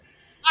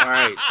All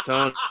right,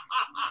 Tony.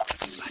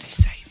 Nobody's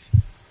safe.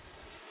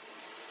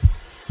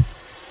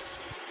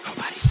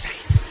 Nobody's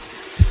safe.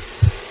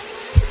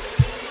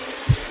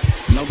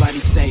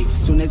 Nobody's safe.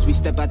 Soon as we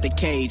step out the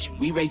cage,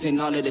 we raising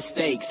all of the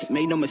stakes.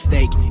 Make no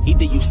mistake,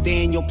 either you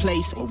stay in your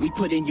place or we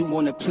putting you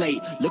on a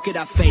plate. Look at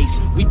our face,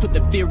 we put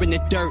the fear in the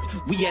dirt.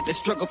 We had to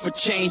struggle for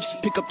change,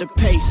 pick up the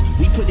pace.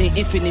 We put in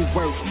infinite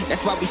work,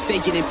 that's why we stay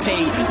getting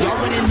paid. Y'all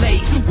running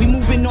late, we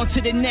moving on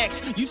to the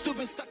next. You still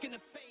been stuck in the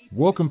phase.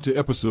 Welcome to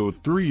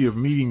episode 3 of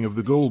Meeting of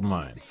the Gold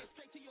Mines.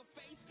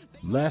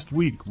 Last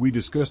week we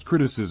discussed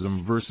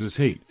criticism versus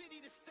hate.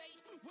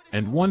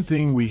 And one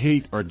thing we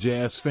hate are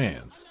jazz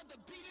fans.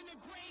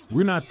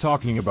 We're not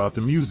talking about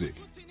the music.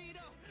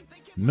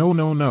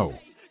 No.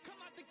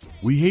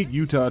 We hate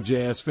Utah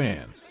Jazz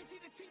fans.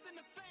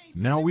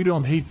 Now we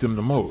don't hate them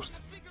the most.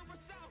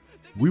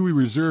 We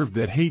reserve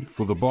that hate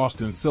for the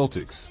Boston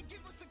Celtics.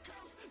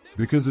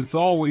 Because it's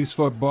always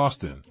fuck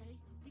Boston.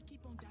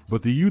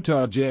 But the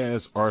Utah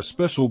Jazz are a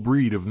special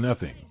breed of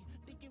nothing.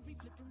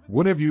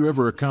 What have you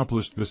ever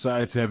accomplished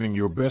besides having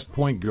your best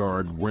point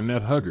guard wear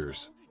net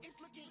huggers?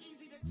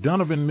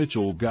 Donovan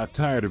Mitchell got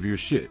tired of your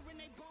shit.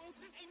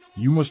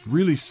 You must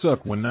really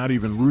suck when not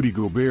even Rudy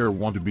Gobert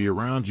want to be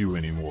around you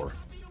anymore.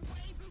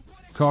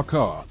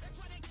 Caw.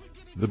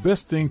 The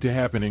best thing to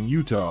happen in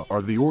Utah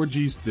are the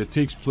orgies that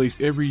takes place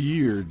every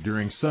year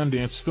during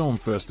Sundance Film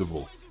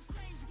Festival.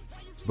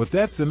 But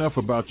that's enough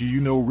about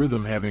you know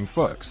rhythm having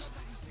fucks.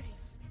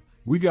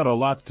 We got a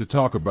lot to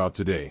talk about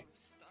today.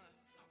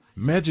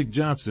 Magic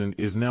Johnson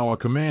is now a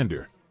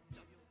commander.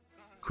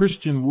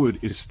 Christian Wood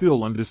is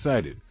still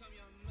undecided.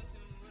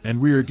 And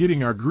we are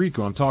getting our Greek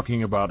on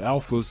talking about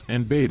alphas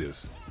and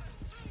betas.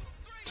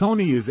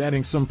 Tony is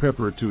adding some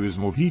pepper to his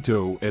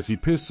mojito as he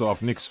pisses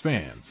off Knicks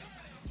fans.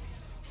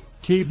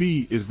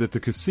 KB is at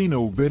the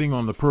casino betting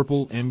on the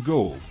purple and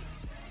gold.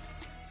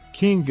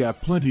 King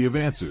got plenty of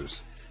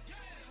answers.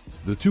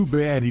 The too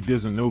bad he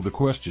doesn't know the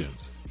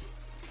questions.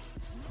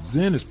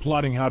 Zen is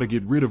plotting how to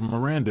get rid of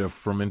Miranda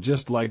from And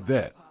Just Like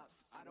That.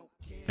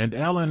 And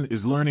Alan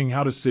is learning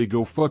how to say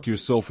go fuck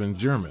yourself in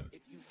German.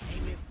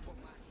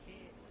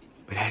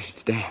 But as it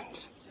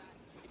stands,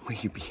 the way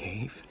you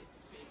behave,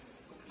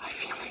 I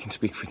feel I can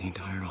speak for the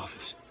entire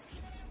office.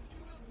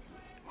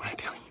 When I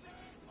tell you,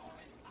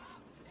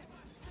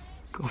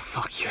 go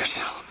fuck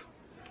yourself.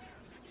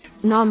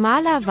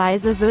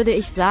 Normalerweise würde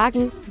ich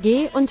sagen,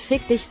 geh und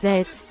fick dich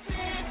selbst.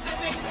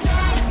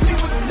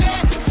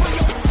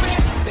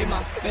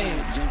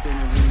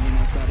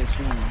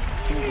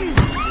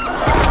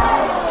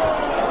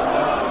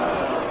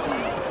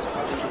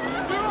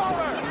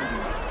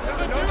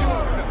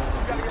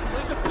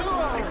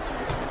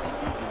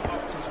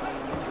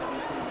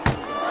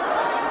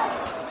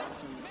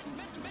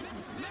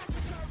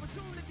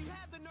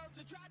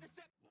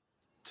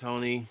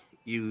 Tony,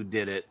 you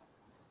did it.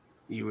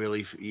 You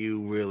really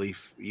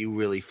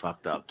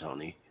fucked up,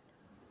 Tony.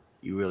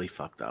 You really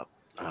fucked up.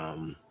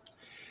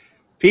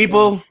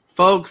 People,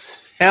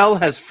 folks, hell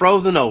has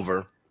frozen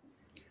over.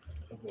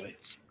 Oh boy.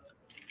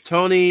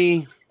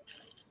 Tony,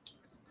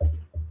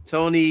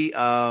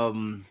 I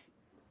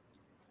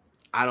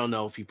don't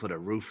know if he put a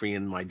roofie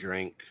in my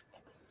drink.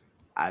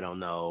 I don't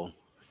know.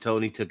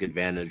 Tony took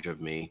advantage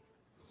of me,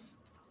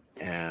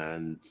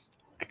 and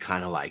I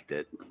kind of liked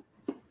it.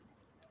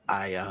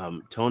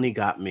 Tony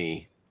got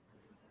me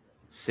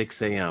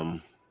 6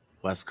 a.m.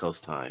 West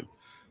Coast time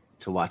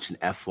to watch an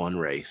F1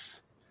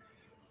 race.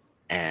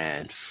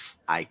 And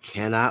I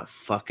cannot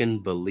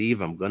fucking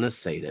believe I'm going to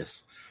say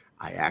this.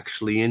 I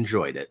actually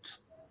enjoyed it.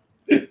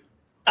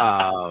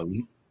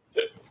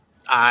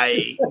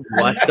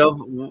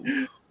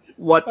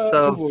 What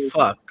the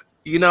fuck?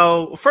 You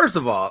know, first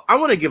of all, I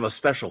want to give a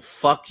special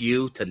fuck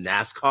you to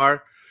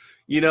NASCAR,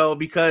 you know,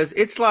 because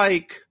it's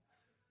like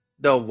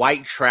the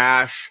white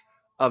trash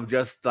of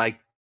just like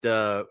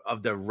the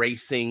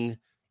racing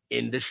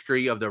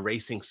industry, of the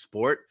racing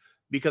sport,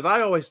 because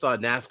I always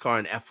thought NASCAR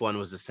and F1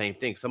 was the same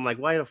thing. So I'm like,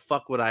 why the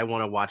fuck would I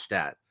want to watch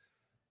that?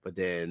 But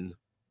then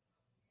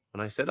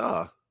when I said,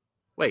 oh,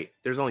 wait,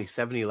 there's only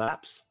 70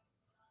 laps.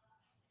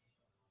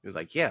 He was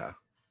like, yeah,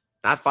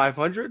 not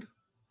 500.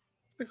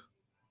 Like,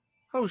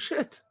 oh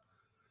shit.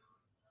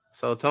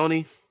 So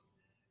Tony,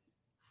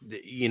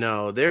 you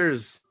know,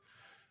 there's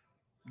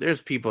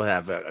people that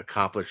have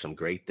accomplished some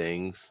great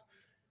things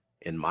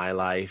in my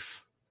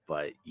life,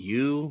 but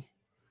you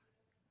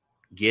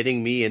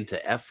getting me into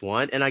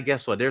F1, and I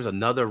guess what? There's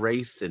another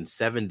race in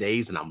 7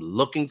 days, and I'm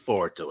looking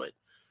forward to it.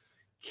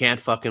 Can't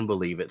fucking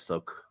believe it.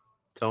 So,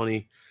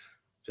 Tony,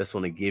 just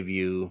want to give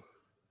you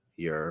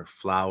your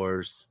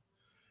flowers,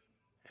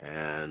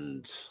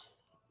 and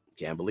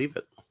can't believe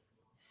it.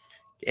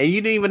 And you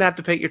didn't even have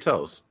to paint your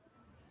toes.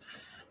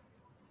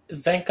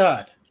 Thank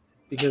God,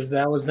 because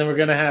that was never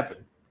going to happen.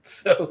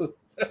 So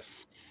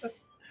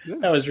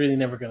that was really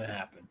never going to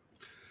happen.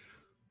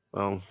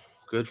 Well,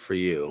 good for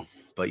you.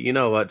 But you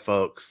know what,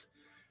 folks?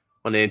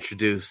 I want to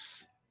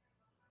introduce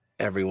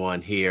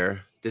everyone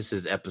here. This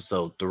is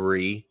episode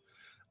 3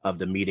 of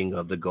the Meeting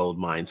of the Gold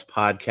Mines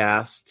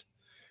podcast.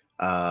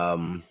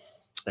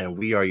 and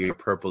we are your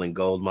Purple and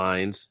Gold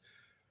Minds.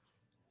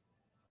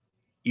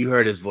 You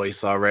heard his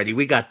voice already.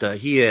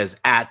 He is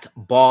at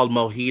Bald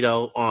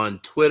Mojito on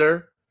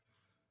Twitter.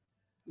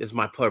 Is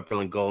my Purple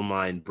and Gold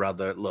Mine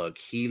brother. Look,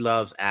 he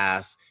loves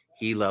ass.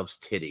 He loves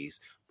titties.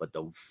 But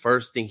the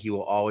first thing he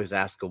will always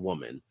ask a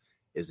woman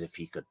is if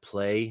he could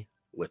play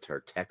with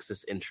her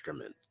Texas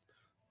instrument.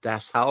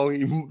 That's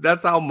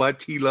how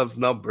much he loves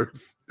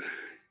numbers.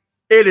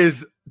 It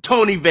is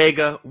Tony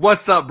Vega.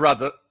 What's up,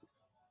 brother?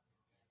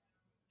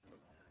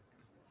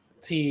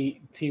 Oh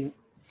shit,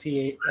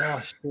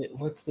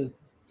 what's the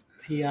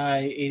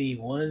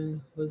TI-81,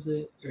 was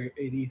it? Or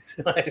 80?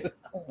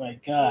 Oh my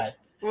god.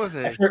 What was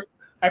it?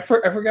 I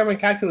forgot my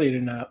calculator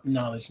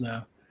knowledge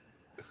now.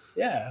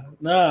 Yeah.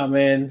 Nah,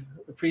 man.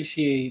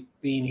 Appreciate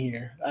being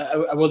here.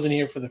 I wasn't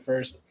here for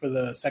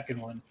the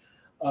second one,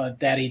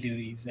 Daddy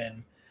Duties,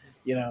 and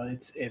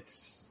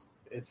it's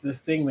this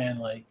thing, man.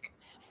 Like,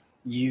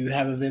 you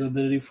have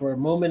availability for a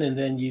moment, and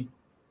then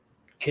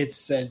kids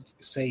say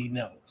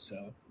no.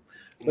 So,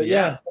 but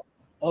yeah,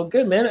 all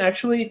good, man.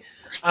 Actually,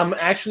 I'm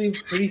actually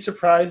pretty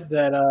surprised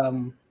that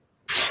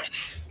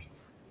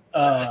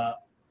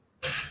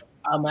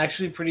I'm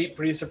actually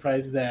pretty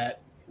surprised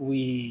that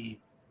we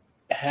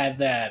had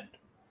that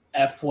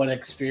F1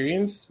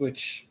 experience,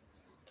 which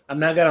I'm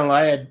not gonna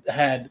lie, I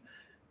had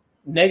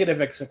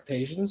negative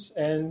expectations,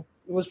 and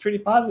it was pretty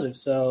positive.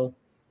 So,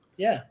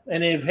 yeah.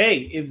 And if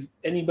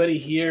anybody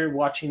here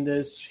watching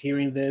this,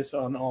 hearing this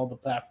on all the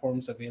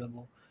platforms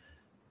available,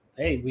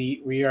 hey,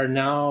 we are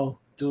now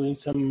doing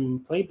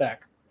some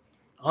playback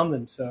on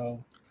them.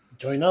 So,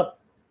 join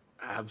up.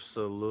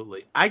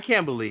 Absolutely. I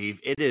can't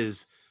believe it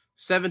is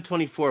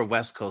 7:24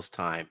 West Coast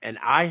time, and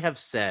I have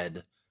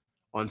said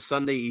on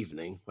Sunday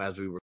evening as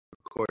we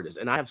record this,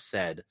 and I have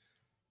said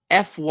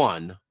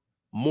F1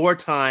 more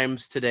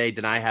times today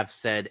than I have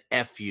said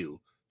F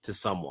you to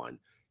someone.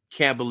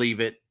 Can't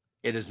believe it.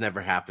 It has never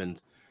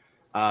happened.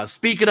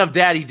 Speaking of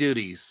Daddy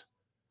Duties,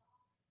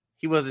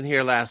 he wasn't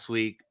here last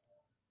week,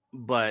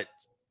 but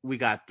we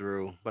got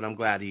through. But I'm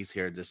glad he's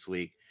here this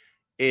week.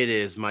 It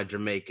is my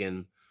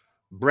Jamaican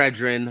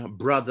brethren,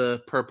 brother,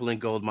 Purple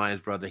and Gold Mines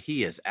brother.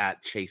 He is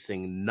at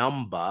Chasing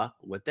Number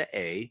with the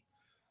A,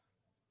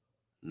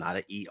 not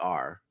an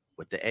ER,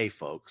 with the A,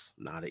 folks,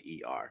 not an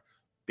ER.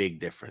 Big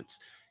difference.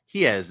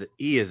 He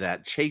is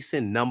at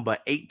Chasing Number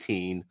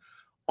 18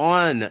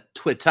 on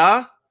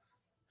Twitter,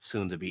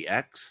 soon to be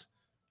X.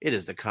 It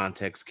is the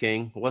Context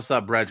King. What's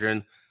up,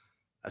 brethren?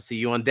 I see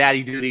you on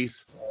Daddy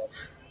Duties.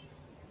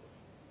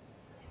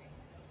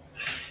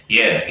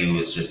 Yeah, he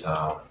was just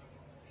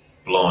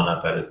blowing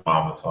up at his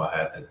mama, so I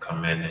had to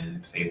come in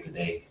and save the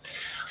day.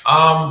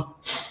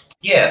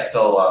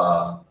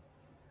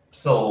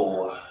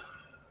 So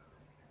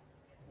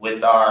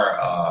with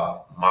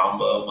our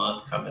Mamba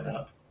month coming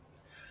up,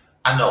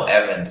 I know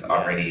Evans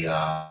already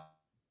got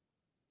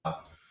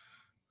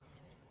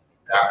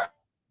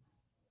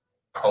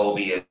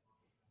Kobe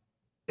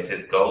as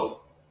his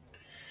GOAT.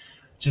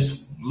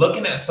 Just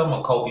looking at some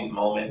of Kobe's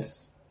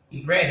moments,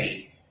 he's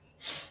ready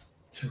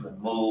to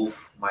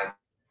remove Michael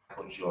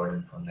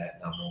Jordan from that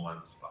number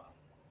one spot.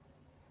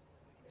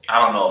 I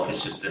don't know if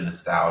it's just the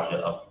nostalgia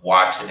of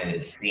watching it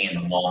and seeing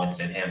the moments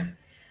in him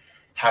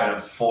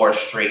having 4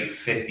 straight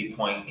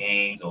 50-point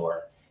games,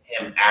 or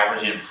him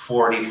averaging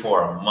 40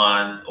 for a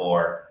month,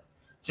 or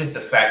just the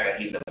fact that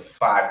he's a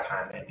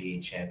 5-time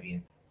NBA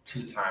champion,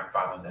 2-time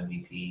Finals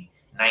MVP,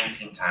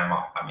 19-time.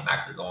 I mean, I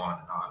could go on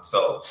and on.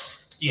 So,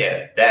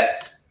 yeah,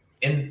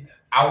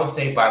 I would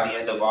say by the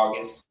end of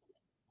August,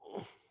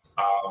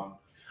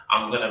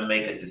 I'm going to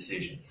make a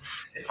decision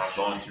if I'm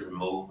going to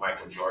remove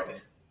Michael Jordan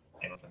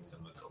and replace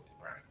him with Kobe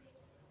Bryant.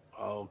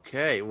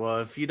 Okay, well,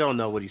 if you don't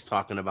know what he's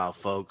talking about,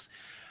 folks,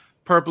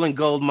 Purple and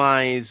Gold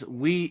Mines,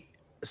 we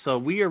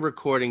are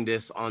recording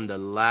this on the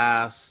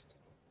last,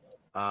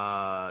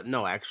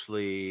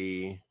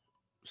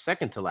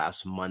 second to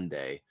last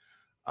Monday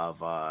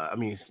of,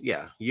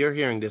 you're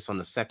hearing this on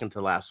the second to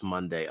last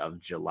Monday of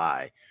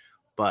July,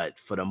 but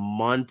for the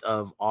month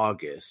of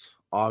August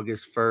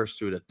 1st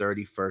through the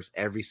 31st,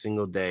 every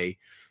single day,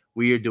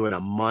 we are doing a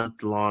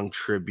month-long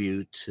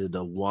tribute to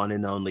the one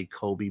and only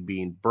Kobe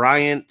Bean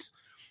Bryant.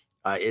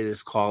 It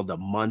is called the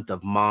Month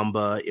of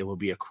Mamba. It will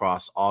be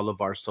across all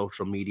of our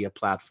social media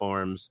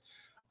platforms,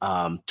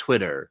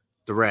 Twitter,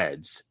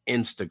 Threads,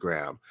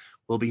 Instagram.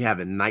 We'll be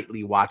having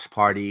nightly watch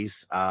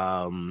parties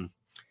throughout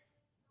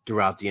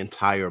the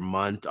entire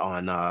month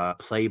on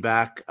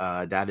Playback.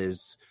 That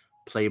is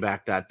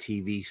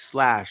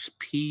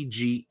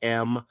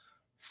playback.tv/PGM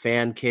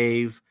Fan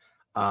Cave.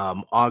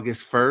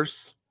 August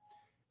 1st,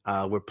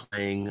 we're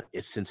playing,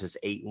 since it's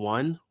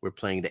 8-1, we're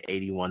playing the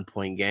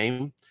 81-point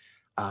game.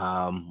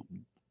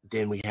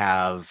 Then we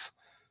have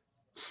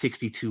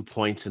 62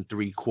 points in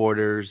 3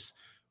 quarters.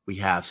 We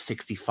have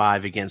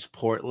 65 against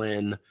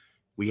Portland.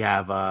 We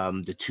have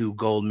the 2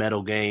 gold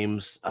medal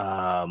games.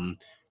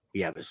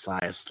 We have his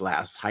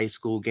last high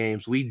school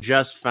games. We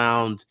just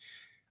found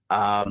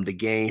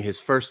his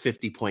first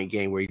 50-point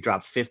game where he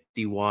dropped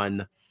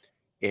 51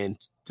 in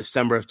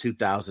December of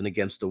 2000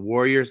 against the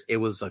Warriors. It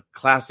was a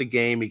classic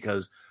game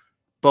because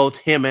both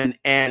him and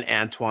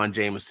Antoine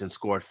Jameson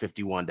scored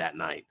 51 that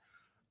night.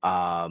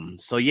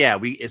 So yeah,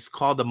 it's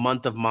called the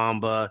Month of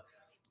Mamba.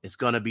 It's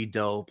gonna be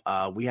dope.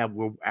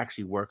 We're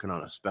actually working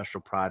on a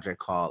special project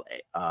called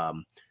A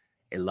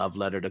Love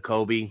Letter to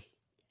Kobe.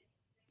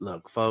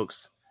 Look,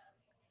 folks,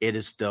 it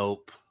is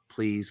dope.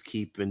 Please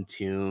keep in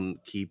tune.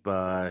 Keep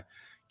a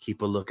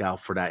lookout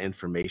for that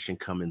information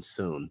coming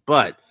soon.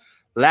 But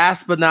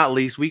last but not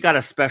least, we got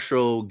a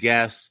special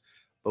guest,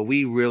 but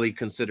we really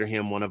consider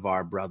him one of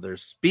our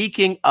brothers.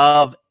 Speaking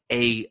of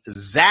a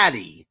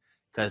zaddy,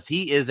 because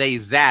he is a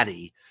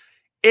zaddy,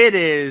 it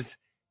is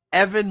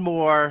Evan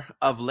Moore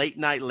of Late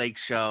Night Lake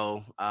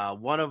Show.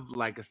 One of,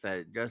 like I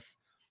said, just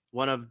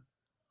one of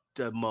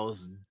the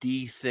most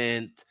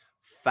decent,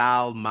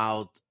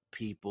 foul-mouthed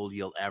people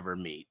you'll ever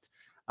meet.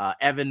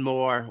 Evan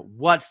Moore,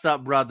 what's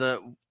up, brother?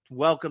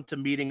 Welcome to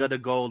Meeting of the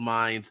Gold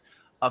Mines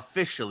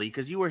officially,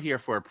 because you were here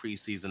for a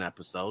preseason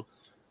episode,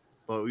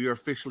 but you're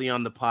officially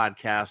on the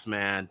podcast,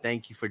 man.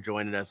 Thank you for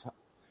joining us.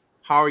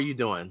 How are you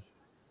doing?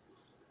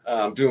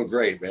 I'm doing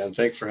great, man.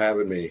 Thanks for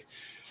having me.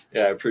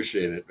 Yeah, I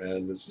appreciate it,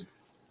 man. This is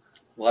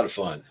a lot of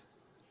fun.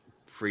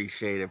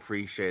 Appreciate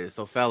it.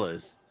 So,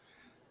 fellas,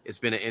 it's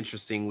been an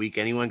interesting week.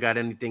 Anyone got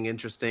anything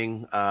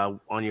interesting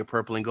on your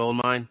purple and gold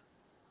mine?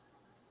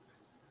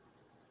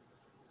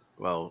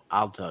 Well,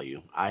 I'll tell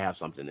you. I have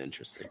something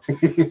interesting.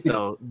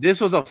 So,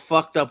 this was a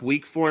fucked up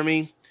week for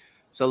me.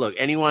 So, look,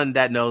 anyone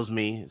that knows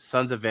me,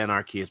 Sons of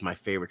Anarchy is my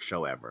favorite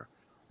show ever.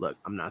 Look,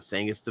 I'm not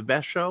saying it's the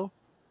best show.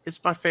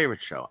 It's my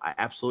favorite show. I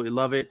absolutely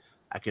love it.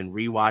 I can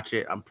rewatch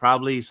it. I'm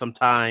probably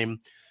sometime,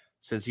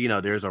 since,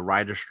 there's a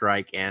writer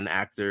strike and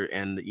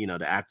the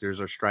actors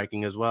are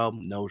striking as well.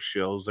 No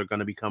shows are going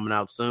to be coming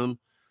out soon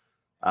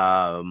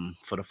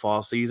for the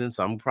fall season.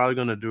 So I'm probably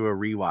going to do a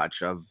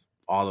rewatch of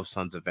all of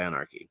Sons of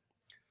Anarchy.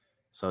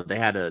 So they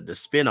had the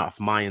spinoff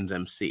Mayans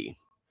MC.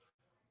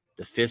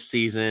 The 5th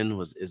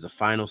season is the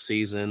final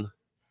season.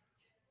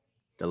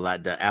 The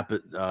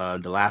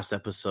last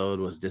episode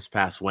was this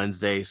past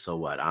Wednesday. So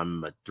what?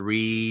 I'm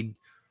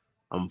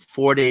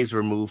 4 days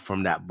removed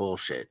from that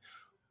bullshit.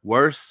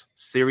 Worst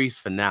series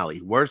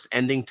finale, worst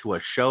ending to a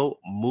show,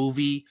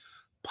 movie,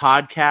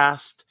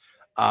 podcast,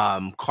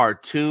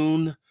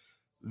 cartoon,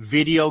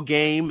 video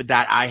game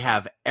that I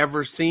have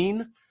ever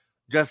seen.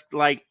 Just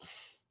like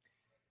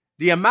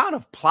the amount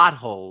of plot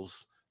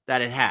holes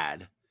that it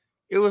had.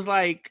 It was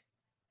like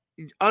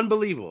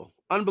unbelievable.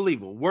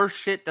 Worst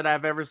shit that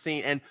I've ever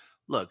seen. And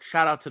look,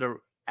 shout out to the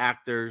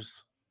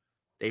actors.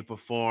 They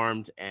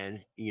performed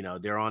and,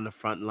 they're on the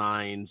front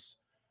lines.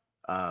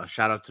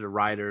 Shout out to the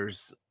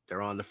writers.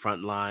 They're on the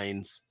front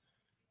lines.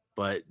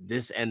 But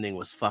this ending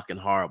was fucking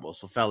horrible.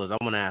 So, fellas, I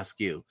want to ask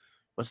you,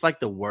 what's like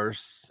the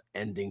worst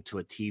ending to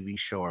a TV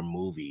show or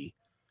movie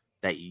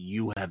that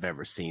you have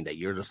ever seen that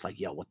you're just like,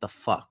 yo, what the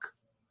fuck?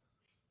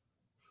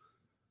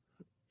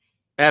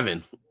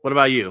 Evan, what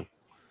about you?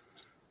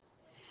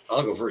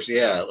 I'll go first.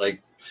 Yeah,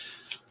 like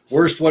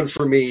worst one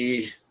for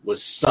me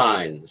was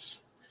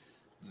Signs.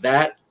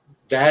 That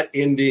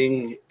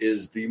ending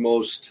is the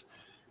most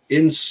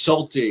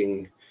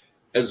insulting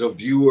as a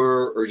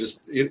viewer, or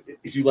just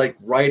if you like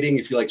writing,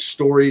 if you like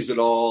stories at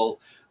all,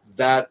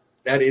 that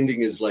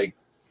ending is like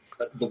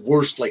the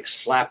worst, like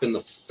slap in the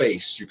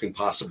face you can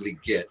possibly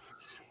get.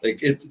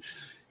 Like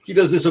he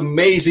does this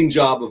amazing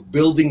job of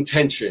building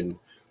tension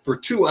for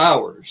 2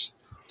 hours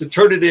to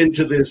turn it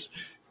into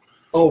this,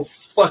 oh,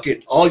 fuck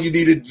it. All you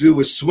needed to do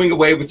was swing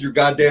away with your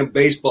goddamn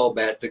baseball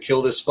bat to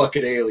kill this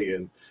fucking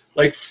alien.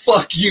 Like,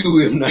 fuck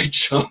you, M. Night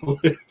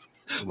Shyamalan.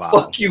 Wow.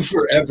 Fuck you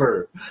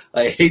forever.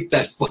 I hate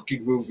that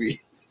fucking movie.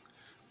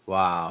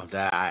 Wow.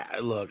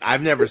 Look,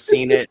 I've never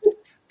seen it.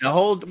 The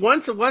whole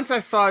once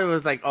I saw it,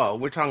 was like, oh,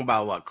 we're talking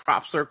about what,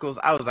 crop circles?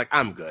 I was like,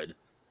 I'm good.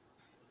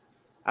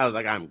 Wait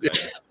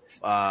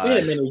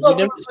a minute, you've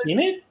never seen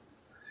it?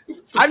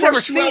 I've never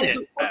seen it.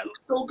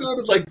 So good.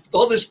 It's like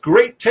all this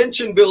great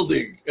tension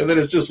building, and then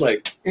it's just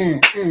like,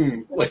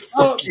 like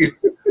fuck you.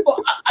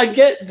 Well, I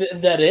get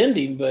that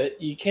ending,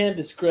 but you can't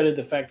discredit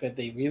the fact that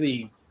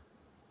it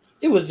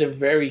was a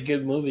very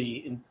good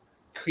movie in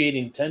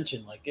creating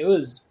tension. Like it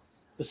was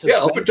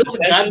up until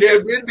the goddamn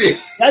ending.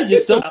 Yeah,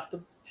 you still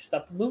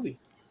stop the movie.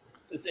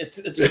 It's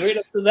great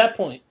up to that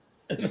point.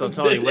 So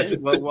Tony, what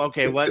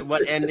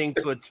ending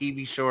to a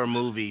TV show or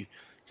movie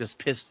just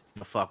pissed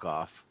the fuck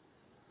off?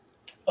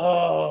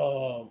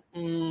 So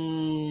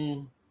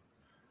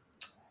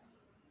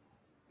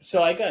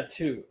I got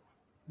two,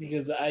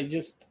 because I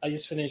just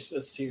finished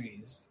a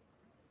series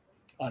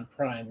on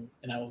Prime,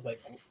 and I was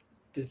like,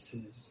 this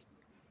is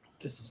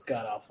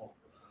god awful.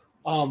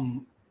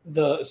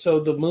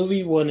 The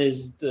movie one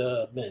is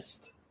The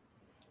Mist.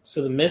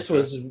 So The Mist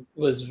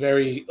was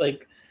very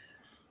like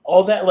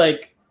all that,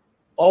 like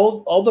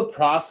all the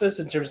process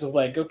in terms of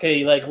like,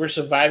 okay, like we're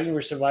surviving,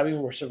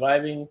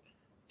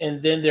 and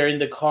then they're in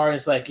the car and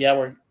it's like,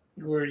 yeah,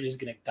 we're just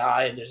gonna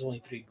die, and there's only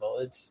 3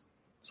 bullets.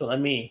 So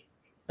let me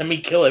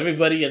kill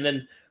everybody, and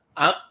then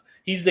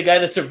he's the guy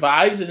that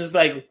survives, and it's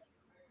like,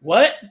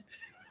 what?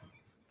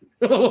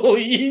 Oh,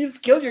 you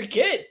just killed your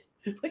kid.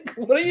 Like,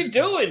 what are you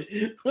doing?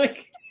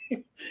 Like,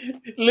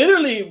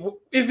 literally,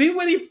 if he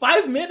waited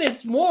 5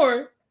 minutes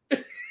more,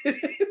 they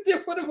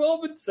would have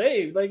all been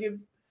saved. Like,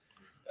 it's,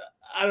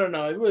 I don't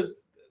know.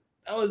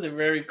 That was a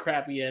very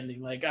crappy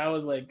ending. Like, I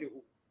was like,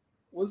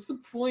 what's the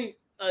point?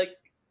 Like,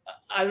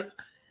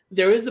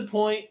 there is a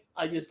point.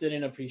 I just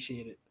didn't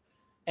appreciate it.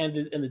 And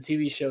the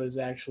TV show is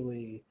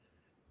actually,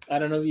 I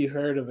don't know if you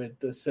heard of it,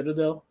 The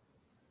Citadel.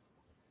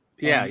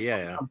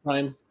 Yeah. On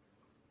Prime.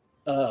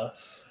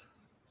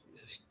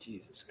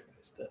 Jesus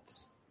Christ,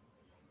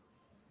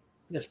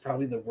 that's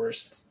probably the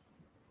worst.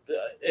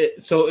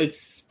 So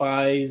it's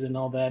spies and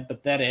all that,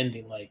 but that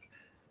ending, like,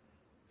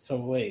 so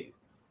wait,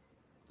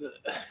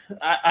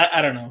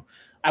 I don't know.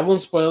 I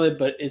won't spoil it,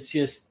 but it's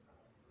just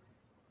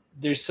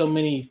there's so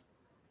many.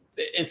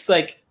 It's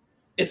like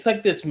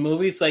this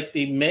movie. It's like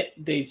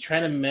they try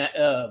to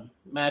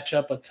match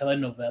up a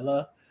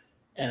telenovela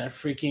and a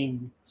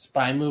freaking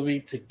spy movie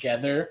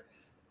together.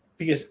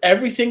 Because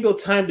every single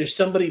time there's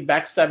somebody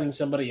backstabbing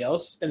somebody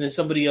else, and then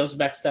somebody else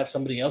backstabs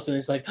somebody else, and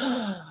it's like,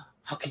 oh,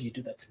 how can you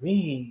do that to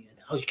me? And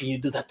how can you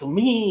do that to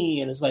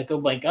me? And it's like,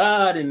 oh my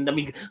God! And I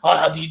mean, oh,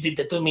 how do you do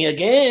that to me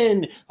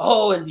again?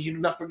 Oh, and you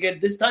not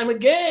forget this time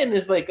again?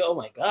 It's like, oh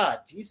my God,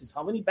 Jesus!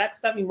 How many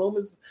backstabbing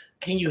moments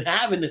can you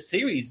have in the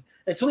series?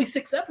 And it's only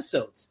 6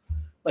 episodes.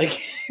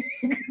 Like,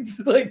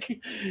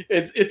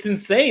 it's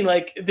insane.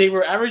 Like, they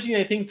were averaging,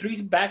 I think, 3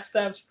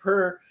 backstabs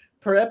per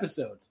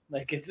episode.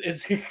 Like,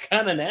 it's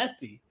kind of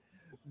nasty,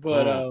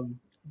 but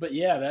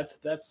yeah,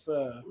 that's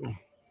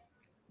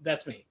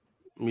me.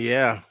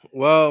 Yeah.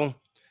 Well,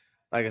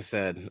 like I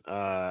said,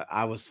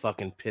 I was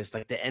fucking pissed.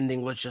 Like, the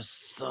ending was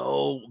just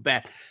so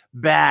bad.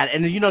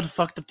 And then, the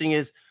fucked up thing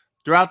is,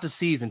 throughout this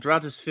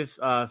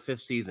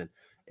fifth season,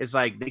 it's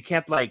like they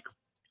kept like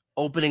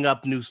opening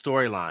up new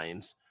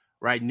storylines,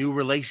 right? New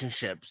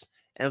relationships,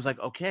 and it was like,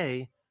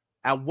 okay,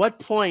 at what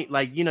point,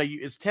 like,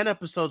 it's 10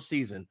 episode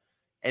season,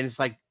 and it's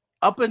like,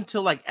 up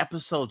until like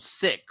episode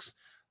 6,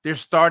 they're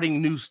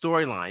starting new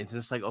storylines. And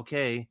it's like,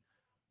 okay,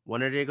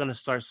 when are they going to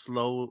start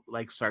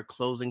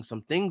closing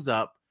some things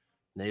up?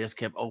 And they just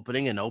kept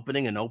opening and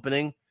opening and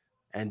opening.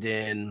 And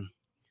then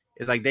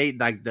it's like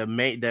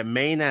the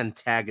main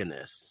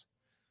antagonists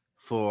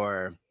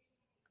for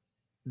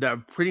they're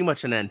pretty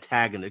much an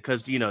antagonist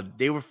because,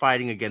 they were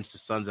fighting against the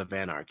Sons of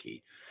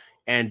Anarchy.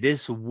 And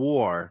this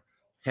war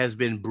has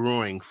been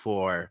brewing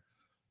for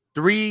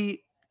 3+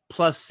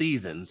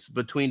 seasons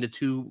between the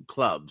two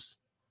clubs,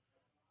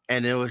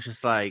 and it was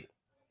just like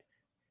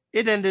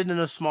it ended in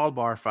a small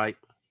bar fight.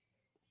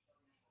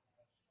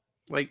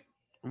 Like,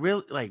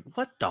 really? Like,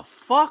 what the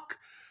fuck?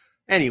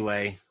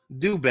 Anyway,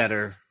 do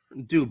better,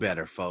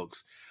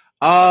 folks.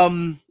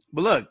 But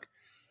look,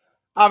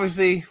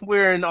 obviously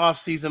we're in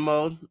off-season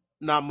mode.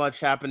 Not much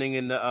happening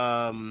in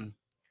the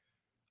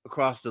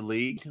across the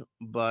league,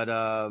 but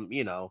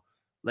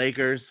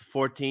Lakers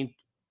 14th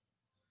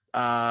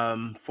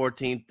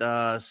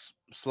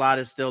slot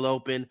is still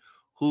open.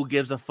 Who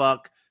gives a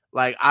fuck?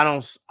 Like, I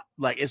don't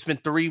like. It's been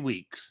 3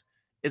 weeks.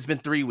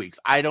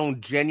 I don't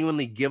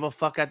genuinely give a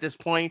fuck at this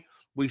point.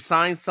 We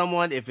signed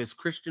someone. If it's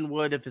Christian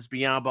Wood, if it's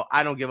Biyombo,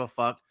 I don't give a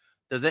fuck.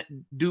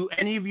 Do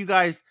any of you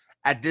guys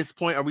at this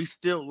point? Are we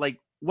still like?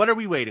 What are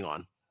we waiting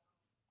on?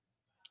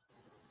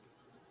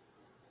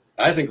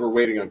 I think we're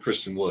waiting on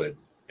Christian Wood,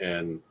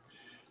 and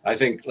I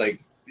think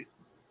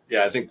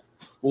I think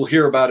we'll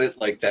hear about it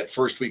like that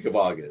first week of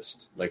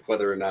August, like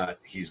whether or not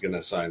he's going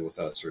to sign with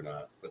us or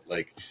not. But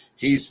like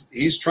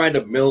he's trying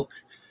to milk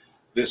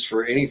this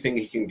for anything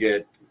he can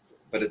get,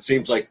 but it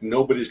seems like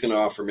nobody's going to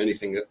offer him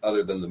anything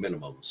other than the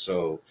minimum.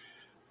 So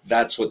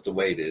that's what the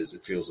wait is.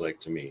 It feels like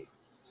to me,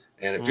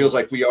 and it feels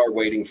like we are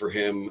waiting for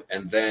him.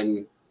 And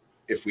then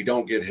if we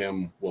don't get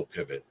him, we'll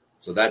pivot.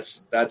 So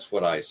that's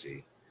what I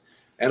see.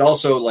 And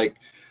also, like,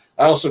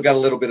 I also got a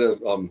little bit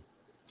of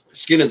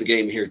skin in the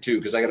game here too,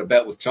 because I got a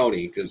bet with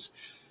Tony. Because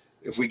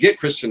if we get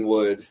Christian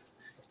Wood,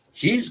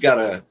 he's got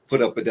to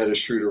put up a Dennis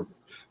Schroeder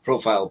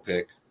profile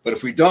pic. But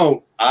if we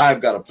don't,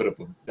 I've got to put up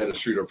a Dennis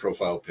Schroeder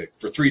profile pic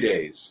for 3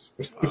 days.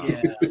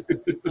 Yeah,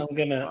 I'm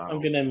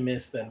gonna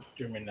miss that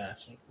German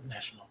national.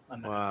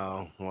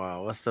 Wow.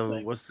 What's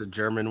the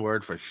German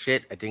word for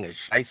shit? I think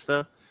it's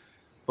Scheiße.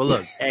 But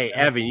look, hey,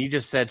 Evan, you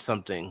just said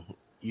something.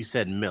 You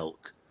said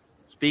milk.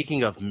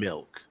 Speaking of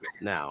milk,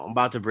 now I'm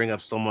about to bring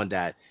up someone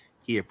that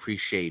he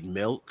appreciate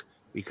milk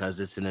because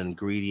it's an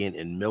ingredient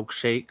in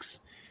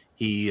milkshakes.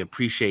 He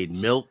appreciate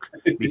milk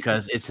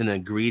because it's an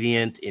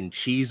ingredient in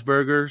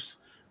cheeseburgers,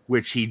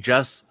 which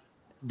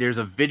there's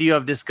a video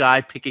of this guy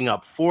picking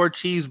up 4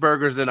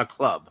 cheeseburgers in a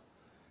club.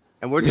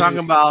 And we're talking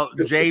about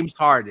James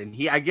Harden.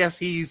 I guess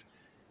he's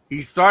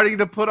starting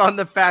to put on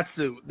the fat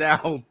suit.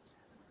 Now,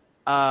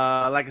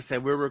 like I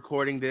said, we're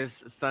recording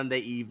this Sunday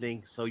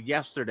evening. So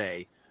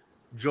yesterday,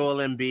 Joel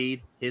Embiid,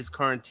 his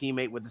current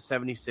teammate with the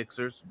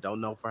 76ers, don't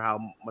know for how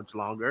much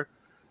longer,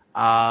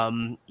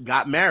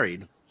 got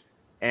married.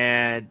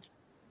 And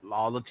a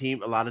lot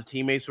of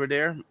teammates were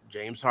there.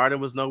 James Harden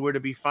was nowhere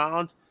to be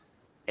found.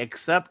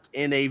 except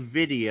in a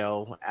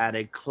video at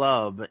a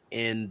club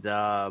in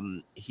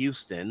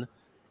Houston.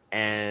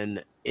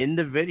 And in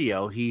the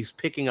video, he's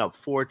picking up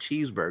 4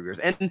 cheeseburgers.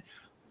 And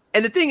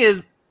the thing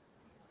is,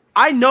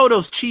 I know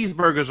those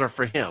cheeseburgers are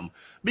for him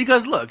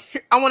because look,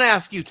 I want to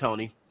ask you,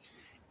 Tony,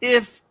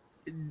 if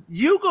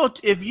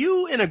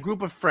you in a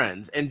group of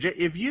friends, and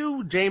if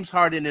you, James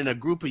Harden, in a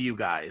group of you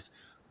guys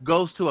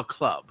goes to a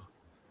club,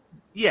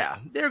 yeah,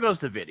 there goes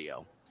the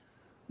video.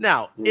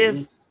 Now,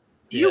 if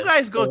you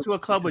guys go to a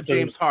club with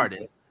James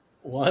Harden,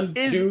 1,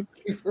 2,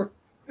 3, 4.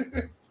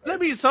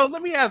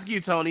 let me ask you,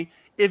 Tony,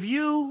 if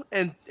you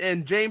and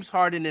James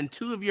Harden and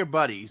 2 of your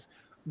buddies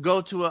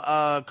go to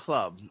a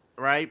club,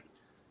 right?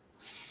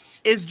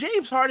 Is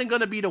James Harden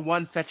going to be the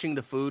one fetching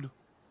the food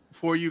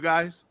for you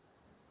guys?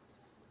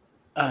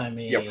 I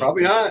mean, yeah,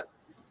 probably not.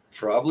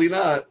 Probably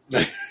not.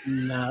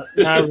 not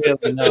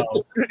really. No.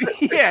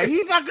 Yeah,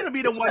 he's not going to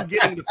be the one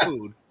getting the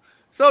food.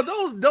 So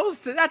those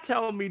that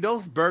telling me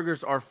those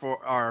burgers are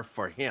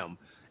for him.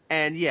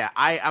 And yeah,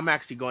 I'm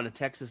actually going to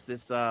Texas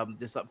this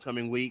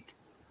upcoming week.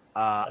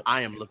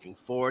 I am looking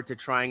forward to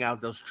trying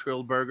out those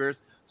Trill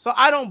burgers. So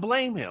I don't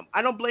blame him.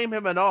 I don't blame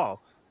him at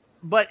all.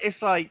 But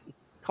it's like,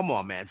 come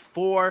on, man,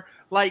 4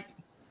 like,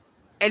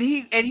 and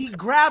he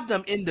grabbed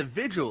them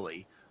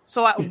individually.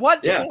 So at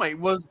what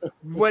point was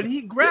when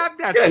he grabbed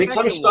that? Yeah, and he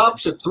kind of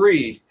stops at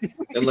 3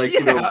 and like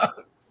you know,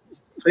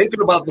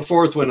 thinking about the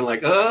 4th one and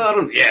like,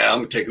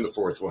 I'm taking the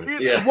 4th one.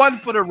 Yeah, one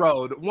for the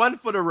road.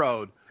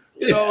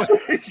 So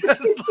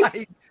just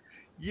like.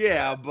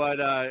 Yeah,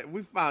 but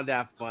we found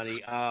that funny.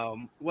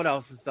 What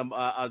else is some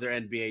other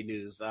NBA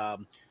news?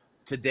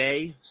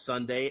 Today,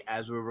 Sunday,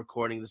 as we're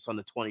recording this on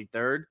the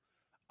 23rd,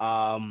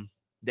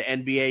 the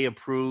NBA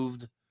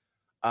approved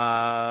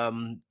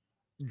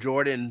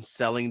Jordan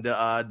selling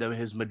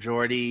his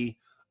majority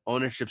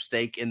ownership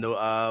stake in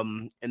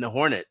the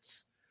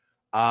Hornets.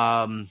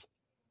 I'm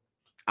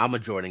a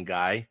Jordan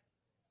guy.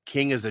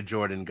 King is a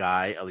Jordan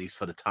guy, at least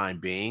for the time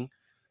being.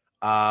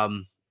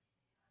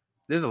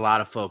 There's a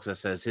lot of folks that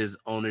says his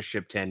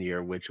ownership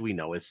tenure, which we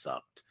know it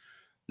sucked.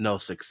 No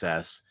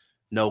success,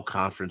 no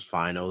conference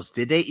finals.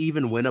 Did they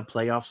even win a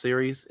playoff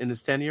series in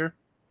his tenure?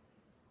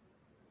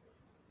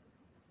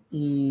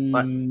 No.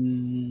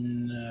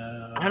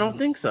 I don't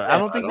think so. I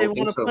don't think they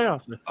won a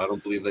playoff. I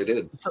don't believe they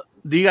did. So,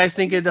 do you guys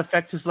think it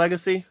affects his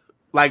legacy?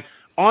 Like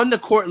on the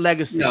court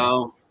legacy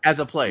as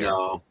a player?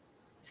 No.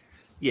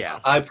 Yeah.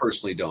 I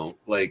personally don't.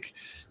 Like,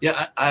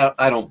 yeah,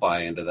 I don't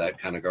buy into that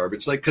kind of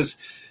garbage. Like, because,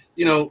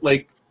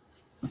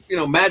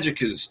 Magic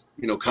has,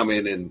 come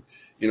in and,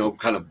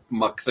 kind of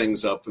muck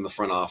things up in the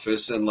front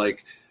office. And,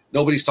 like,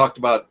 nobody's talked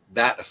about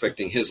that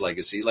affecting his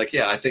legacy. Like,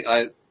 yeah,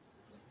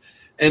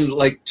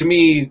 to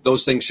me,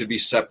 those things should be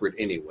separate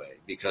anyway,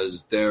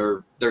 because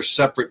they're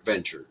separate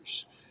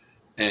ventures.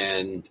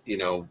 And,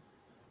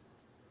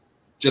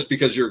 just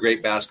because you're a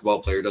great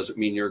basketball player doesn't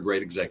mean you're a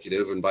great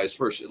executive and vice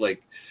versa.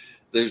 Like,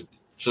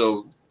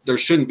 so there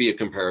shouldn't be a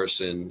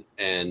comparison.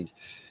 And,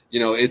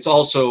 it's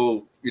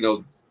also,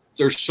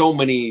 there's so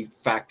many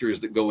factors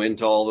that go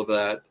into all of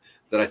that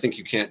I think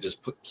you can't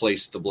just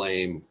place the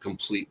blame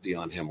completely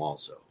on him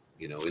also.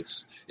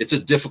 It's a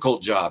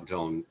difficult job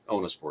to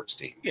own a sports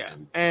team. Yeah.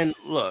 And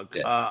look,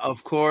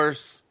 of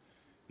course,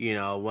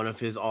 one of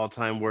his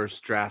all-time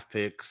worst draft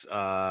picks,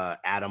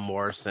 Adam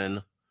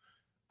Morrison,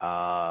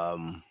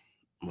 what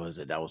was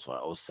it? That was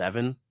what,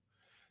 07?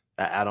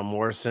 Adam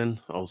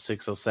Morrison,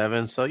 06,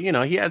 07. So,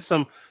 he had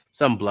some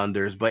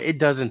blunders, but it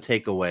doesn't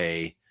take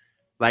away.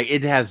 Like,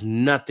 it has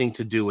nothing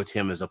to do with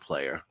him as a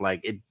player.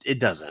 Like, it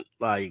doesn't.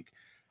 Like,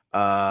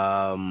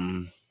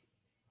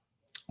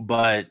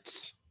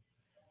 but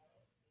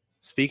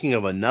speaking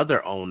of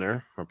another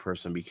owner, or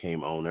person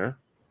became owner,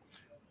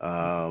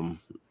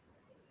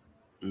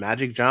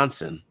 Magic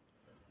Johnson,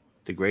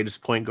 the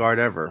greatest point guard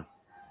ever,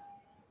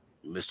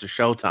 Mr.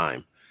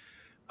 Showtime.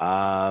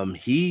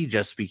 He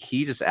just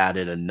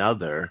added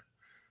another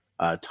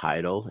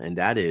title, and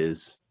that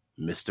is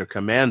Mr.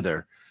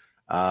 Commander.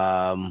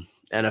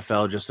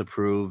 NFL just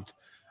approved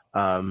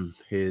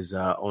his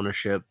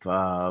ownership,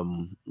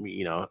 the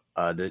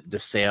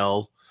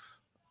sale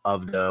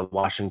of the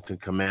Washington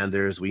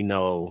Commanders. We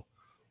know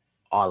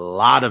a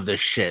lot of the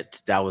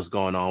shit that was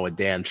going on with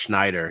Dan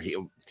Snyder.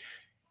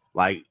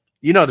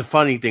 The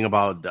funny thing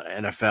about the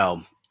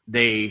NFL,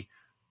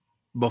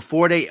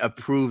 before they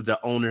approved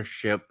the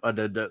ownership,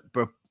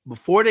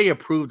 before they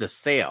approved the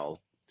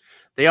sale,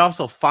 they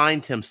also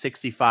fined him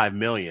 $65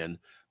 million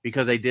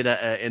because they did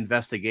an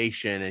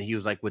investigation, and he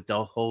was like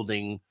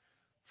withholding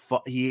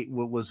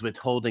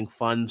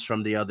funds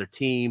from the other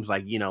teams,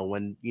 like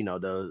when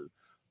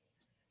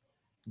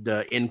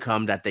the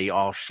income that they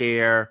all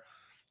share,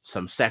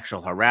 some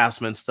sexual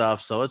harassment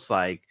stuff. So it's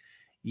like,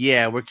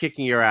 yeah, we're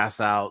kicking your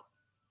ass out,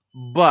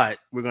 but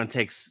we're gonna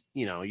take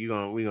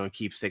we're gonna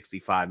keep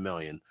 $65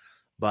 million.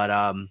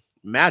 But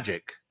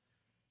Magic,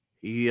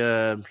 he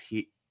owns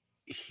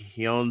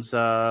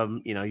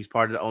he's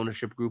part of the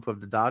ownership group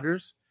of the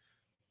Dodgers,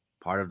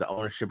 part of the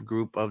ownership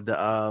group of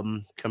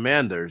the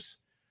Commanders,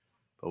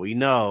 but we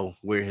know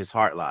where his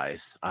heart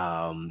lies.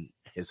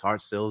 His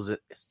heart still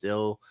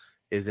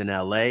is in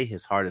LA.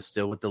 His heart is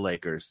still with the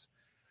Lakers.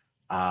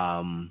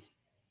 You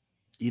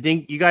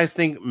guys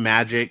think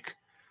Magic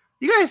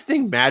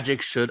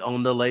should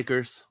own the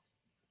Lakers?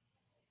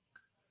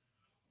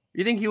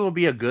 You think he will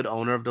be a good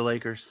owner of the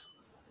Lakers?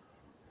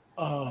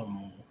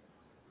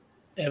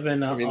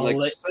 Evan, I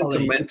mean,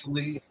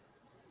 sentimentally,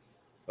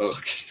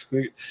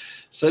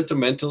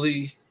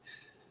 sentimentally,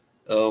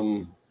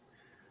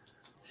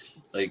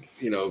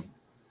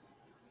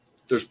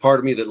 there's part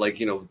of me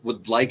that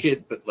would like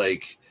it, but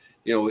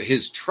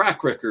his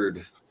track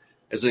record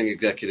as an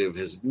executive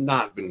has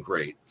not been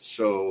great.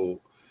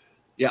 So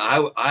yeah,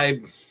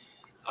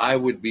 I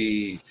would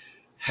be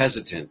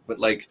hesitant, but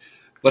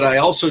I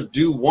also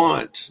do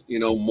want,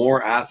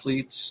 more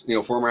athletes,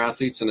 former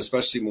athletes, and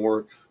especially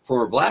more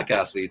former Black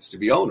athletes to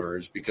be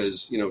owners,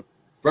 because,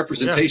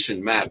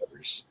 representation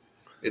matters.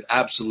 It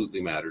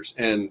absolutely matters.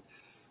 And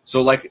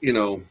so like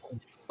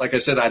I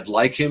said, I'd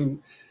like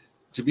him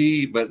to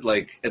be, but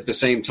at the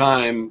same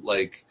time,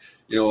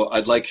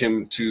 I'd like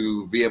him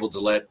to be able to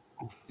let,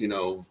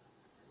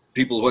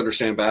 people who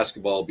understand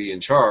basketball be in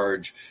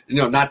charge.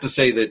 Not to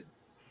say that,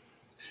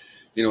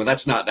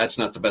 that's not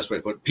the best way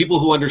to put it. People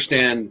who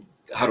understand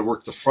how to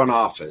work the front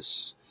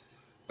office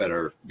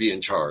better be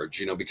in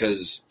charge,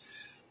 because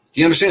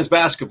he understands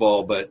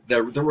basketball, but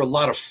there were a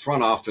lot of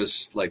front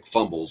office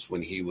fumbles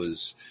when he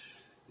was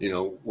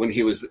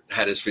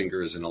had his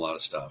fingers in a lot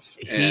of stuff.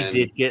 And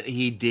he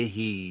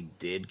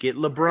did get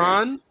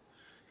LeBron,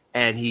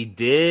 and he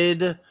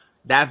did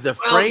that. The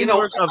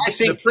framework of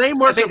the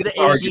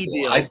AD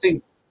deal.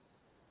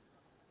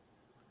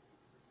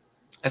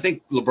 I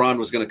think LeBron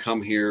was going to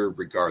come here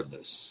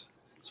regardless,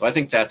 so I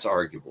think that's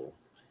arguable.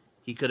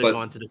 He could have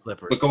gone to the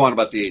Clippers. But go on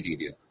about the AD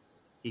deal.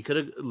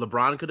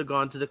 LeBron could have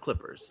gone to the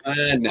Clippers.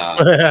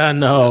 No.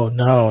 No. Well,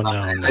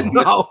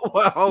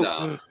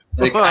 no.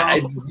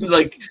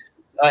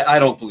 I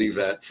don't believe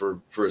that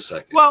for a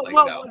second.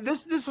 No.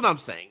 This is what I'm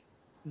saying.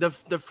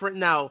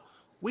 Now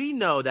we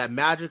know that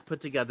Magic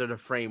put together the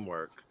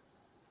framework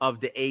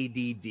of the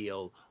AD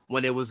deal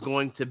when it was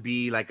going to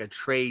be like a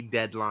trade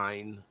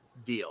deadline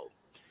deal.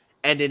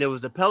 And then it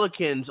was the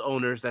Pelicans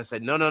owners that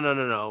said,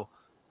 no.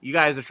 You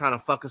guys are trying to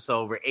fuck us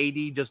over.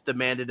 AD just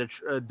demanded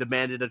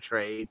a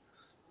trade.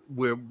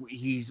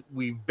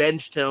 We've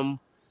benched him,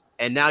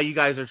 and now you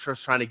guys are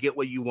just trying to get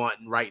what you want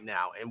right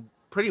now. And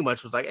pretty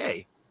much was like,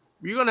 hey,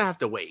 you're gonna have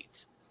to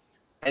wait.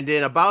 And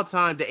then about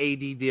time the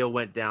AD deal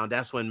went down,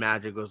 that's when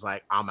Magic was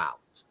like, I'm out.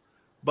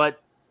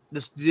 But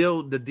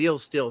the deal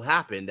still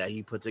happened that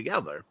he put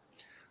together.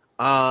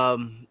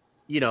 LeBron,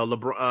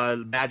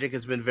 Magic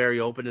has been very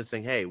open and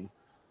saying, hey,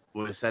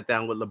 when we sat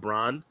down with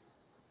LeBron,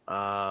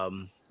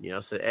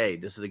 said, hey,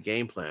 this is the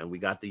game plan. We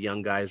got the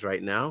young guys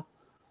right now.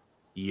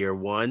 Year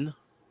one,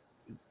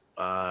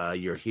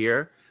 you're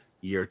here.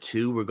 Year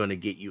two, we're going to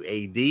get you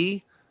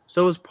AD.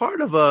 So it's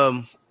part of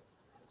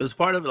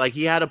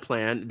he had a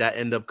plan that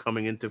ended up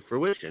coming into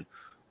fruition.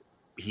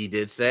 He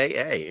did say,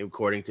 hey,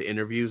 according to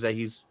interviews that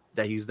he's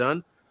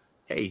done,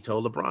 hey, he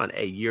told LeBron,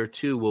 hey, year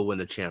two we'll win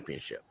a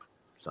championship.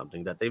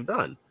 Something that they've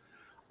done.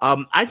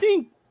 I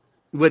think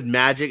with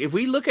Magic, if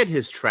we look at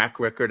his track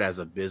record as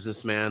a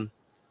businessman,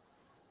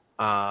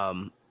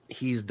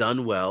 he's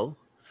done well.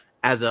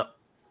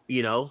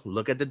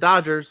 Look at the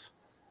Dodgers.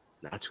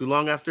 Not too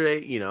long after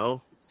he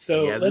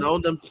hasn't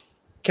owned them.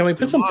 Can we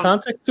put some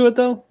context to it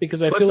though?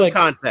 Because I feel like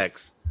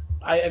context.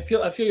 I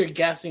feel you're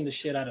gassing the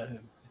shit out of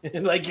him.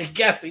 You're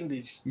gassing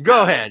the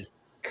go ahead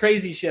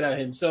crazy shit out of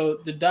him. So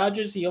the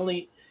Dodgers, he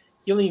only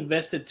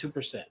invested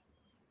 2%.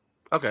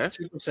 Okay,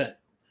 2%.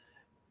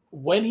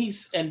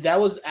 And that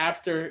was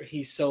after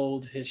he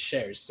sold his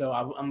shares. So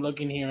I'm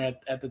looking here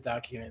at the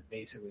document.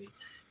 Basically,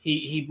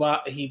 he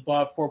bought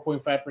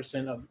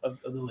 4.5% of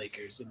the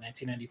Lakers in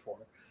 1994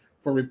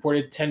 for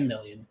reported $10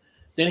 million.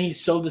 Then he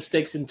sold the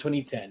stakes in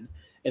 2010,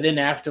 and then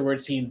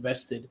afterwards he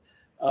invested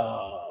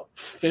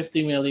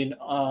 $50 million,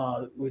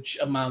 which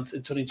amounts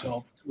in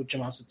 2012, which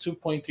amounts to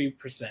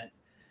 2.3%.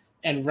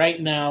 And right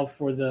now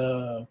for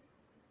the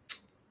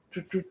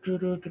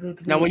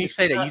now, when you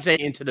say that, you say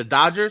into the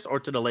Dodgers or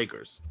to the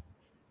Lakers?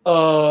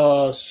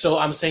 So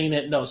I'm saying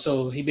that no.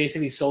 So he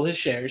basically sold his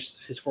shares,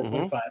 his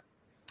 4.5,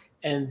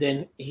 and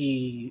then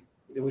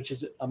which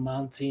is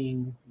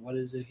amounting. What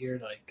is it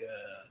here?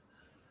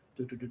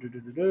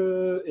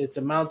 It's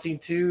amounting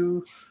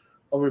to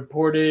a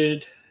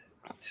reported.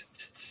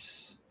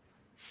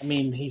 I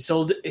mean, he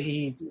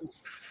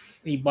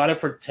bought it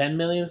for $10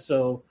 million,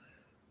 so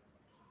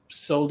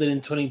sold it in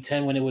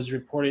 2010 when it was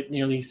reported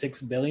nearly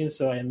 $6 billion.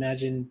 So I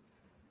imagine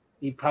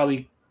he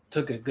probably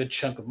took a good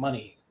chunk of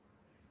money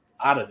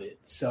out of it.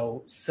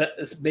 So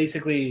it's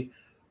basically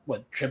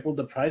tripled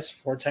the price,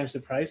 4 times the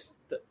price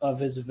of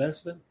his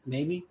investment,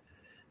 maybe.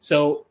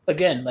 So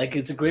again,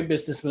 it's a great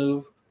business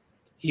move.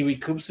 He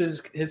recoups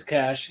his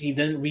cash. He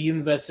then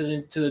reinvested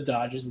into the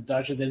Dodgers. The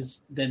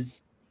Dodgers then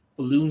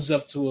balloons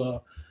up to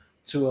a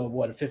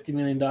 $50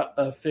 million.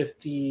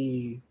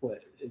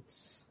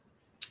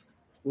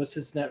 What's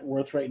its net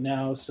worth right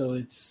now? So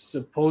it's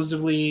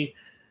supposedly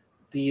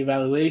The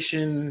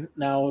evaluation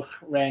now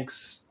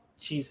ranks,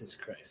 Jesus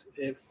Christ,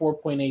 at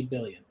 $4.8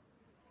 billion.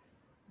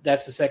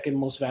 That's the second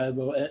most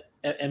valuable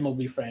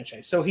MLB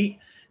franchise. So he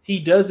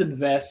does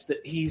invest.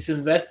 He's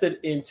invested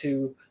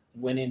into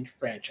winning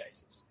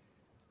franchises.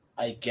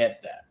 I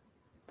get that.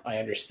 I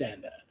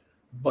understand that.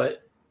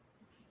 But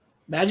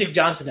Magic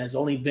Johnson has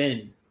only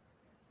been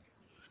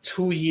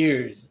 2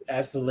 years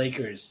as the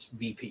Lakers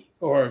VP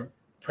or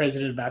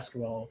president of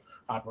basketball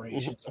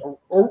operations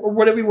or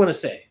whatever you want to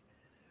say.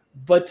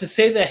 But to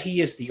say that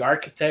he is the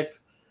architect,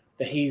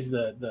 that he's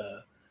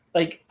the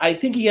like, I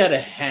think he had a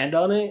hand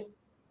on it,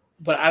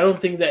 but I don't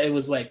think that it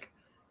was like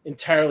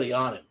entirely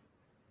on him.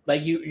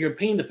 Like you're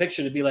painting the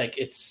picture to be like,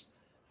 it's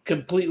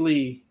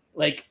completely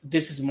like,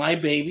 this is my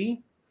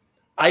baby.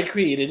 I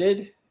created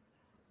it.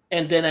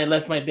 And then I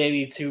left my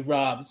baby to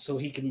Rob so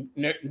he can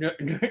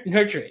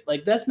nurture it.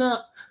 Like that's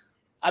not.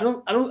 I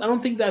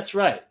don't think that's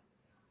right.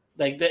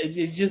 Like that,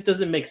 it just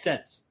doesn't make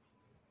sense.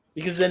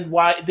 Because then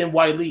why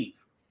leave?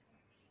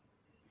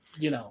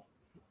 You know.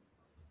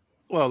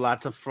 Well,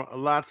 lots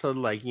of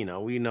like, you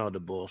know, we know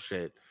the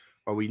bullshit,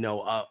 or we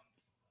know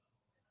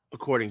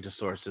according to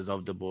sources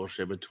of the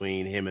bullshit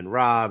between him and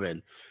Rob,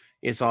 and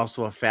it's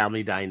also a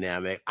family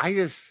dynamic.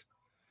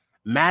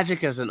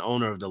 Magic as an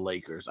owner of the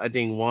Lakers, I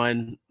think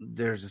one,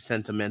 there's a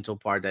sentimental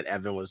part that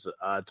Evan was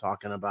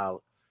talking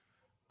about,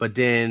 but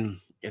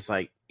then it's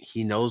like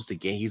he knows the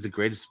game. He's the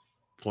greatest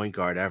point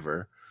guard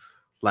ever.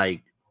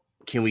 Like,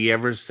 can we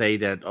ever say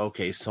that,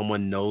 okay,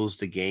 someone knows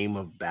the game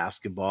of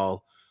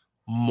basketball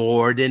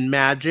more than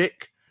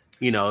Magic?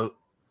 You know.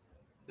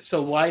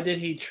 So why did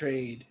he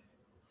trade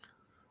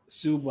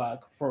Zubac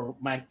for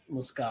Mike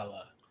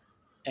Muscala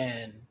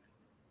and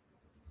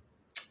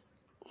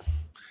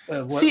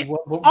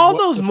all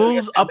those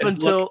moves up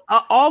until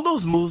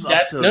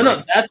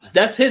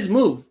that's his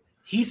move.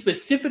 He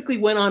specifically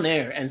went on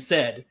air and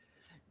said,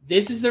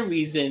 "This is the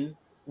reason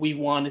we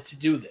wanted to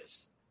do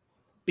this,"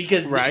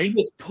 because he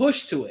was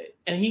pushed to it,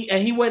 and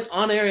he went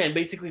on air and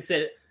basically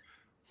said,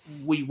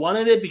 "We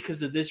wanted it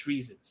because of this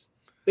reasons."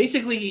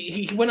 Basically,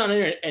 he went on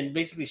air and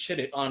basically shit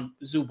it on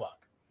Zubac,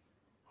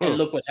 and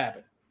look what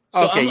happened.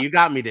 So okay, you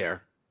got me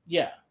there.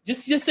 Yeah,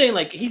 just saying,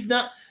 like, he's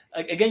not.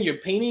 Like, again, you're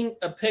painting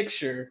a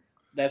picture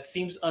that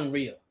seems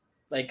unreal.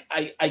 Like,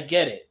 I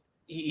get it.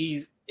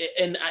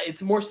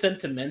 It's more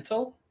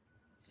sentimental,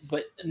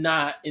 but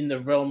not in the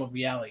realm of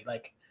reality.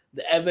 Like,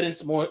 the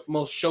evidence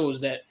most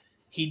shows that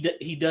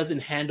he doesn't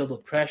handle the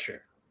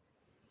pressure.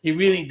 He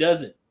really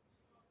doesn't.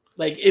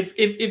 Like, if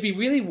he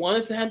really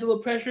wanted to handle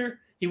the pressure,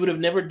 he would have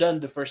never done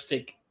the first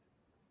take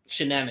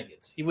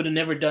shenanigans. He would have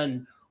never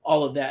done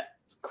all of that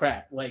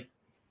crap. Like,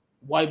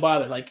 why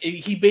bother? Like,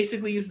 he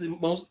basically is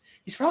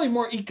he's probably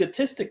more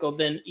egotistical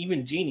than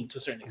even Genie to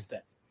a certain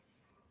extent.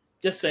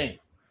 Just saying.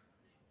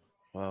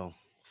 Well,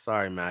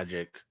 sorry,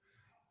 Magic.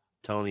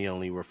 Tony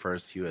only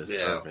refers to you as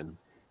Irvin.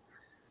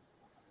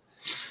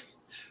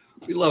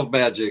 We love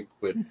Magic,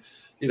 but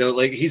you know,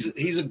 like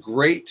he's a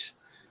great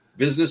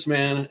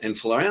businessman and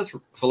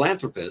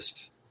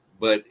philanthropist,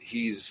 but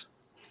he's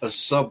a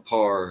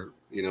subpar,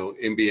 you know,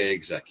 NBA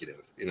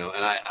executive. You know,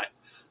 and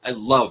I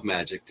love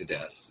Magic to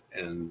death,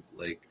 and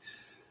like,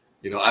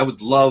 you know, I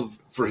would love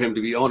for him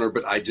to be owner,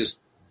 but I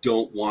just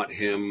don't want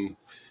him,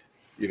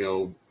 you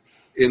know,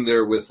 in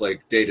there with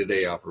like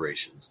day-to-day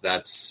operations.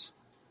 That's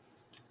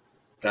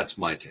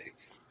my take.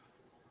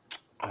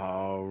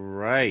 All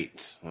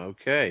right.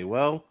 Okay.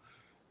 Well,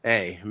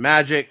 hey,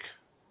 Magic,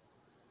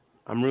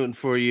 I'm rooting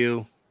for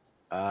you.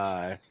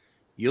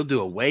 You'll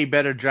do a way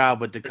better job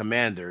with the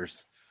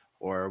Commanders,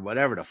 or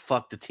whatever the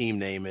fuck the team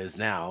name is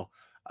now,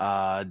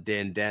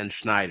 than Dan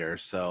Schneider.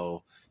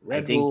 So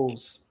Red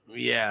Wolves.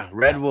 Yeah,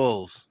 Red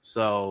Wolves.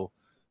 So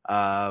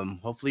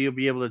hopefully you'll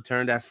be able to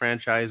turn that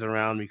franchise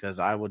around, because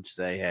I would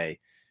say, hey,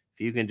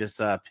 if you can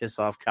just piss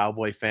off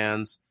Cowboy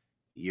fans,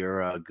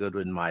 you're good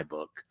in my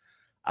book.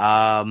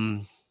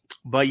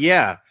 But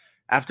yeah,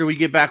 after we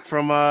get back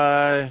from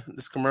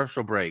this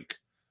commercial break,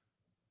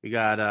 we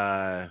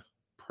got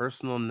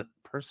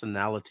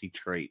personality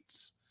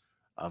traits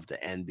of the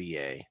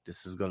NBA.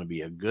 This is going to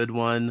be a good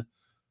one.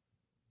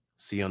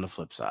 See you on the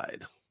flip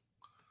side.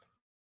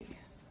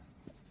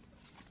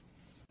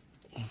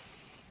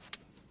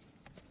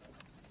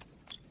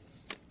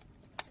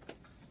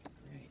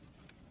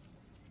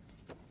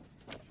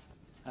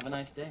 Have a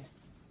nice day.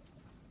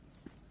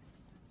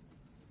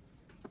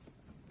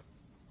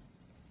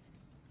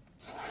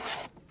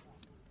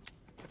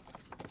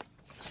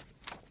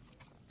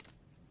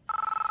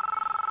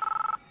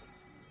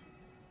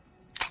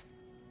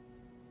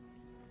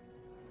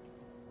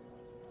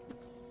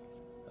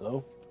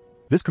 Hello?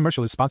 This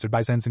commercial is sponsored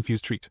by Zen's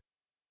Infused Treat.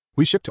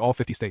 We ship to all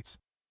 50 states.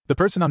 The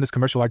person on this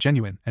commercial are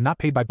genuine and not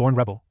paid by Born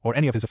Rebel or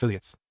any of his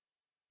affiliates.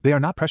 They are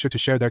not pressured to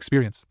share their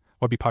experience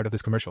or be part of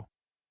this commercial.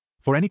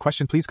 For any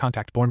question, please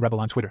contact Born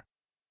Rebel on Twitter.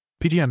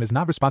 PGM is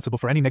not responsible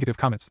for any negative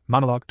comments,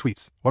 monologue,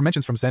 tweets, or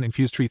mentions from Zen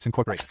Infused Treats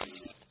Incorporated.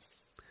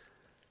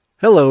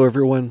 Hello,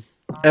 everyone.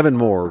 Evan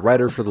Moore,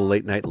 writer for the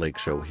Late Night Lake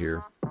Show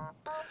here.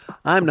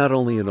 I'm not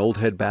only an old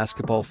head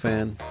basketball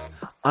fan,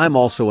 I'm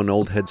also an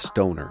old head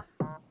stoner.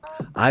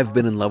 I've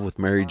been in love with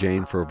Mary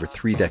Jane for over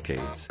 3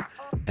 decades,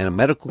 and a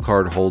medical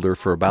card holder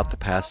for about the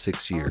past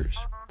 6 years.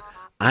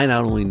 I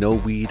not only know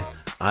weed,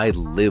 I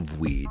live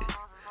weed.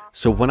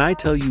 So when I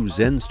tell you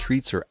Zen's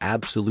treats are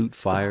absolute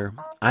fire,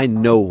 I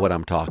know what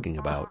I'm talking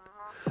about.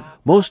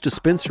 Most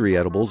dispensary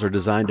edibles are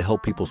designed to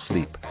help people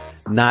sleep,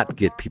 not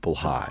get people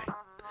high.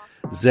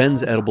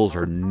 Zen's edibles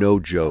are no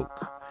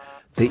joke.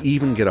 They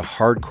even get a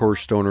hardcore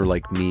stoner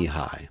like me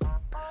high.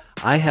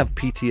 I have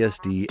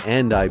PTSD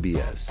and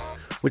IBS,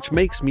 which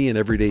makes me an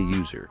everyday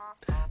user.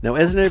 Now,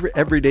 as an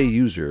everyday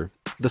user,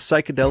 the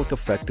psychedelic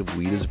effect of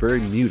weed is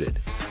very muted.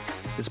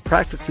 It's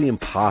practically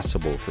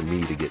impossible for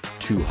me to get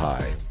too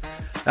high.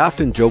 I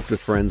often joke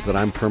with friends that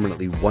I'm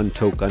permanently 1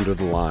 toke under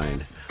the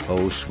line.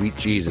 Oh, sweet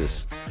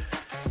Jesus.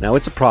 Now,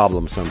 it's a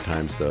problem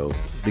sometimes, though,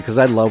 because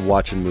I love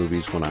watching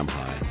movies when I'm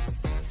high.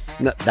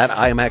 That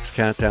IMAX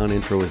countdown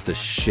intro is the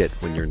shit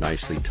when you're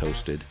nicely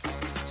toasted.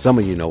 Some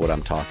of you know what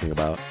I'm talking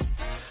about.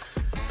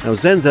 Now,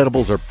 Zen's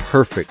edibles are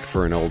perfect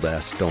for an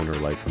old-ass stoner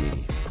like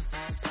me.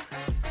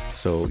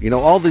 So,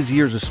 all these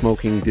years of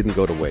smoking didn't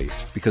go to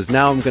waste, because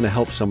now I'm going to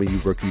help some of you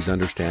rookies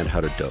understand how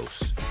to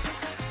dose.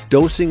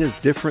 Dosing is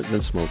different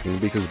than smoking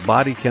because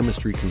body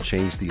chemistry can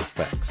change the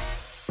effects.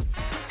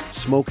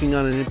 Smoking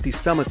on an empty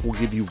stomach will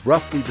give you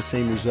roughly the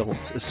same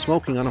results as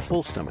smoking on a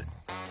full stomach.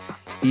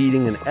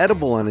 Eating an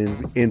edible on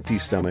an empty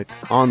stomach,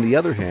 on the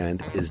other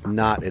hand, is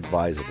not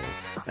advisable,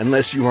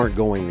 unless you aren't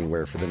going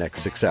anywhere for the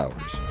next 6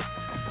 hours.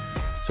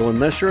 So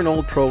unless you're an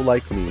old pro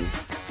like me,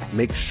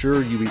 make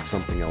sure you eat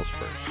something else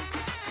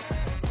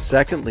first.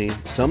 Secondly,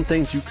 some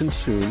things you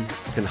consume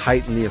can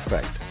heighten the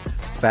effect.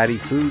 Fatty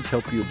foods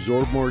help you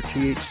absorb more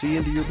THC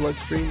into your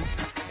bloodstream,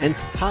 and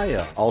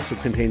papaya also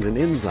contains an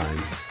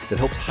enzyme that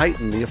helps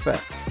heighten the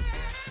effects.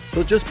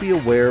 So just be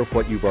aware of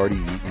what you've already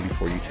eaten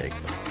before you take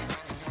them.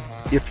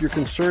 If you're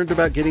concerned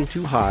about getting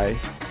too high,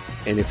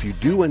 and if you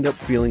do end up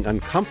feeling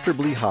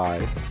uncomfortably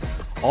high,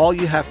 all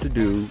you have to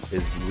do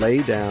is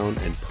lay down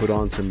and put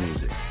on some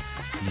music.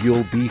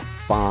 You'll be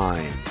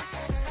fine.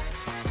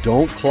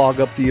 Don't clog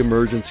up the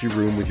emergency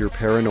room with your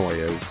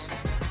paranoias.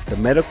 The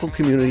medical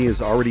community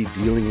is already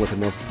dealing with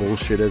enough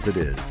bullshit as it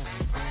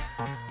is.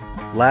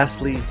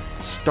 Lastly,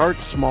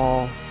 start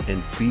small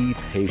and be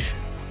patient.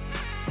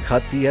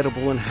 Cut the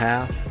edible in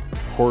half,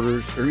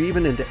 quarters, or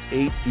even into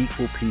 8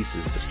 equal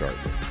pieces to start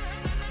with.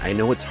 I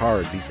know it's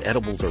hard. These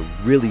edibles are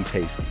really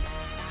tasty.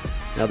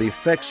 Now, the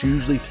effects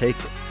usually take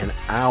an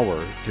hour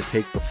to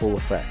take the full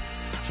effect,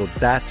 so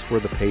that's where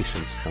the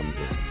patience comes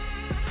in.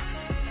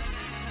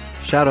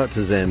 Shout out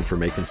to Zen for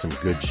making some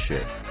good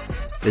shit.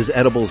 His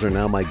edibles are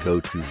now my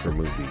go-to for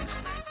movies.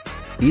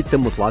 Eat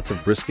them with lots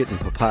of brisket and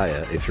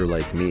papaya if you're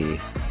like me.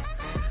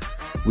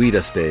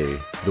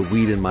 Weedaste, the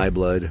weed in my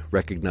blood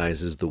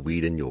recognizes the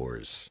weed in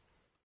yours.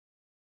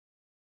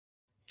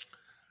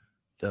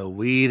 The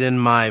weed in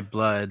my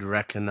blood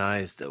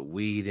recognizes the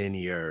weed in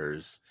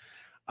yours.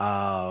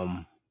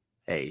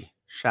 Hey,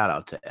 shout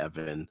out to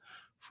Evan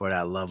for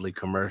that lovely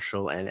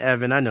commercial. And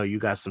Evan, I know you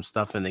got some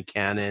stuff in the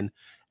cannon,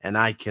 and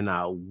I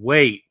cannot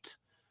wait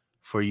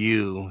for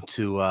you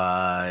to,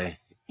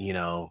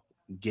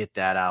 get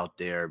that out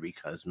there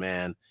because,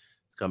 man,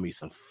 it's going to be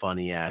some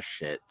funny ass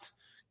shit.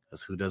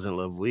 Because who doesn't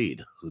love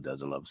weed? Who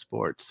doesn't love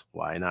sports?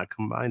 Why not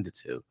combine the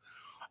two?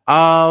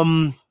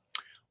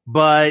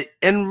 But,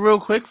 and real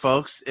quick,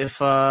 folks, if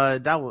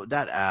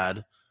that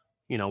ad,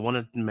 one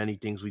of the many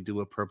things we do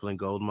with Purple and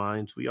Gold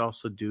Mines, we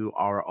also do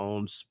our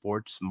own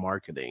sports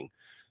marketing.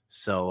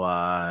 So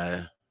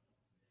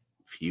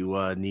if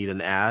you need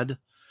an ad,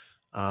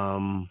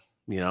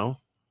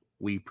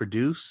 we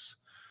produce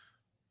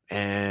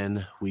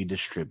and we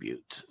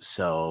distribute.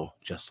 So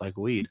just like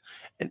weed.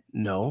 And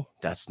no,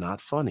 that's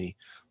not funny.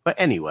 But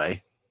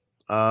anyway,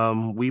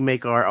 we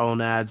make our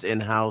own ads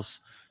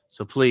in-house.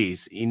 So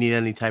please, you need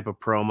any type of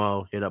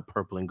promo, hit up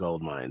Purple and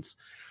Gold Mines.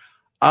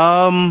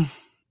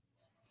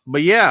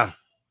 But yeah,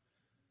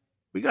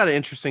 we got an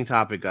interesting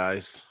topic,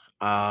 guys.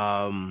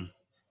 Earlier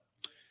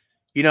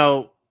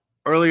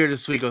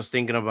this week I was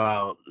thinking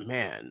about,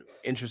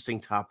 interesting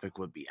topic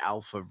would be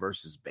alpha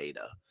versus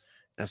beta.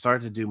 And I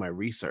started to do my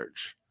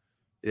research.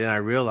 Then I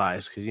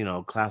realized,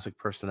 because, classic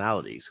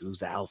personalities, who's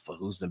the alpha,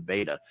 who's the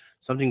beta,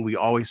 something we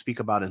always speak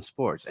about in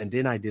sports. And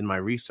then I did my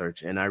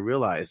research and I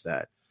realized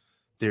that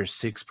there's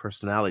 6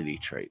 personality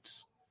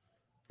traits.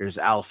 There's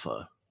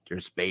alpha,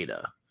 there's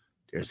beta,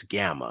 there's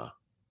gamma,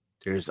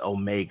 there's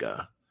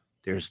omega,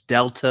 there's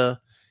delta,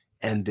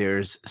 and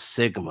there's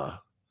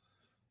sigma.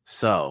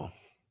 So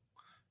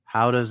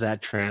how does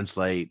that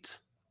translate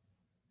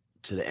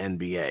to the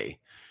NBA?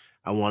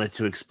 I wanted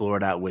to explore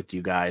that with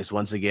you guys.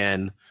 Once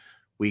again,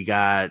 we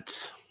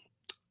got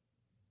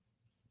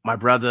my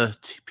brother,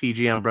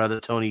 PGM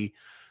brother, Tony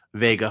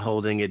Vega,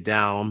 holding it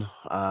down,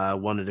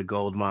 one of the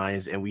gold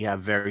mines, and we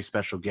have very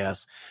special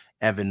guest,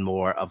 Evan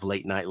Moore of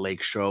Late Night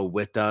Lake Show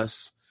with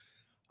us.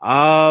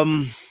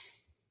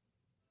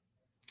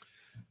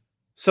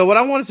 So what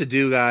I wanted to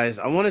do, guys,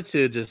 I wanted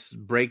to just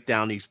break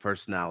down these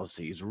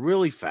personalities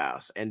really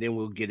fast, and then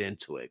we'll get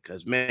into it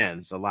because, man,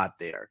 it's a lot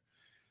there.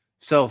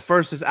 So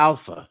first is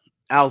alpha.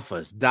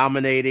 Alphas,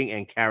 dominating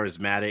and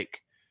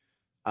charismatic.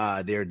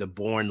 They're the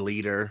born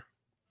leader,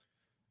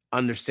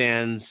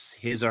 understands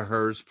his or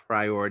her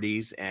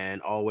priorities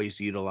and always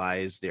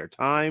utilize their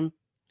time.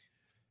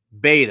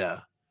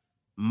 Beta,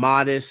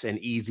 modest and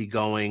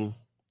easygoing.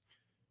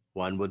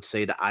 One would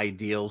say the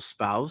ideal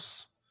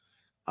spouse.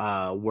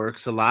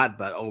 Works a lot,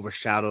 but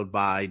overshadowed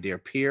by their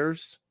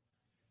peers.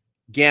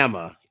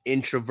 Gamma,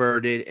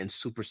 introverted and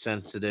super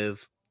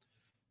sensitive.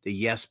 The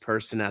yes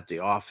person at the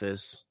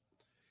office.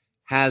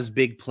 Has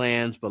big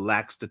plans, but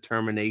lacks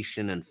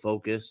determination and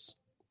focus.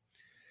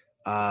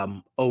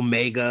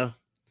 Omega,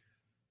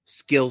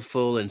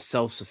 skillful and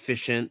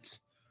self-sufficient.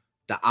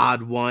 The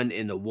odd one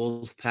in the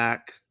wolf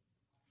pack.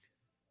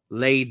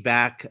 Laid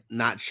back,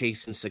 not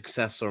chasing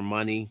success or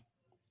money.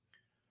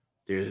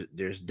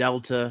 There's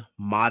Delta,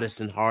 modest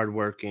and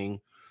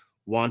hardworking,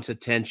 wants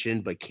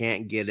attention but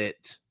can't get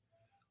it,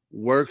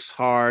 works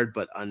hard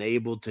but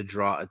unable to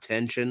draw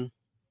attention.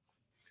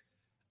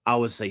 I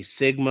would say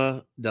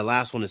Sigma. The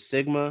last one is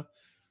Sigma,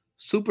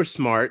 super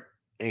smart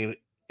and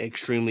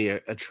extremely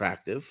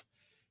attractive.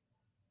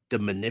 The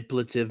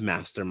manipulative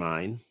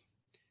mastermind.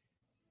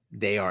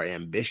 They are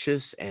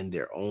ambitious and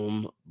their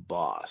own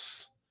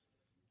boss.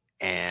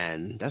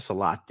 And that's a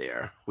lot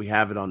there. We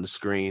have it on the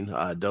screen.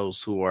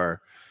 Those who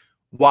are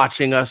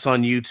watching us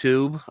on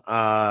YouTube,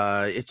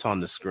 it's on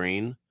the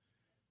screen.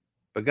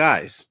 But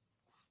guys,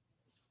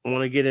 I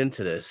want to get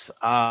into this.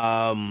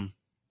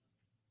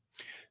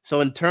 So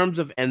in terms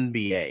of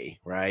NBA,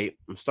 right?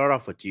 I'm start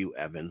off with you,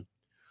 Evan.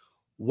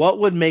 What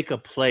would make a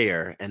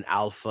player an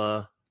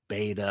alpha,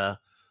 beta,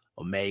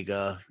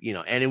 omega,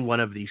 any one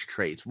of these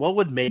traits? What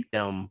would make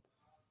them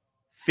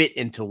fit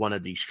into one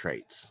of these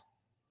traits?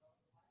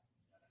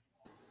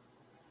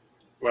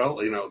 Well,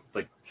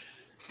 like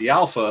the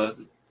alpha,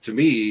 to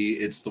me,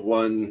 it's the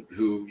one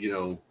who,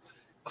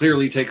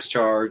 clearly takes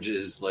charge,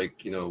 is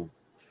like,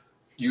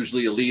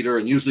 usually a leader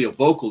and usually a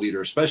vocal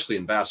leader, especially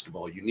in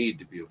basketball. You need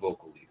to be a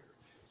vocal leader.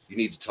 You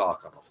need to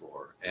talk on the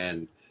floor.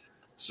 And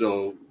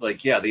so,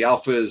 like, yeah, the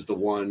alpha is the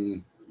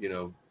one,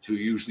 who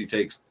usually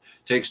takes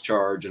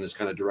charge and is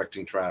kind of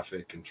directing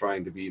traffic and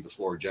trying to be the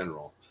floor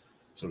general,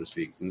 so to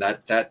speak. And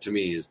that to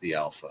me is the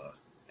alpha.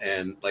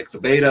 And like the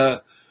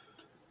beta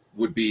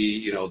would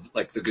be,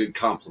 like the good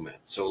complement.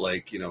 So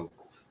like,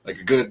 like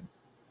a good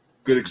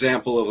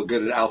example of a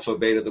good alpha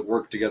beta that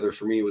worked together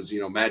for me was,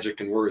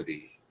 Magic and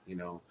Worthy.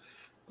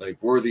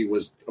 Like Worthy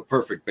was a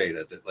perfect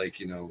beta that,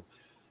 like,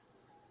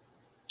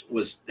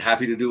 was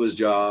happy to do his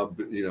job,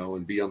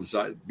 and be on the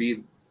side,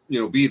 be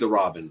the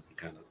Robin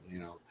kind of,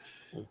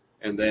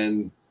 and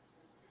then,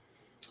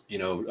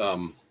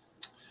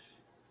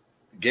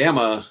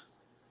 Gamma,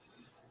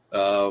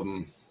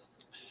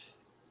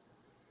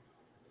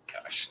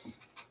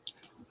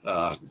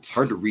 it's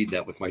hard to read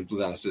that with my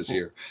glasses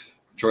here.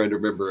 I'm trying to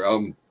remember.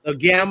 The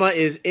Gamma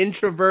is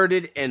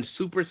introverted and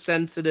super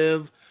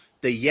sensitive.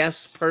 The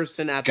yes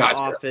person at the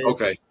office.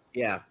 Okay.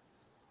 Yeah.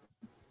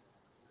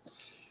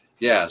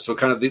 Yeah. So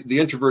kind of the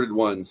introverted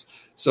ones.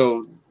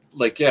 So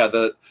like, yeah,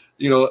 the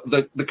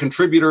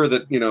contributor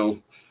that,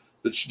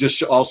 that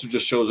just also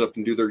just shows up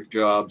and do their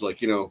job.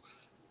 Like,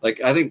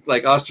 like I think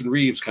like Austin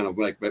Reeves kind of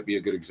like might be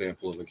a good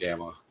example of a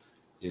Gamma,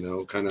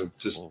 kind of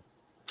just,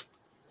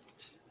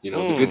 the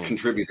good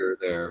contributor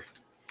there.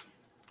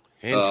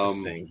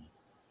 Interesting.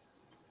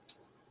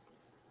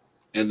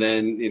 And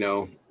then,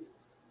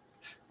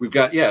 we've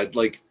got,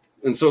 like,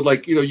 and so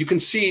like, you can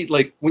see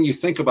like when you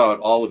think about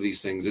all of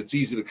these things, it's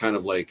easy to kind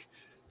of like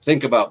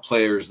think about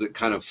players that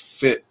kind of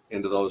fit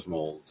into those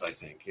molds, I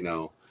think,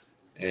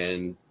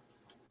 and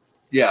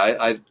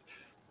yeah,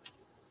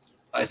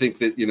 I think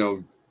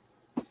that,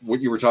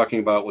 what you were talking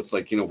about with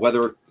like,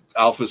 whether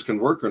alphas can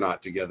work or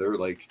not together,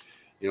 like,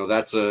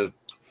 that's a,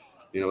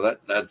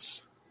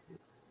 that's,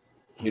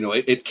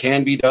 it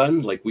can be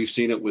done. Like we've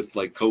seen it with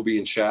like Kobe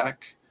and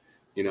Shaq,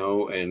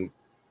 and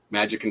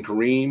Magic and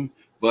Kareem,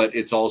 but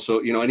it's also,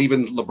 and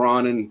even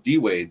LeBron and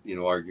D-Wade,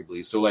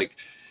 arguably. So like,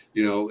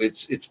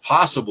 it's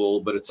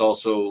possible, but it's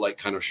also like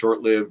kind of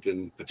short-lived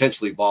and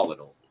potentially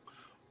volatile.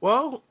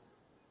 Well,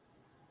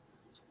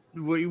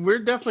 we're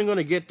definitely going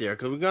to get there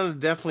because we're going to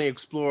definitely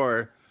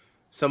explore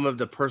some of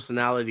the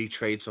personality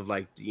traits of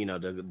like,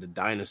 the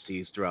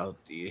dynasties throughout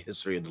the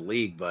history of the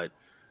league. But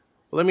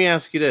let me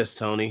ask you this,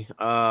 Tony.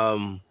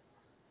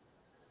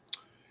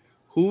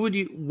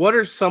 What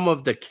are some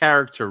of the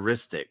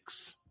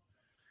characteristics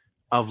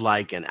of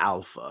like an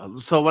alpha?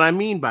 So what I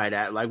mean by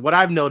that, like what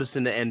I've noticed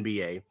in the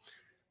NBA,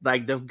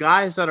 like the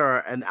guys that are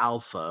an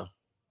alpha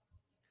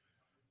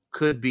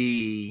could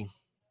be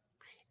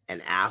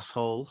an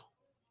asshole,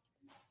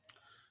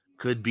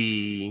 could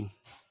be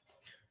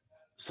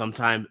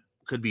sometimes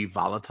could be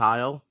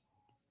volatile,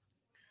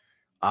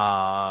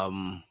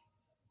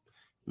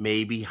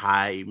 maybe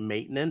high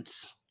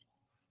maintenance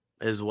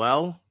as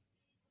well.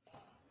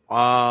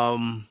 What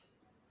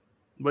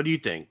do you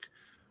think?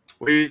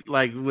 What do you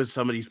like with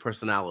some of these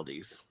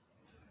personalities?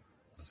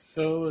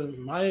 So,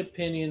 in my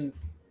opinion,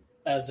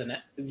 as an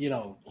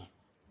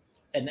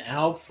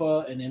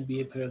alpha, an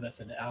NBA player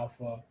that's an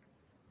alpha,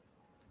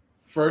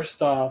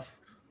 first off,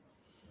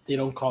 they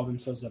don't call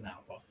themselves an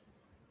alpha.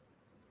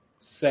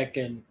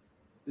 Second,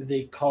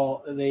 they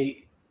call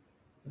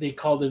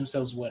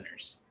themselves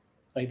winners.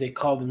 Like they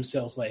call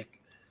themselves like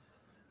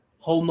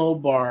hold no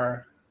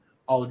bar,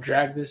 I'll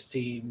drag this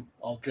team,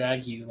 I'll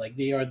drag you. Like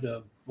they are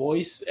the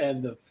voice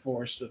and the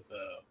force of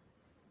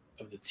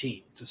the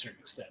team to a certain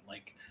extent.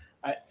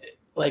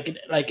 Like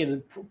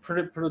in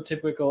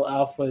prototypical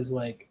alpha is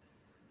like,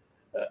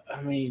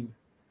 I mean,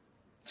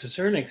 to a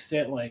certain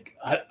extent, like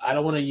I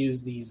don't want to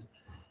use these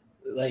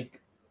like.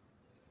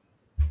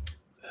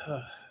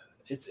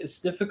 It's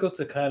difficult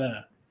to kind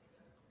of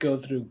go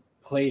through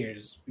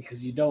players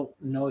because you don't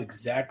know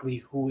exactly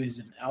who is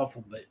an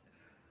alpha. But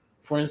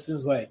for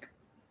instance, like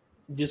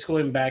just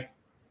going back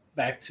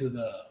to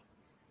the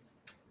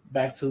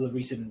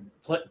recent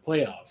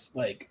playoffs,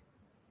 like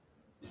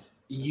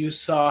you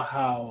saw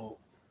how,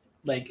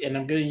 like, and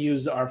I'm gonna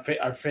use our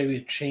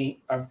favorite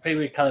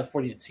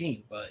California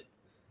team, but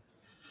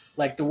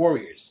like the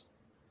Warriors,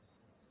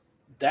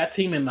 that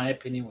team, in my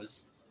opinion,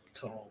 was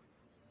total.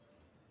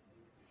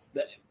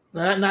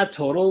 Not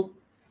total.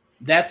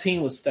 That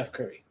team was Steph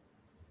Curry.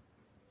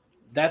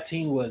 That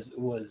team was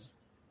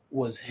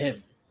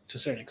him to a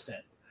certain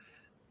extent.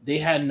 They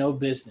had no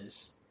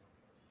business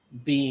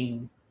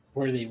being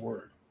where they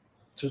were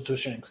to a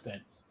certain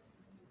extent.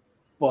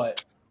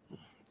 But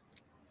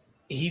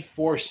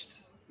what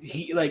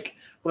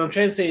I'm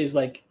trying to say is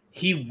like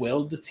he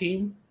willed the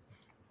team.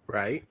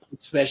 Right.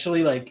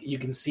 Especially like you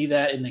can see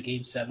that in the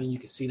Game 7. You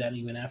can see that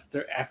even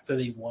after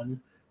they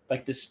won.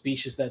 Like the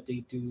speeches that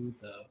they do,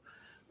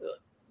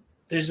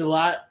 there's a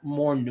lot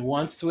more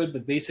nuance to it,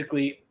 but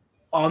basically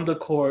on the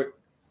court,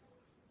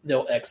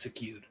 they'll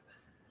execute.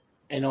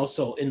 And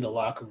also in the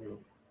locker room,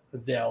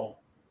 they'll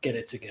get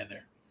it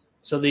together.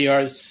 So they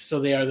are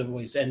the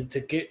voice. And to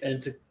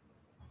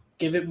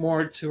give it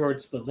more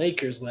towards the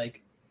Lakers,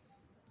 like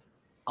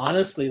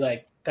honestly,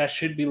 like that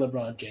should be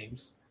LeBron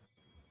James.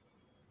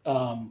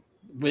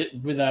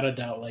 Without a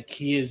doubt. Like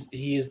he is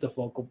the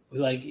vocal,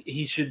 like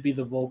he should be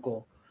the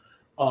vocal.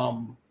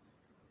 And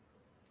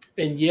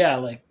yeah,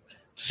 like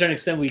to a certain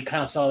extent, we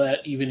kind of saw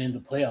that even in the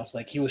playoffs.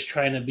 Like he was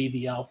trying to be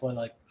the alpha.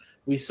 Like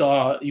we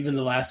saw even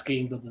the last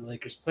game that the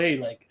Lakers played,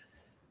 like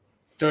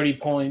 30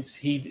 points.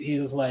 He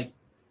was like,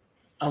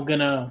 I'm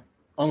gonna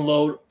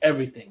unload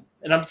everything.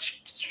 And I'm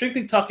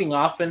strictly talking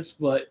offense,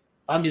 but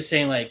I'm just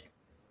saying like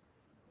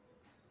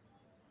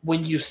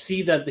when you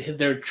see that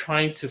they're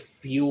trying to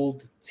fuel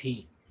the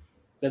team,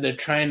 that they're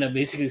trying to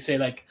basically say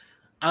like,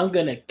 I'm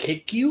gonna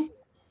kick you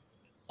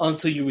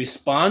until you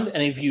respond,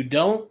 and if you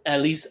don't,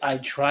 at least I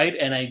tried,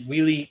 and I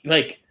really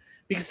like,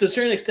 because to a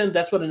certain extent,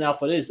 that's what an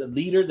alpha is, a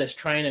leader that's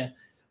trying to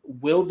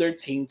will their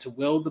team, to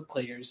will the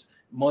players,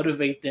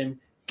 motivate them,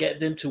 get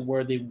them to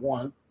where they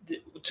want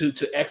to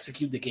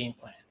execute the game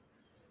plan.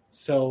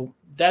 So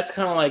that's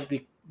kind of like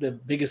the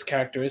biggest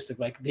characteristic.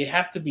 Like they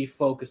have to be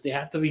focused, they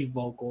have to be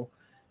vocal,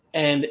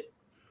 and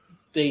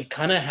they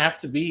kind of have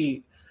to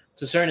be,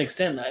 to a certain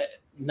extent,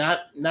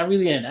 not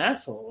really an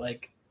asshole.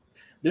 Like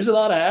there's a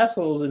lot of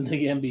assholes in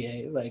the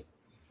NBA, like,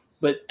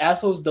 but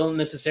assholes don't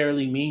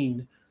necessarily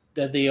mean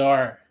that they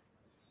are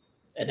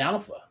an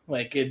alpha.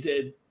 Like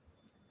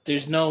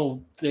there's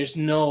no.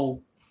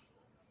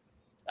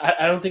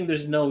 I don't think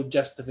there's no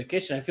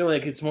justification. I feel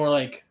like it's more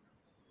like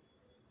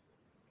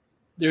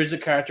there's a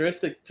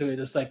characteristic to it.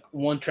 It's like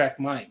one track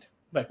mind,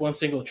 like one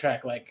single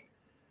track. Like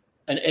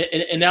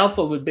an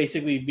alpha would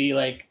basically be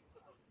like,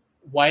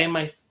 why am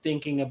I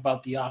thinking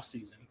about the off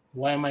season?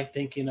 Why am I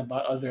thinking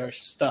about other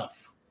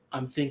stuff?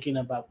 I'm thinking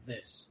about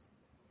this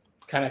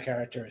kind of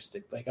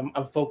characteristic. Like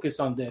I'm focused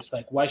on this.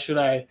 Like why should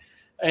I?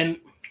 And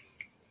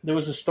there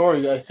was a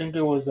story. I think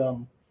it was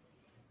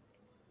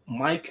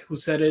Mike who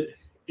said it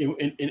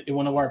in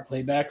one of our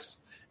playbacks.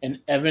 And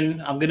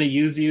Evan, I'm gonna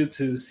use you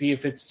to see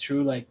if it's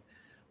true. Like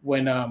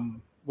when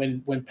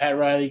Pat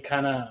Riley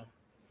kind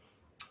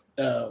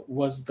of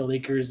was the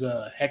Lakers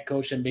head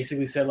coach and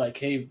basically said like,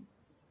 hey,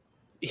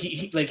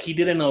 he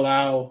didn't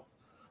allow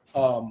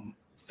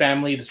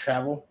family to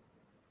travel.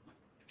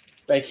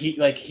 Like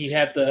he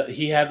had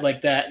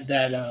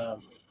that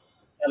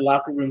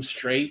locker room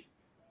straight,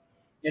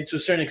 and to a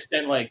certain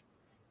extent, like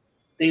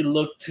they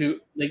look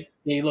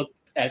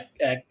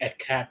at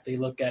Cap, they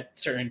look at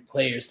certain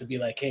players to be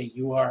like, hey,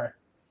 you are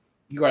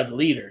the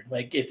leader.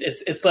 Like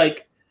it's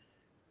like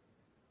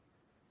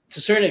to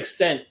a certain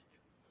extent,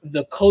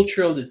 the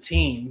culture of the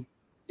team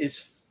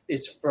is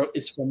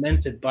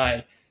fermented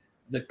by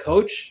the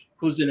coach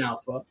who's an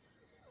alpha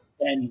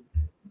and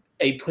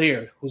a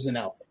player who's an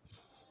alpha.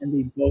 And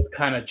they both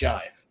kind of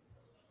jive.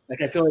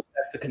 Like I feel like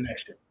that's the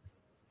connection.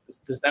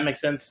 Does that make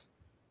sense?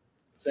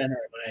 Center,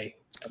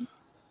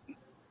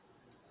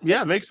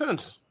 Yeah, it makes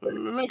sense. It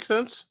makes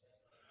sense.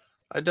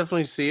 I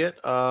definitely see it.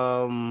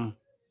 Yeah,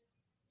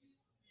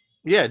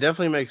 it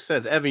definitely makes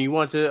sense. Evan, you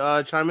want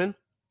to chime in?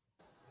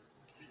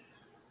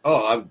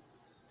 I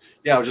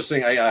was just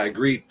saying I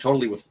agree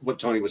totally with what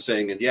Tony was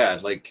saying, and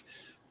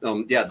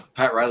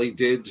Pat Riley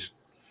did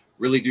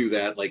really do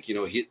that. Like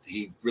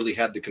he really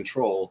had the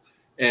control.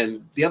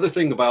 And the other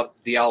thing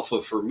about the alpha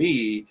for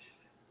me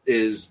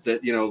is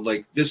that,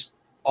 like this,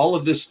 all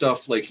of this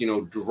stuff, like,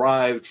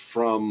 derived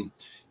from,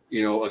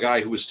 a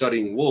guy who was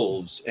studying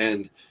wolves.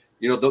 And,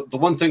 the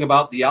one thing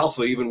about the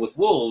alpha, even with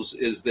wolves,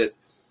 is that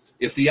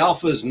if the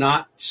alpha is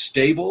not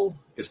stable,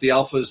 if the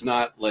alpha is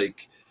not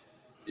like,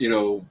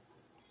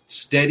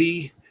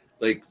 steady,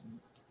 like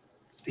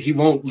he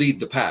won't lead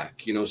the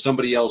pack,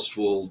 somebody else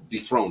will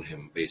dethrone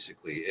him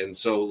basically. And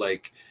so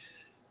like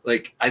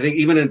I think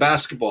even in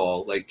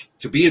basketball, like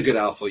to be a good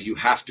alpha, you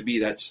have to be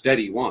that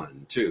steady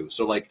one too.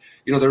 So like,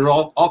 there are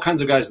all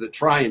kinds of guys that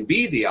try and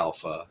be the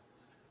alpha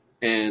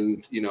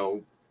and,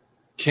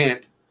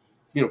 can't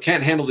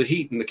handle the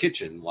heat in the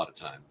kitchen a lot of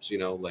times,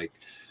 like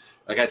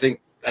I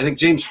think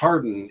James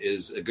Harden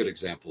is a good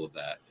example of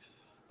that.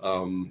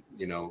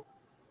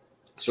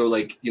 So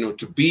like,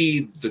 to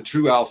be the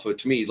true alpha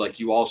to me, like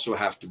you also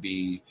have to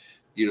be,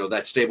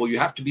 that stable. You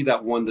have to be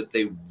that one that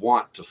they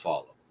want to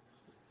follow.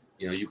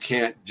 You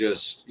can't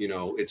just,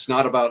 it's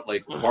not about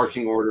like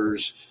barking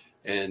orders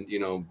and,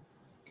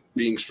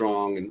 being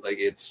strong. And like,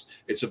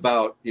 it's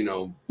about,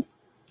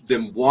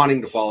 them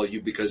wanting to follow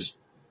you because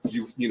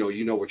you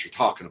know what you're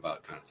talking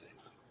about kind of thing.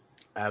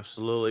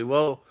 Absolutely.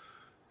 Well,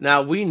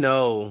 now we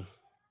know,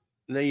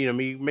 you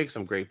make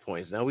some great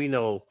points. Now we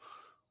know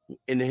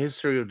in the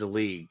history of the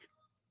league,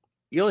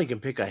 you only can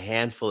pick a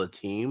handful of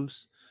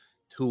teams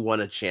who won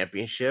a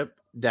championship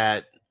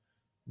that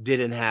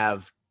didn't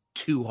have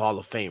two Hall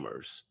of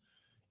Famers.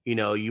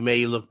 You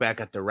may look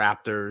back at the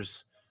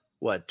Raptors,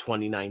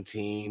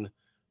 2019,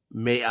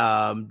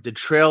 the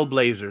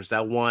Trailblazers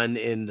that won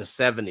in the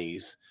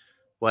 70s.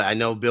 I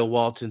know Bill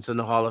Walton's in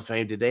the Hall of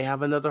Fame. Did they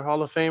have another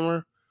Hall of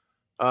Famer?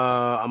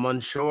 I'm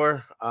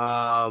unsure.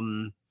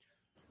 But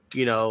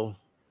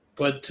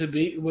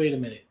wait a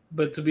minute.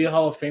 But to be a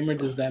Hall of Famer,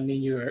 does that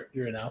mean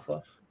you're an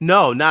alpha?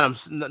 No,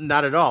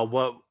 not at all.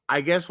 Well,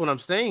 I guess what I'm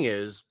saying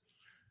is,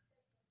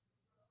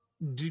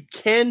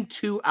 can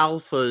two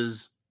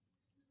alphas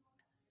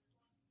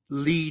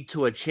lead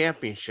to a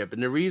championship?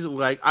 And the reason,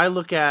 like, I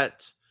look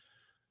at,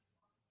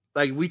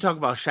 like, we talk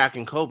about Shaq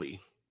and Kobe.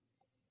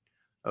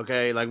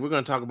 Okay, like we're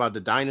going to talk about the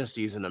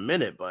dynasties in a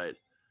minute, but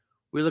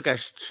we look at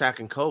Shaq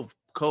and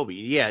Kobe.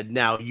 Yeah,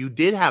 now you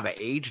did have an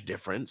age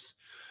difference.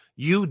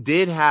 You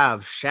did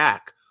have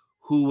Shaq,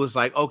 who was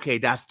like, okay,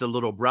 that's the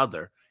little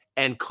brother.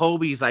 And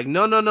Kobe's like,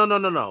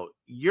 no.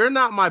 You're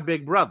not my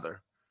big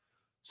brother.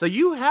 So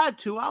you had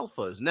two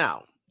alphas.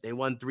 Now, they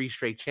won 3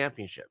 straight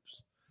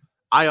championships.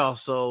 I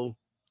also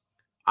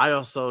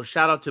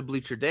shout out to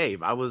Bleacher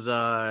Dave. I was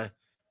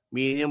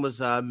me and him was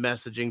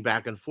messaging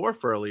back and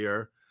forth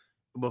earlier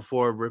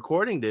before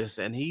recording this,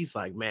 and he's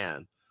like,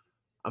 man,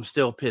 I'm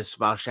still pissed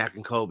about Shaq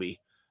and Kobe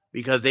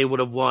because they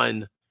would have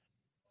won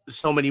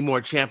so many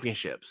more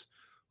championships.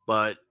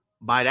 But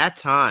by the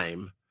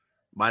time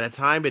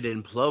it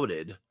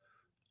imploded,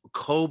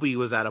 Kobe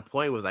was at a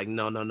point was like,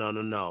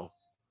 no.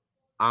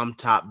 I'm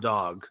top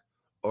dog,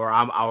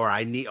 I'm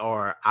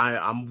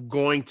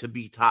going to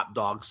be top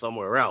dog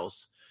somewhere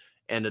else.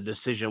 And the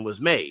decision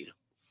was made.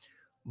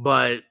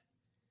 But,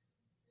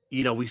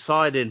 we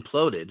saw it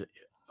imploded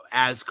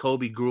as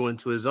Kobe grew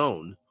into his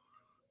own.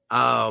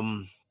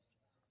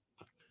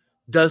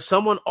 Does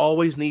someone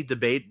always need to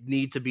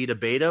be the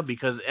beta?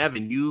 Because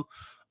Evan, you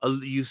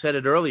said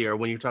it earlier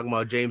when you're talking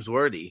about James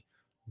Worthy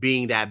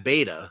being that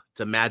beta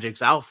to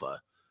Magic's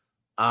alpha.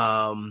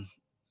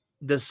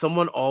 Does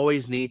someone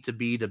always need to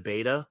be the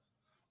beta?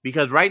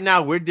 Because right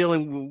now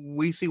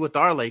we see with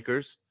our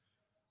Lakers,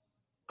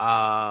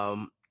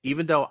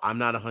 even though I'm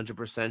not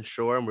 100%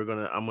 sure, and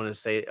I'm gonna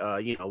say,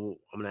 I'm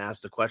gonna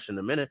ask the question in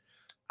a minute.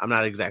 I'm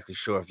not exactly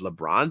sure if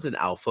LeBron's an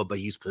alpha, but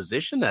he's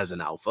positioned as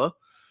an alpha.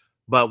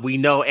 But we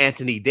know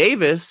Anthony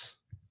Davis,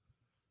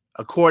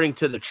 according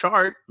to the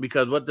chart,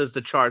 because what does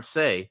the chart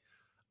say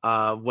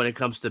when it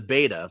comes to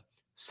beta?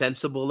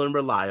 Sensible and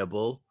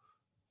reliable,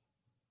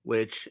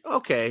 which,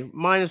 okay,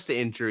 minus the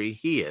injury,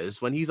 he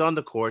is. When he's on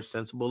the court,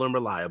 sensible and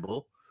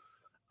reliable.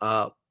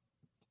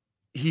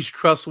 He's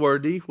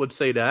trustworthy, would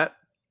say that.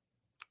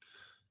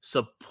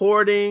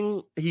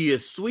 Supporting, he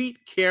is sweet,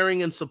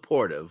 caring, and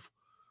supportive.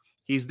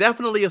 He's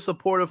definitely a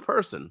supportive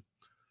person.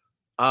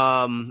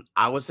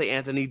 I would say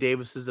Anthony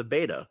Davis is a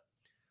beta.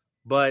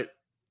 But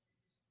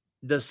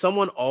does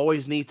someone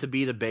always need to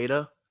be the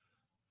beta?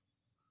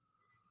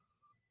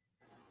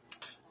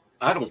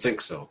 I don't think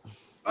so.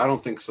 I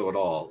don't think so at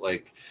all.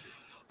 Like,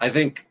 I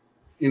think,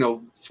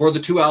 for the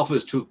two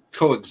alphas to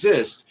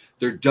coexist,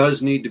 there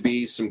does need to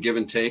be some give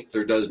and take.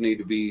 There does need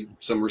to be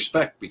some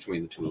respect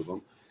between the two of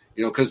them.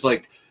 Because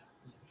like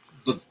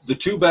the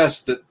two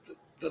best that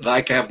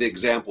I can have the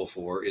example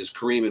for is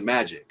Kareem and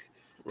Magic.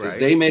 Because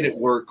they made it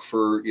work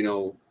for,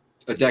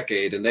 a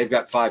decade, and they've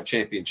got 5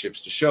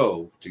 championships to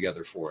show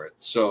together for it.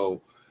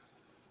 So,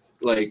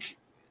 like,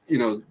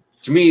 to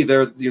me,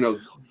 they're,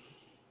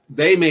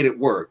 they made it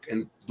work.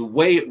 And the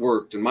way it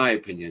worked, in my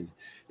opinion,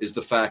 is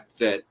the fact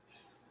that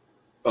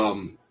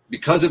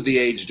because of the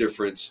age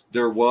difference,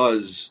 there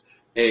was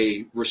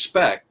a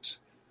respect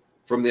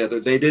from the other.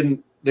 They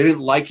didn't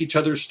like each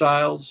other's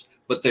styles,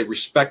 but they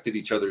respected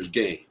each other's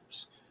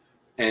games.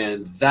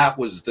 And that's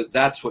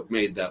what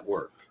made that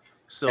work.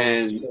 So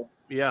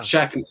yeah,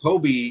 Shaq and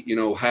Kobe, you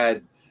know,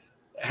 had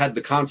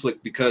the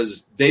conflict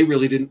because they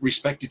really didn't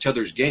respect each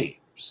other's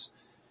games.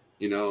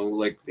 You know,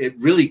 like it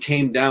really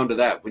came down to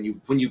that. When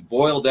you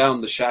boil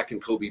down the Shaq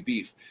and Kobe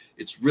beef,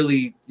 it's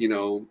really, you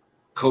know,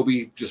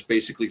 Kobe just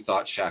basically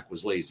thought Shaq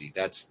was lazy.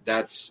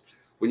 That's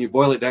when you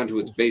boil it down to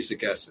its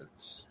basic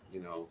essence,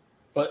 you know.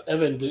 But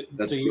Evan, do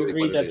you really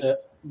agree what it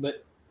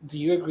that do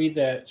you agree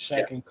that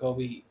Shaq and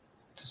Kobe,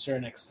 to a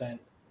certain extent,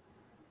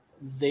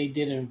 they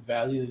didn't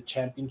value the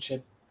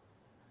championship?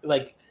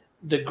 Like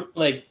think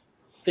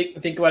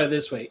about it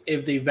this way: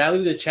 if they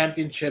value the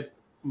championship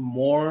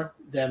more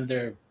than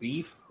their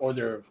beef or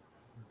their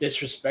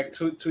disrespect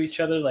to each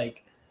other,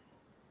 like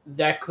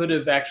that could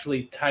have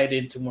actually tied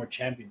into more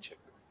championship.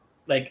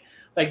 Like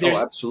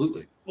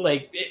absolutely.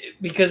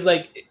 Because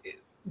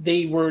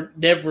they were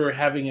never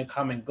having a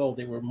common goal.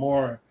 They were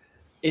more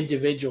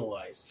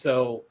individualized.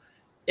 So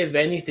if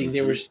anything,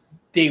 they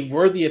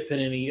were the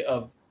epitome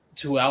of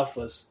two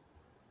alphas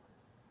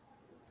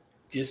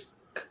just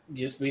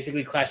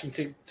basically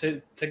clashing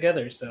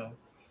together. So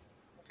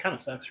kind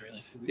of sucks,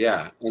 really.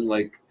 Yeah. And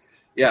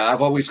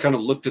I've always kind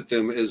of looked at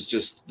them as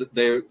just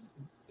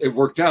it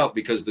worked out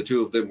because the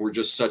two of them were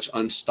just such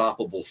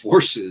unstoppable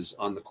forces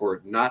on the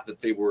court. Not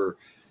that they were,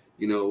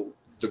 you know,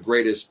 the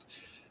greatest,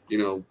 you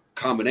know,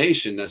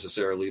 combination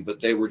necessarily, but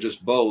they were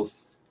just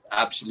both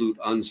absolute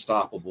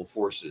unstoppable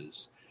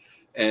forces.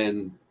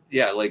 And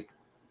yeah, like,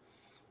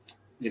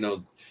 you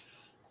know,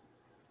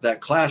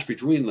 that clash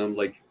between them,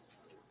 like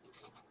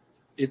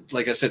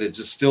I said, it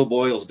just still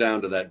boils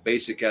down to that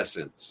basic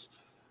essence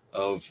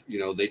of, you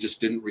know, they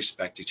just didn't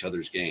respect each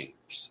other's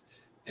games.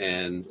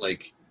 And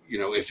like, you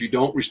know, if you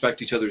don't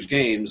respect each other's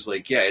games,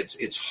 like, yeah,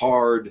 it's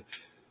hard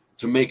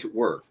to make it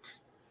work,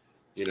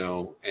 you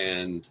know,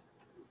 and,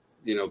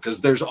 you know, because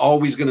there's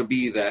always going to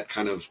be that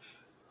kind of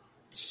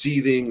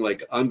seething,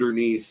 like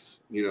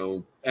underneath, you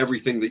know,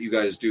 everything that you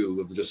guys do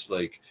of just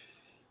like,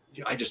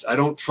 I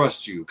don't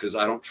trust you because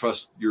I don't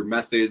trust your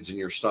methods and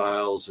your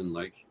styles. And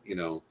like, you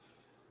know,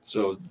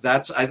 so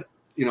I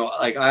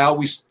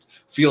always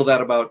feel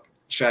that about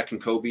Shaq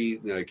and Kobe,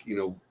 like, you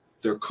know,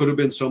 there could have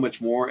been so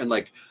much more. And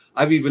like,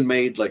 I've even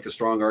made like a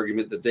strong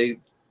argument that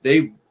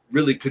they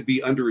really could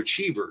be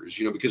underachievers,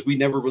 you know, because we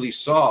never really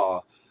saw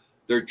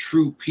their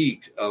true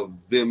peak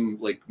of them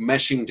like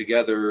meshing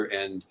together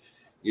and,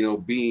 you know,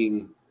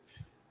 being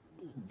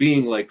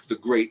like the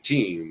great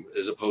team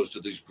as opposed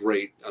to these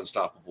great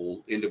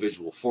unstoppable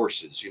individual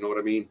forces. You know what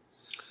I mean?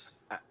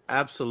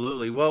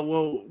 Absolutely. Well,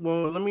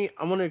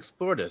 I want to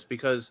explore this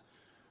because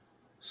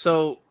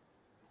so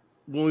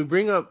when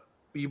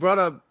you brought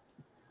up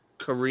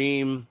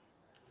Kareem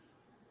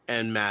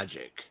and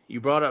Magic,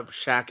 you brought up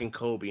Shaq and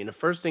Kobe, and the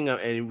first thing,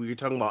 and we were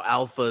talking about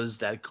alphas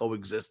that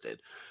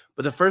coexisted,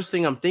 but the first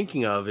thing I'm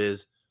thinking of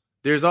is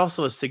there's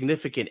also a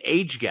significant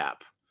age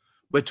gap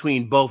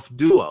between both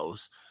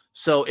duos.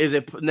 So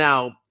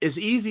it's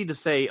easy to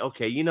say,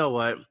 okay, you know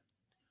what?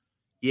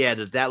 Yeah,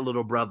 that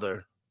little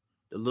brother,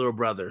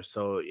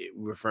 so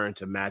referring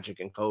to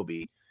Magic and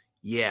Kobe,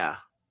 yeah,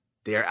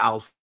 they're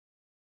alpha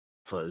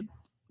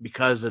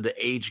because of the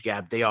age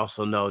gap. They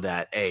also know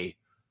that, hey,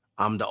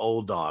 I'm the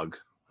old dog.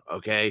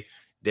 Okay,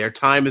 their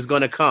time is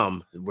going to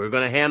come. We're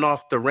going to hand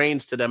off the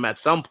reins to them at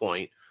some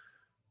point.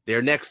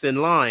 They're next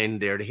in line.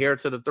 They're the heir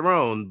to the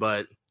throne,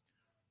 but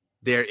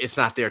it's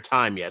not their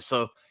time yet.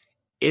 So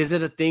is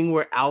it a thing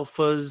where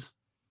alphas,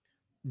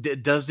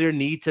 does there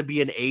need to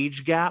be an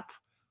age gap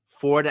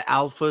for the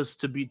alphas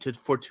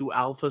for two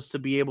alphas to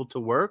be able to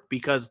work?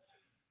 Because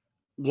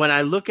when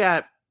I look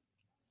at,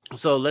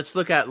 so let's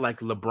look at like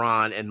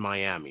LeBron and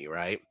Miami,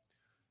 right?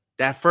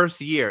 That first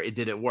year, it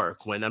didn't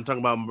work. When I'm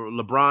talking about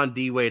LeBron,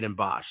 D-Wade, and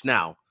Bosh.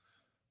 Now,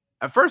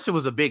 at first, it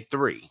was a big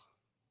three.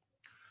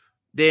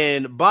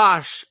 Then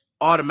Bosh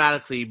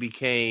automatically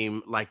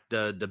became like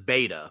the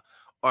beta.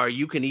 Or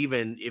you can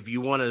even, if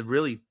you want to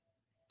really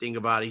think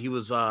about it, he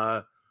was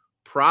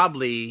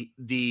probably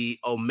the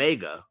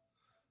omega.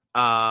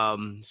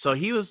 So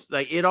he was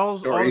like, it all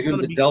even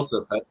the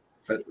delta.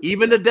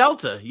 Even the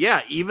delta.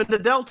 Yeah, even the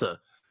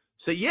delta.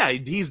 So yeah,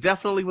 he's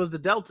definitely was the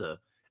delta.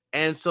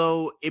 And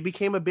so it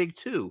became a big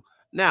two.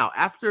 Now,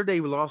 after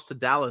they lost to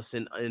Dallas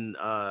in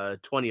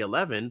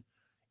 2011,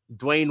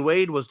 Dwayne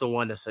Wade was the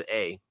one that said,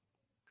 hey,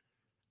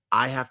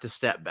 I have to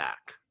step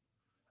back.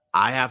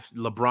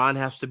 LeBron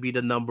has to be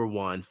the number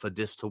one for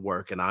this to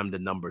work, and I'm the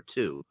number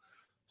two.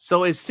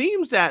 So it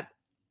seems that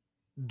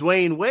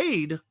Dwayne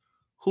Wade,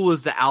 who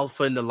was the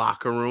alpha in the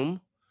locker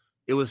room,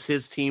 it was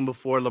his team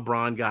before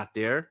LeBron got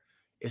there.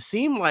 It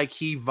seemed like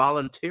he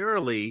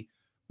voluntarily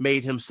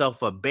made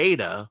himself a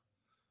beta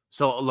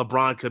so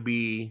LeBron could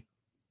be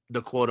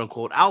the quote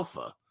unquote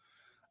alpha.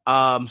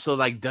 So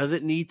like, does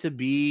it need to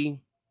be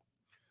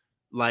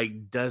like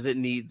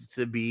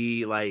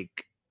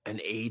an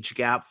age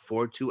gap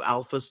for two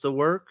alphas to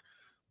work?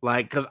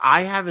 Like, because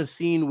I haven't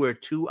seen where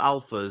two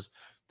alphas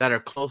that are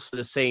close to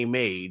the same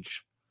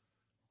age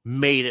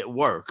made it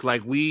work.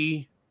 Like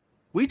we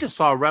just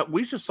saw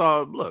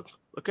look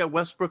at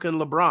Westbrook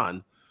and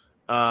LeBron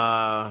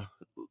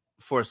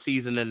for a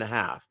season and a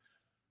half.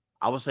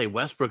 I would say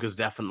Westbrook is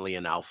definitely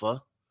an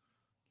alpha.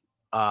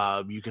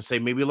 You can say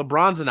maybe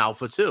LeBron's an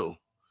alpha too.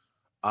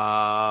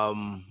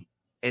 And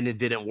it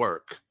didn't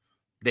work.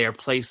 Their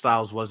play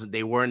styles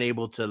they weren't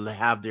able to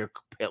have their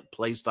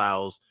play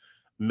styles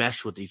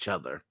mesh with each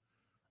other.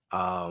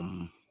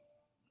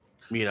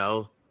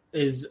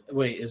 Is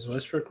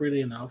Westbrook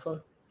really an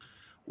alpha?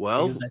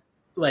 Well, because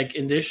like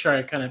in this chart,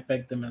 I kind of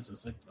pegged him as a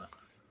sigma.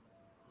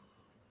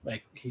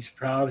 Like he's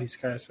proud, he's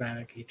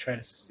charismatic, he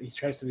tries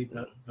to be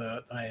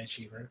the high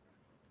achiever.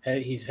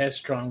 He's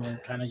headstrong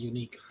and kind of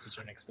unique to a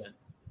certain extent.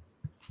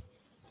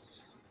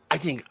 I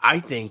think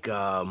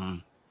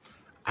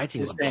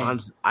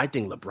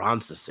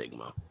LeBron's the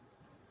sigma.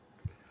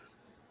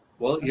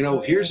 Well,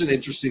 here's an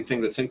interesting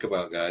thing to think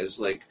about, guys.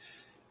 Like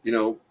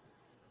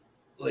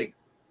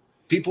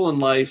people in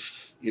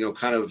life,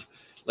 kind of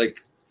like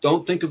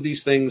don't think of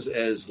these things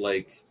as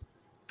like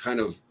kind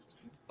of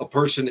a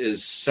person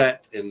is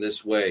set in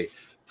this way.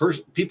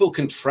 People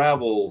can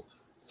travel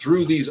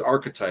through these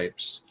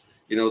archetypes.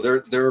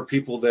 There are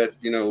people that,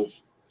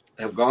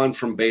 have gone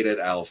from beta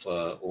to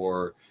alpha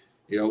or,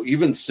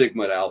 even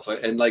sigma to alpha.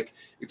 And like,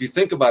 if you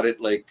think about it,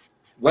 like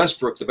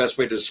Westbrook, the best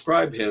way to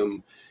describe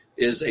him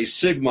is a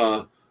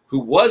sigma who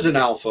was an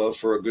alpha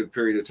for a good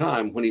period of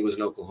time when he was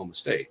in Oklahoma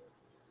State.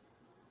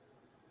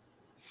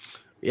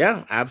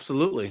 Yeah,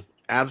 absolutely.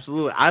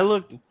 Absolutely. I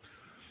look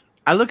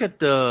at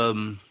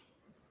the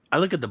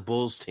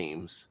Bulls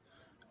teams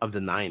of the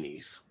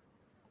 90s,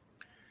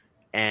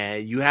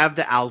 and you have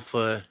the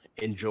alpha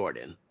in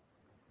Jordan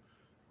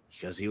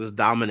because he was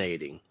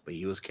dominating, but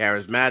he was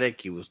charismatic.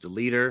 He was the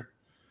leader.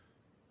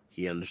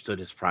 He understood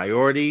his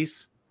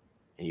priorities,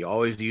 and he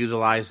always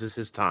utilizes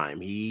his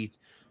time.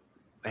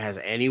 Has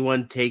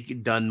anyone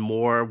done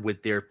more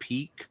with their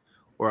peak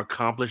or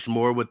accomplished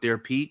more with their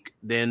peak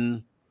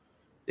than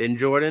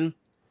Jordan?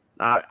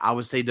 I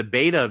would say the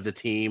beta of the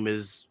team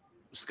is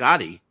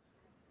Scottie.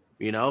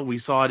 We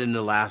saw it in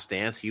The Last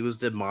Dance. He was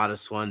the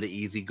modest one, the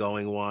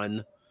easygoing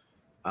one.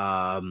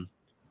 And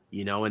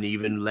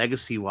even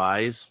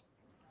legacy-wise,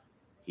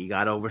 he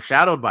got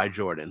overshadowed by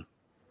Jordan.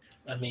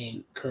 I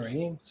mean,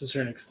 Kareem, to a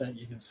certain extent,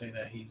 you can say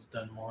that he's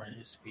done more in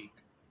his peak.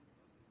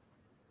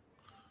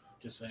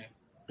 Just saying.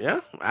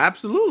 Yeah,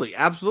 absolutely.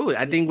 Absolutely.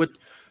 I think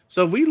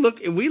if we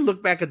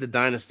look back at the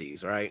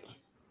dynasties, right?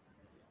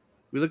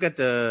 We look back at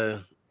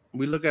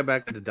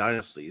the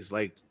dynasties,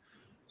 like,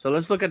 so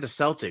let's look at the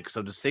Celtics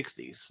of the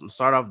 60s. Let's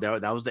start off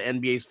there. That was the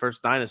NBA's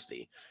first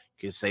dynasty.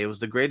 You can say it was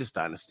the greatest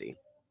dynasty.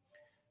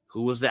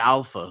 Who was the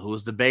alpha? Who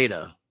was the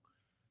beta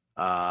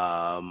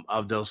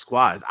of those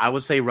squads? I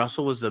would say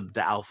Russell was the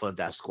alpha of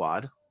that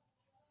squad.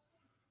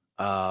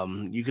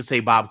 You could say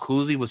Bob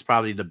Cousy was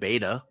probably the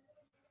beta.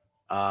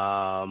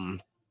 Or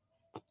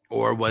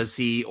was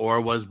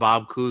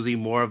Bob Cousy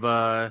more of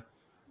a...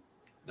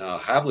 No,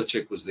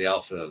 Havlicek was the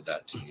alpha of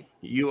that team.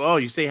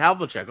 You say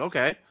Havlicek,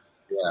 okay.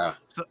 Yeah.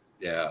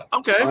 Yeah.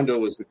 Okay. Rondo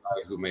was the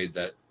guy who made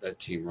that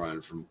team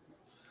run, from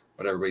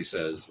what everybody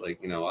says. Like,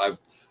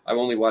 I've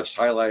only watched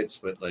highlights,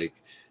 but like,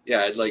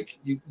 yeah, like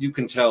you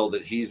can tell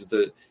that he's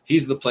the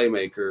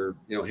playmaker,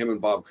 him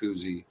and Bob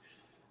Cousy.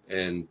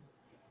 And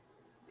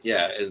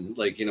yeah, and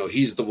like,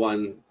 he's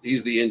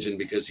the engine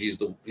because he's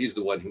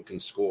the one who can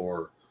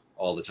score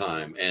all the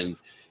time. And,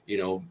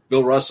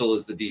 Bill Russell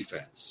is the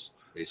defense.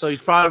 Basically. So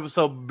he's probably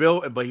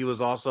Bill, but he was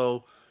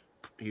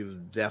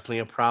definitely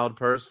a proud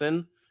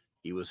person.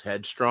 He was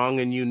headstrong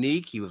and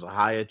unique. He was a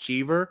high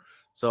achiever.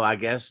 So I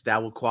guess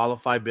that would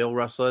qualify Bill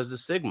Russell as the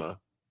sigma.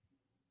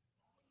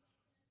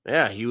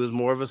 Yeah, he was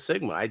more of a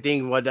sigma. I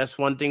think that's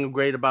one thing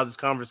great about this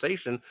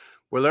conversation.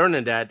 We're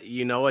learning that,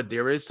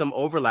 there is some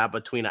overlap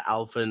between an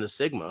alpha and a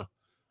sigma.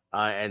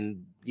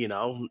 And,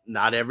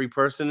 not every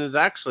person is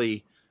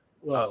actually,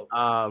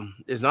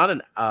 is not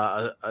an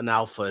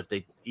alpha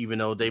even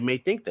though they may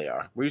think they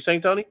are. Were you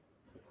saying, Tony?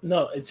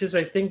 No, it's just,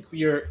 I think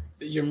you're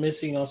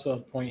missing also a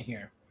point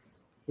here,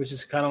 which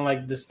is kind of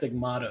like the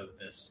stigmata of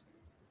this.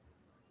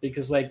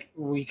 Because like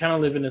we kind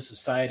of live in a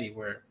society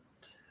where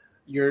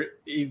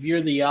if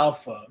you're the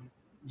alpha,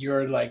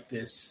 you're like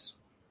this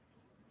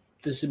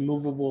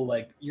immovable,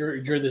 like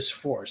you're this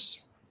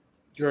force.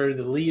 You're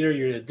the leader,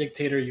 you're the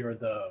dictator,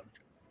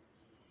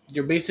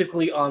 you're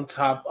basically on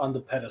top on the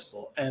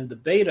pedestal. And the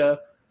beta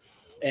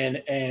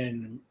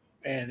and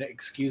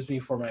excuse me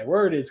for my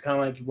word, it's kind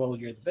of like, well,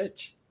 you're the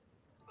bitch.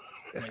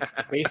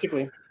 Like,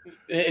 basically.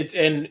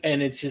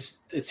 It's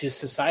just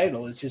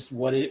societal. It's just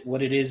what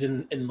it is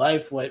in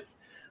life, what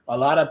a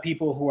lot of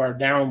people who are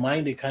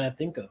narrow-minded kind of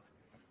think of.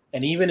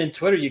 And even in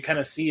Twitter, you kind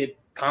of see it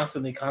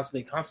constantly,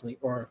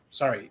 or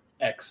sorry,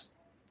 X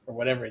or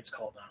whatever it's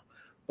called now.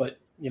 But,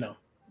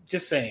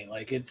 just saying,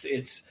 like, it's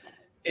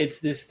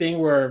this thing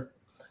where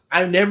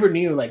I never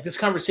knew, like, this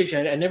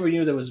conversation, I never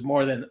knew there was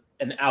more than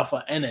an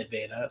alpha and a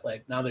beta.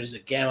 Like, now there's a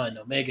gamma, an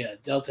omega, a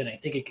delta, and I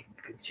think it can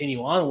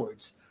continue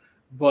onwards.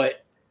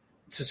 But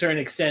to a certain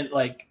extent,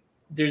 like,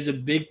 there's a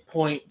big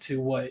point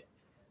to what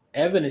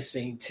Evan is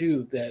saying,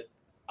 too, that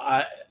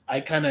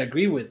I kind of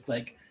agree with.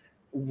 Like,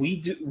 we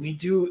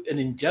do an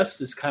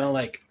injustice, kind of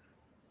like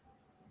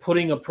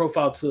putting a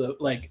profile to,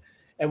 like,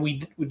 And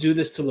we do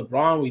this to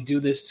LeBron. We do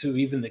this to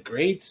even the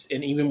greats.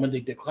 And even when they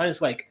decline,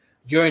 it's like,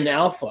 you're an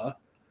alpha.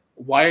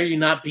 Why are you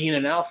not being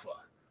an alpha?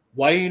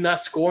 Why are you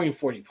not scoring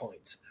 40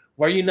 points?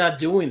 Why are you not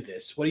doing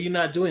this? Why are you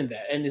not doing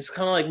that? And it's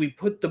kind of like we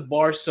put the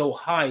bar so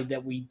high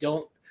that we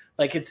don't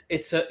like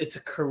it's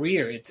a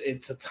career.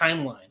 It's a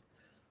timeline.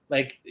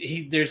 Like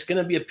there's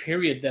gonna be a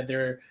period that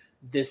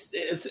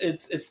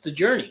it's the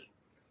journey.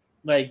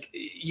 Like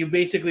you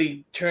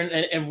basically turn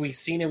and we've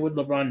seen it with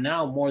LeBron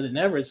now more than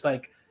ever. It's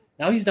like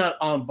now he's not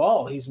on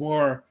ball. He's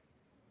more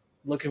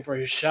looking for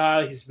his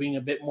shot. He's being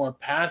a bit more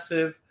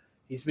passive.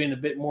 He's being a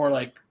bit more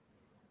like,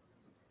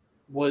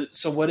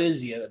 what is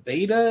he, a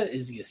beta?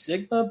 Is he a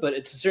sigma? But to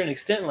a certain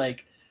extent,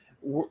 like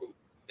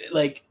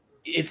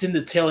it's in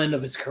the tail end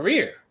of his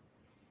career.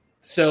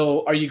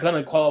 So are you going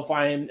to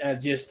qualify him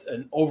as just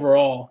an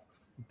overall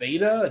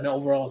beta, an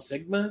overall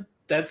sigma?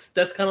 That's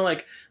kind of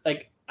like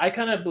I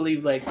kind of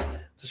believe like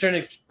to a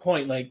certain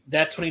point, like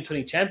that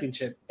 2020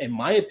 championship, in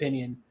my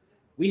opinion,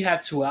 we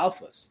had two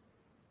alphas,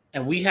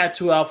 and we had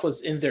two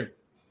alphas in their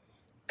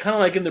kind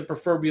of like in the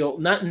proverbial,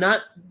 not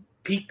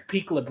peak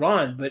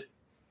LeBron, but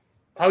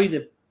probably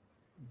the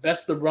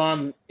best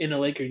LeBron in a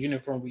Laker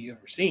uniform we've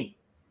ever seen.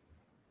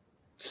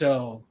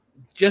 So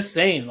just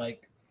saying,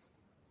 like,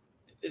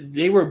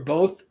 they were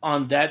both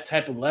on that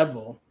type of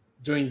level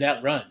during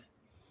that run.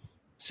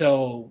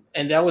 So,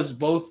 and that was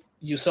both,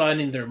 you saw it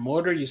in their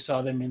motor, you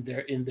saw them in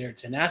their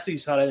tenacity, you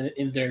saw it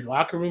in their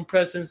locker room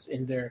presence,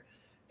 in their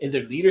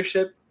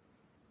leadership.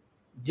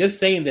 Just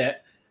saying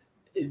that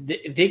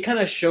they kind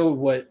of showed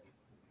what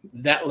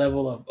that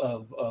level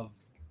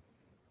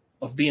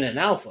of being an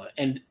alpha.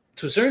 And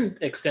to a certain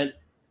extent,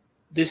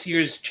 this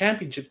year's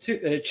championship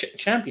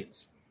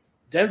champions,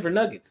 Denver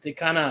Nuggets,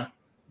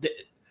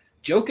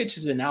 Jokic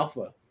is an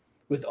alpha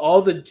with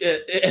all the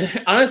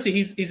and honestly,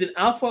 he's an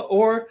alpha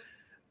or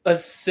a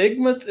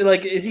sigma.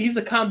 Like he's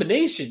a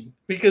combination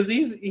because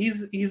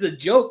he's a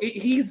joke.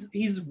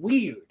 He's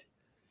weird.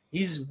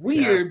 He's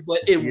weird, yes. But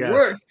it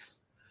works.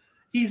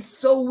 He's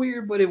so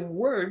weird, but it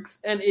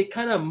works, and it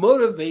kind of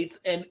motivates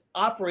and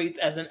operates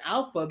as an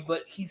alpha.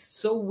 But he's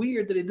so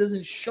weird that it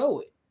doesn't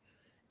show it.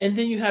 And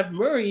then you have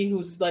Murray,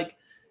 who's like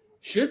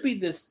should be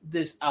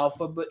this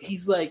alpha, but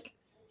he's like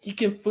he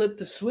can flip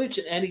the switch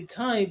at any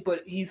time.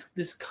 But he's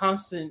this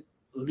constant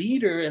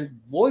leader and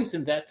voice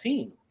in that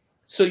team.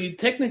 So you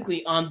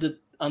technically on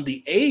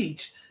the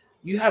age,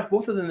 you have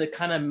both of them that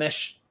kind of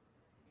mesh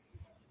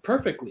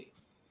perfectly.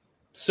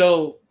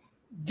 So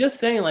just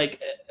saying,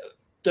 like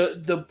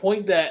the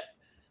point that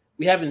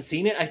we haven't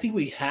seen it, I think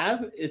we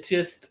have. It's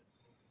just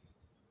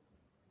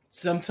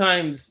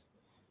sometimes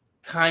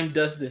time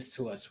does this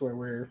to us where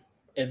we're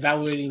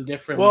evaluating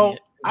differently. Well,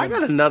 I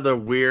got another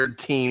weird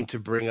team to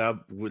bring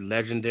up, with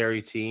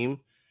legendary team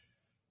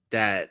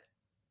that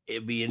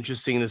it'd be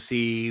interesting to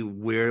see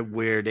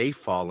where they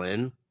fall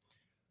in.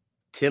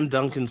 Tim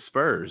Duncan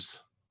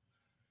Spurs.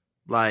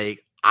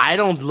 Like, I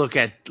don't look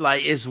at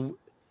like is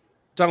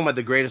talking about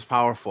the greatest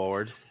power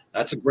forward.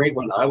 That's a great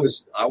one. I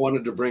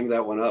wanted to bring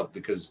that one up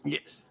because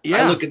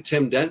I look at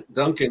Tim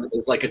Duncan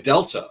as like a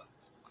delta,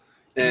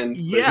 and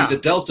he's a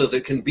delta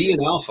that can be an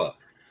alpha.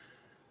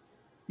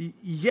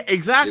 Yeah,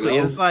 exactly.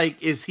 You know?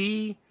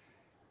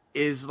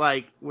 It's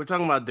like we're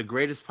talking about the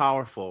greatest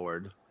power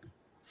forward,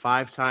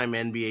 5-time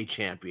NBA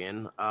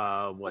champion,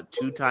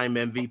 2-time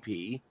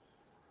MVP,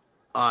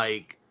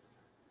 like,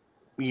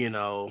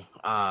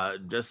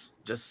 just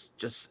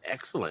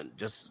excellent.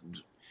 Just,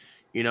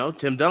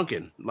 Tim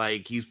Duncan,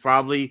 like he's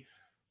probably,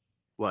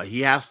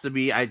 he has to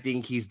be. I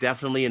think he's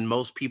definitely in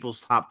most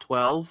people's top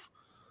 12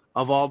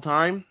 of all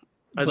time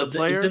as a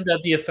player. Isn't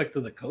that the effect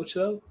of the coach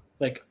though?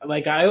 Like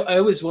I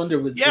always wonder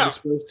with the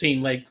Spurs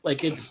team, like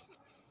it's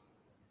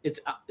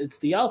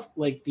the alpha.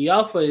 Like the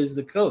alpha is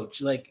the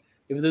coach. Like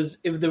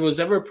if there was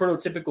ever a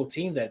prototypical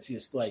team that's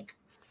just like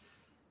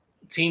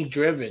team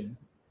driven,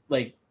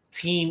 like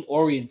team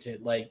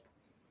oriented, like.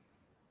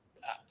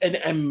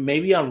 And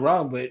maybe I'm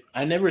wrong, but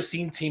I never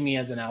seen Timmy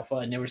as an alpha.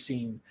 I never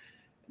seen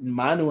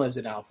Manu as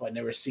an alpha. I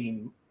never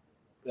seen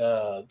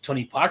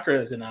Tony Parker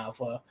as an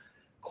alpha.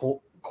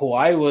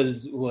 Kawhi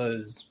was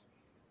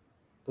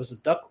a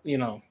duck,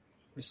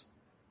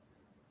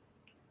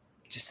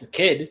 just a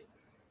kid.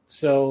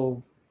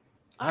 So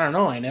I don't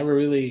know. I never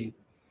really.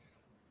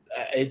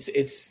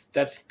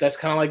 That's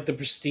kind of like the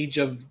prestige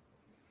of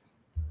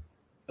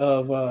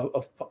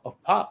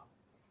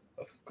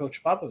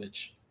Coach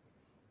Popovich.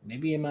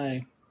 Maybe am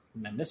I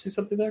missing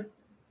something there?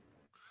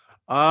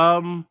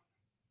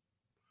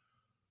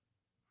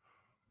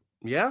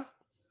 Yeah.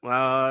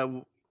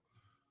 Greg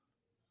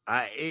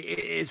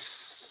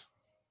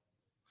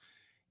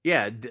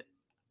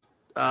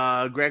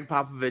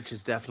Popovich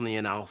is definitely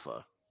an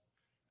alpha.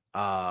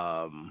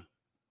 But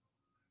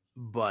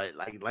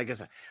like I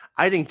said,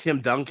 I think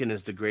Tim Duncan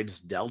is the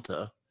greatest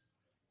delta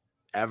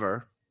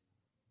ever.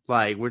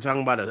 Like we're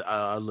talking about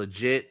a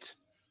legit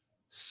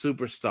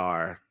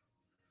superstar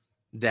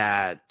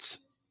that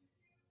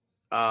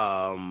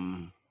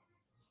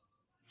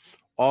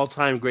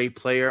all-time great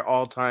player,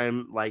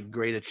 all-time like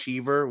great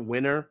achiever,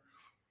 winner,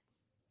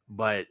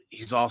 but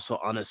he's also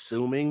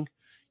unassuming.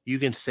 You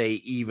can say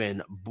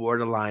even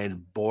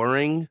borderline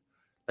boring.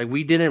 Like,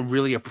 we didn't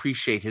really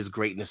appreciate his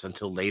greatness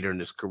until later in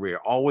his career.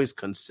 Always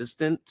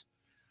consistent,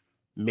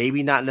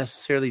 maybe not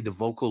necessarily the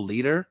vocal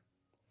leader.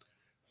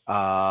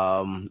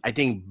 I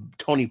think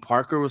Tony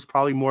Parker was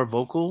probably more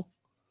vocal.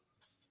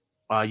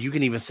 You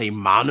can even say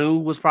Manu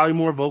was probably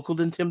more vocal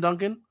than Tim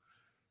Duncan.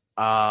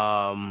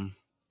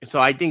 So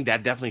I think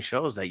that definitely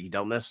shows that you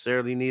don't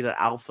necessarily need an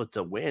alpha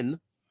to win,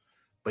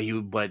 but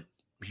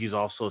he's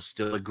also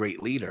still a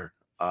great leader.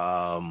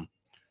 Well,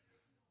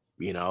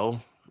 no,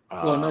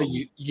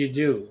 you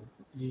do.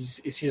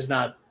 It's just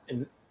not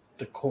in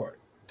the court.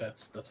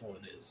 That's all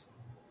it is.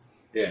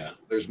 Yeah,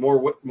 there's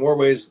more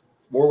ways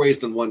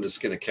than one to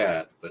skin a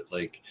cat, but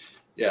like,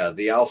 yeah,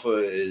 the alpha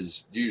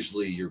is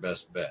usually your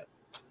best bet.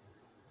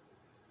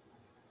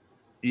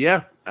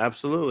 Yeah,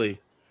 absolutely.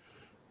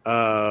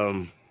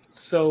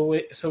 So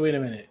wait a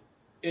minute.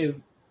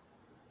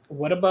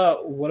 What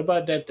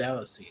about that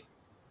Dallas team?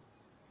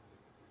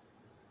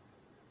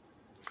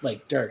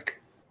 Like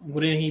Dirk,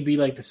 wouldn't he be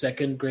like the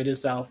second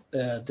greatest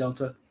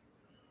Delta?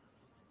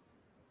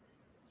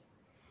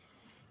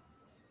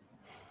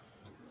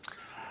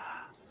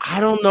 I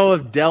don't know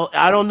if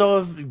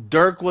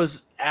Dirk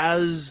was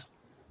as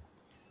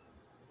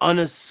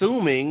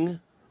unassuming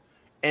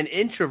and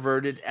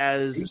introverted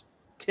as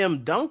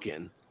Tim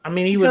Duncan. I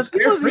mean, he was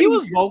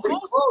vocal. Pretty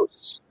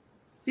close.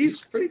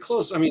 He's pretty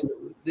close. I mean,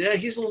 yeah,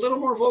 he's a little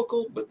more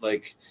vocal, but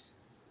like,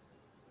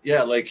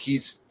 yeah, like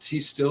he's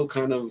still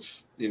kind of,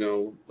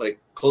 like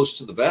close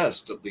to the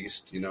vest at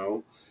least,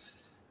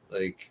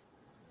 like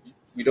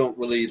we don't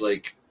really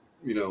like,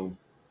 know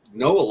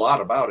a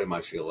lot about him.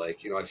 I feel like,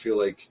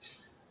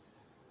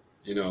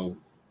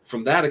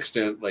 from that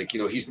extent, like,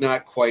 he's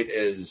not quite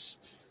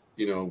as,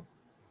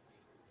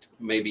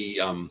 maybe,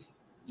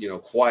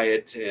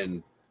 quiet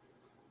and,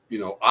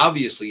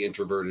 obviously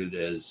introverted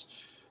as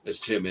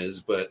Tim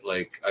is, but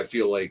like, I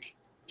feel like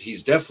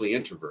he's definitely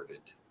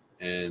introverted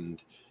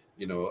and,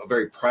 a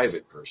very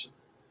private person.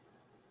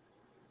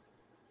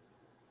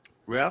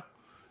 Yeah.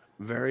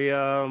 Very,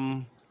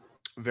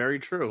 very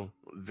true.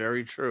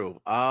 Very true.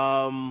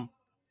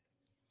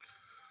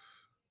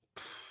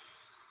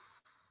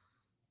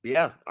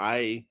 Yeah,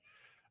 I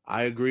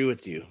agree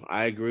with you.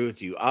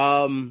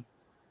 Can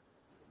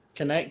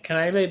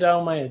I lay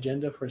down my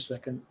agenda for a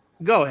second?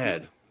 Go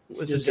ahead.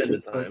 It's agenda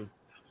time.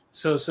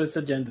 So it's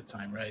agenda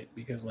time, right?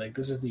 Because like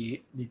this is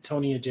the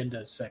Tony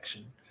agenda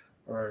section,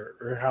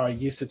 or how I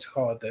used to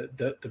call it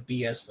the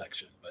BS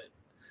section. But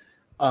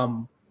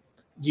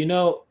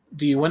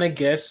do you want to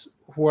guess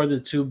who are the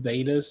two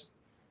betas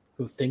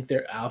who think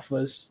they're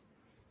alphas,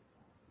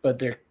 but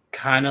they're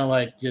kind of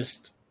like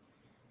just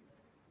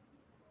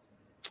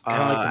like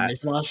a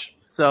mishmash?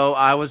 So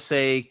I would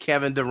say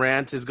Kevin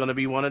Durant is going to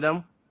be one of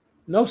them.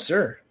 No,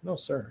 sir.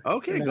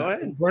 Okay, go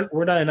ahead.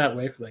 We're not in that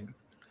wavelength.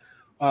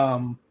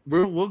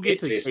 We'll get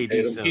to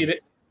KD.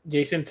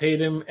 Jason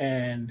Tatum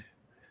and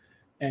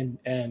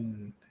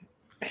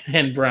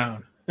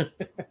Brown.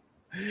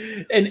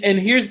 and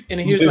here's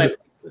my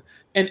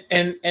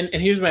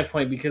here's my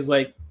point, because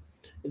like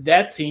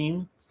that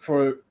team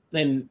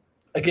then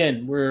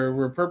again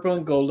we're purple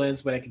and gold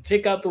lens, but I can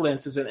take out the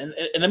lenses and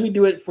let me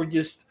do it for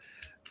just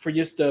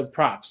the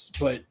props.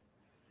 But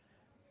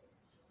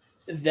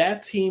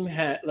that team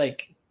had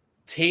like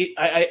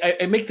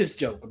I make this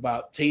joke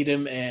about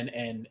Tatum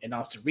and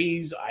Austin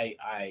Reeves.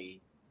 I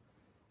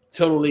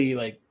totally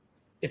like,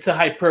 it's a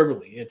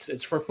hyperbole.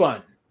 It's for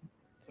fun.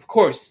 Of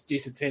course,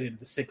 Jason Tatum,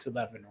 the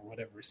 6'11" or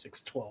whatever,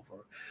 6'12"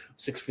 or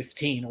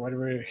 6'15" or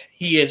whatever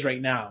he is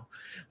right now,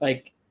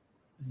 like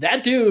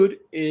that dude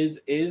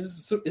is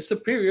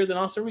superior than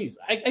Austin Reeves.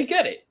 I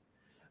get it,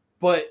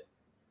 but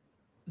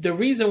the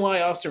reason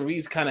why Austin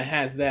Reeves kind of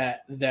has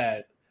that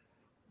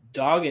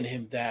dog in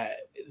him,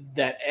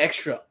 that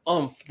extra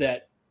oomph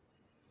that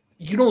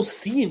you don't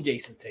see in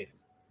Jason Tatum.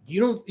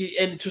 You don't,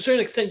 and to a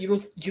certain extent,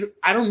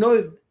 I don't know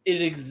if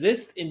it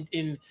exists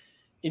in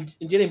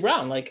Jaylen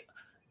Brown. Like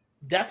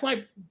that's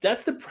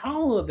the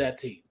problem of that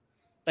team.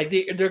 Like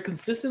they're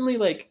consistently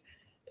like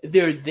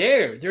they're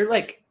there. They're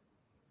like,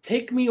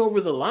 take me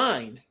over the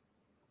line,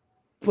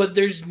 but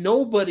there's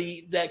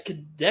nobody that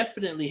could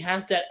definitely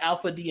has that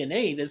alpha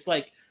DNA. That's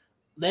like,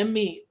 let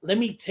me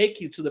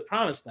take you to the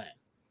promised land.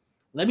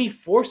 Let me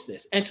force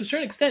this. And to a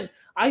certain extent,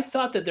 I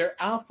thought that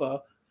they're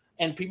alpha,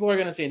 and people are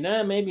going to say,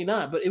 nah, maybe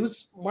not. But it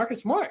was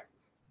Marcus Smart.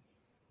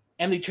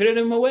 And they traded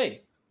him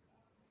away.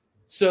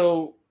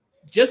 So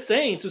just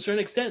saying, to a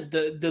certain extent,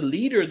 the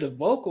leader, the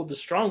vocal, the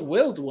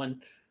strong-willed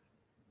one,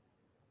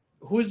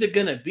 who is it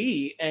going to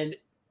be? And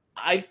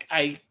I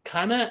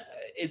kind of,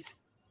 it's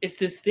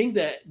this thing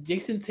that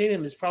Jason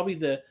Tatum is probably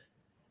the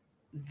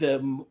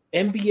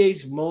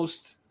NBA's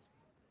most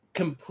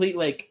complete.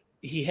 Like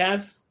he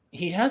has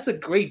a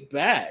great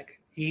bag.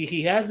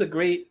 He has a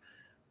great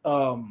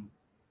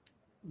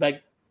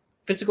like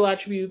physical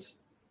attributes.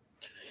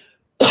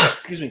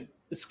 Excuse me,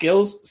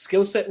 skill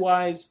set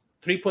wise,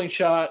 3-point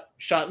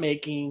shot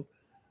making,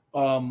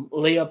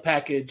 layup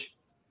package.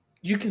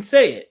 You can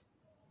say it,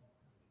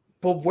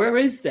 But where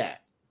is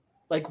that?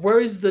 Like, where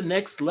is the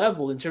next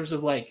level in terms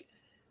of like,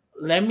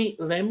 let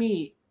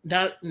me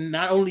not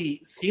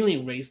only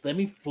ceiling raise, let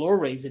me floor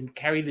raise and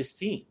carry this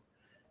team.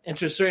 And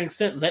to a certain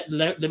extent, let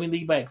me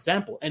lead by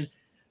example. And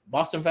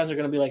Boston fans are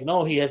going to be like,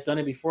 no, he has done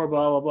it before,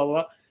 blah, blah, blah,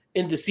 blah.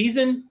 In the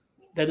season,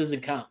 that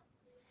doesn't count.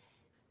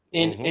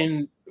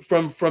 In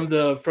from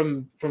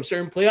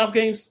certain playoff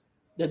games,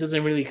 that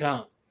doesn't really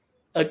count.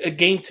 A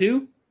game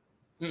 2,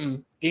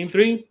 game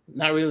 3,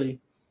 not really.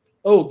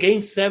 Oh,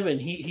 game 7,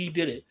 he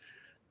did it.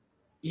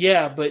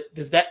 Yeah, but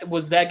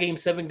was that game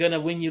 7 gonna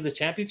win you the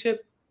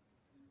championship?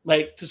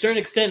 Like, to a certain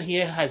extent, he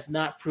has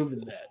not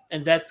proven that,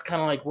 and that's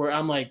kind of like where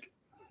I'm like,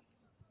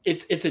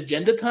 it's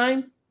agenda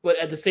time, but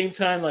at the same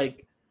time,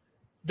 like,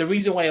 the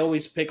reason why I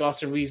always pick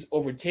Austin Reeves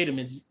over Tatum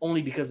is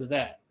only because of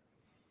that,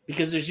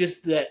 because there's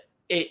just that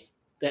it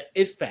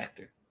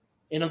factor,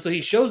 and until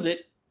he shows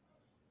it,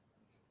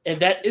 and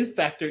that it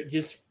factor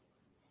just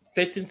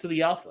fits into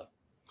the alpha.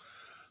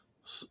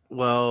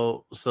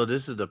 Well, so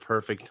this is the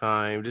perfect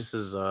time. This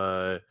is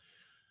our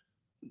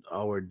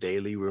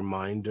daily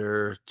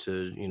reminder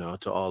to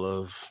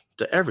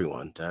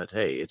everyone that,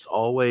 hey, it's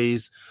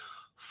always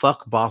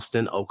fuck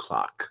Boston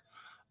o'clock.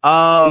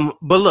 But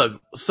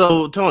look,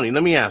 so Tony,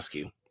 let me ask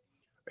you: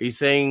 are you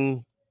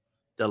saying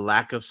the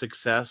lack of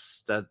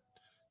success that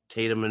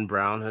Tatum and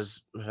Brown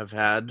have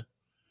had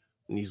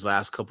in these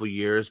last couple of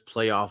years,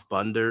 playoff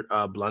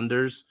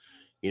blunders?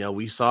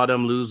 We saw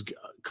them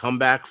come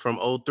back from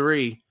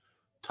 0-3,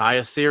 tie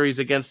a series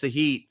against the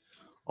Heat,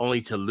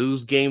 only to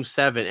lose Game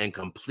 7 and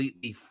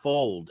completely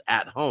fold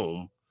at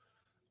home.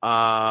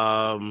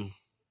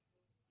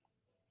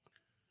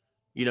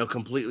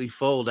 Completely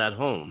fold at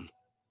home.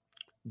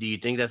 Do you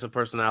think that's a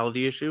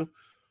personality issue?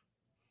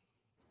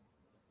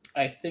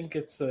 I think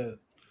it's a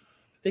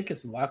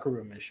locker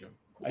room issue.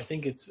 I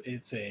think it's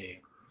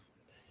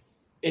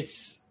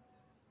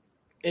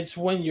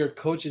when your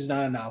coach is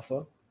not an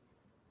alpha.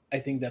 I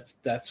think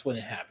that's when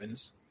it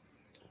happens.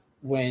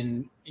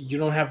 When you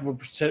don't have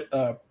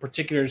a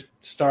particular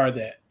star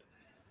that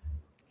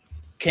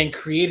can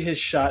create his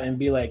shot and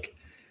be like,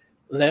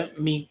 let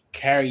me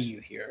carry you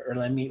here, or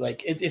let me,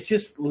 like, it's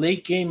just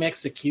late game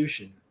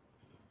execution.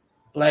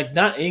 Like,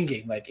 not in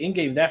game. Like, in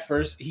game,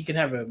 he can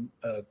have a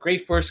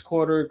great first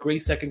quarter,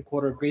 great second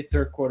quarter, great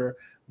third quarter.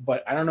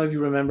 But I don't know if you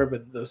remember,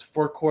 but those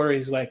fourth quarter,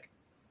 he's like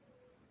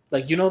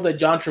that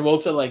John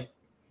Travolta,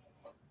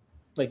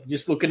 like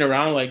just looking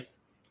around, like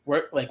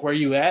where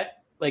you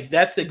at? Like,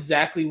 that's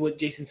exactly what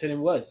Jason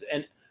Tatum was.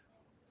 And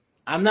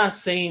I'm not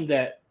saying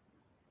that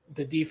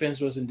the defense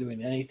wasn't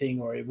doing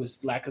anything or it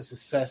was lack of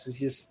success. It's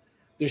just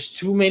there's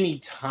too many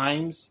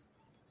times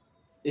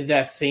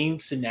that same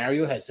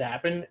scenario has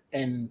happened,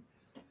 and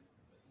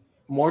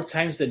more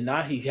times than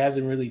not, he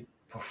hasn't really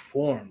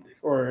performed.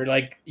 Or,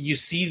 like, you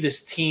see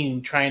this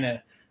team trying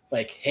to,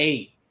 like,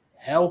 hey,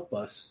 help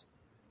us.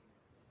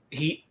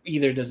 He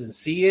either doesn't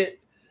see it.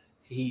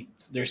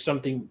 There's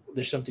something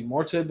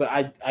more to it, but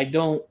I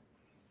don't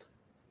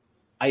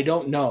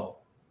know.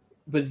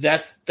 But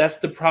that's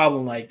the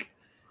problem. Like,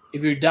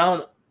 if you're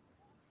down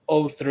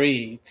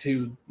 0-3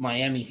 to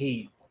Miami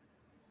Heat,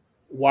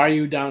 why are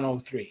you down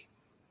 0-3?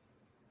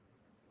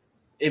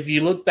 If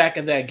you look back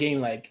at that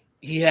game, like,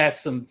 he has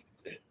some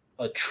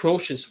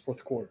atrocious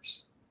fourth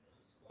quarters.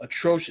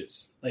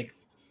 Atrocious. Like,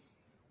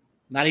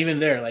 not even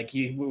there. Like,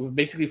 you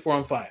basically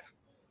 4-on-5.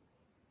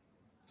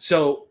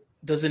 So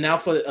does an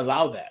alpha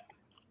allow that?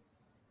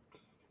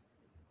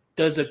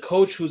 Does a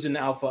coach who's an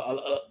alpha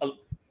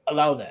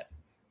allow that?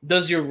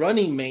 Does your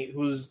running mate,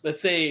 who's,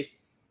 let's say,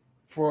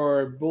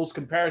 for Bulls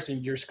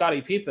comparison, you're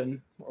Scottie Pippen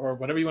or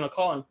whatever you want to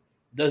call him,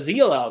 does he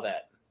allow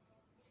that?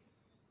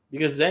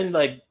 Because then,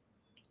 like,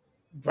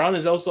 Brown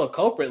is also a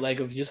culprit, like,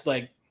 of just,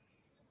 like,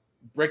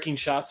 breaking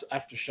shots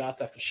after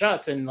shots after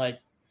shots, and, like,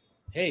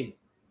 hey,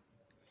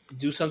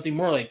 do something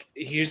more. Like,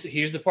 here's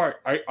the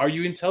part. Are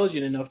you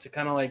intelligent enough to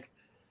kind of, like,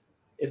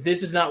 if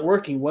this is not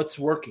working, what's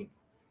working?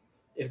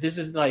 If this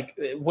is, like,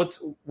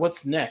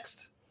 what's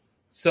next?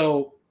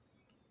 So,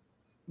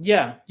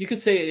 yeah, you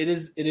could say it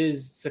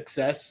is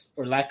success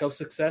or lack of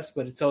success,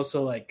 but it's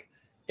also, like,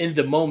 in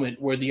the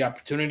moment where the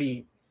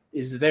opportunity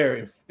is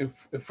there in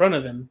front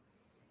of them,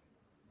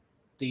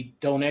 they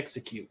don't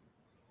execute.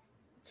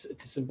 It's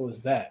as simple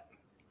as that.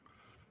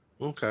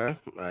 Okay.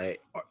 All right.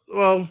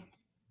 Well,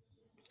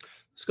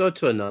 let's go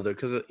to another,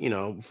 because,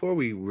 before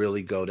we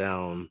really talk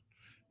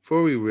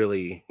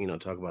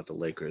about the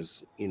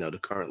Lakers, the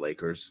current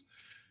Lakers,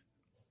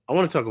 I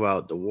want to talk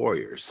about the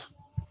Warriors.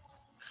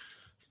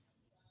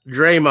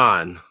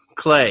 Draymond,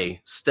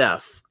 Clay,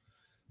 Steph,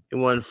 they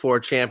won 4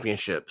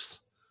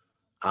 championships.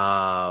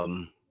 A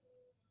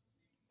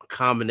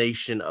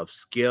combination of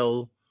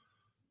skill,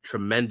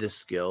 tremendous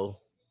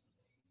skill.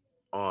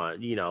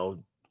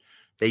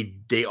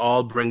 They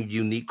all bring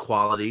unique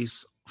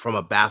qualities from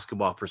a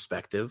basketball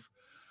perspective.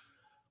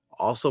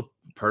 Also,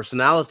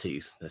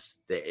 personalities.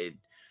 They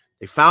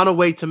found a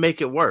way to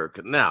make it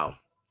work. Now,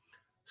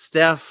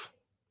 Steph,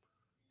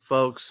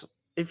 folks,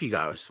 if you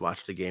guys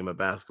watch the game of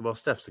basketball,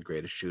 Steph's the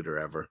greatest shooter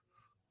ever.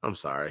 I'm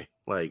sorry.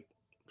 Like,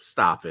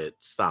 Stop it.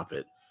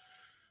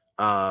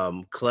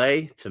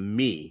 Clay, to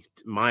me,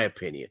 my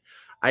opinion,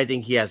 I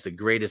think he has the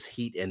greatest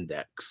heat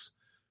index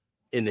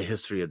in the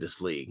history of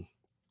this league.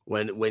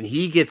 When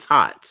he gets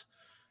hot,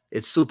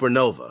 it's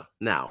supernova.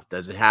 Now,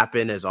 does it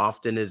happen as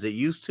often as it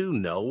used to?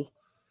 No.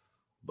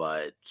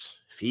 But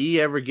if he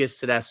ever gets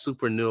to that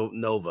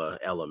supernova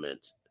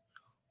element,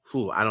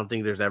 I don't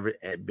think there's ever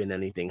been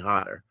anything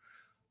hotter.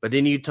 But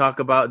then you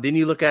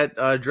look at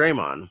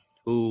Draymond,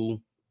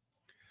 who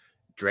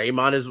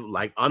Draymond is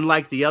like,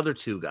 unlike the other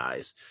two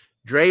guys,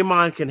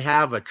 Draymond can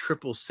have a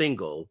triple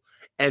single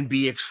and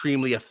be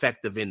extremely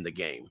effective in the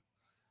game,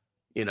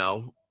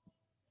 and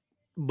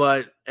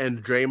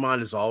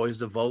Draymond is always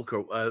the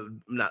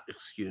not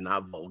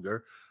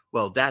vulgar.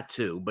 Well, that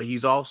too, but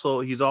he's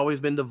always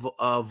been the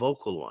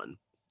vocal one.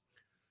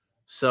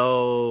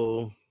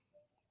 So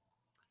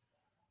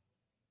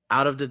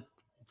out of the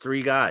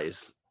three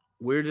guys,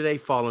 where do they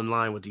fall in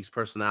line with these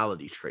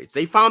personality traits?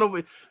 They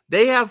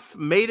have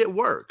made it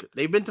work.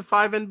 They've been to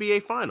 5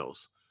 NBA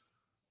finals.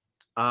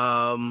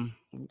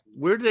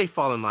 Where do they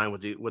fall in line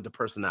with the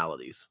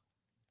personalities?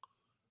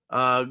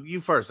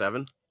 You first,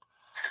 Evan.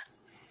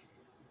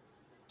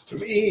 To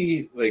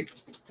me, like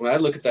when I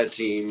look at that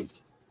team,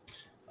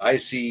 I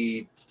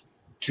see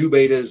 2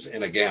 betas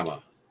and a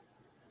gamma.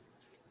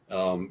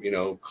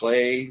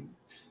 Clay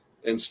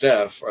and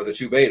Steph are the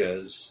 2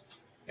 betas,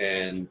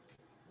 and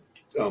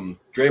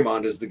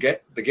Draymond is the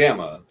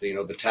gamma,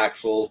 the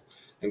tactful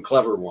and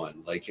clever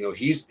one. Like,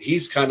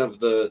 he's kind of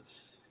the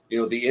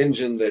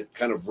engine that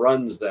kind of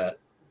runs that,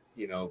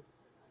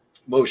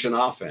 motion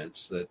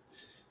offense that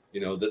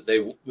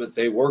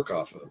they work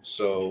off of.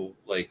 So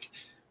like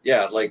we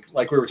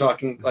were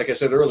talking, like I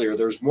said earlier,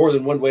 there's more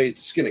than one way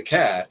to skin a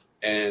cat.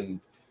 And,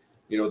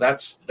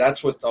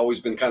 that's what's always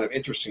been kind of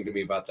interesting to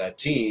me about that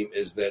team,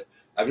 is that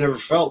I've never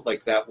felt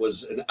like that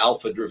was an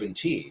alpha driven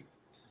team.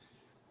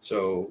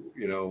 So,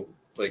 the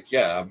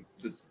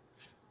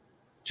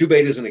 2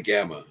 betas and a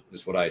gamma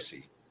is what I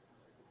see.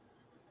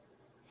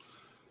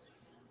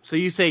 So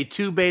you say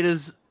 2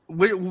 betas.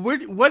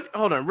 What?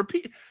 Hold on.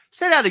 Repeat.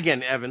 Say that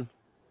again, Evan.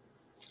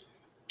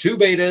 2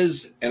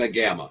 betas and a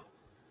gamma.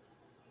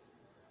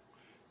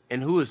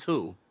 And who is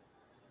who?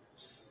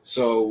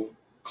 So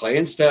Clay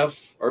and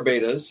Steph are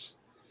betas,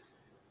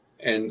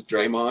 and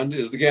Draymond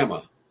is the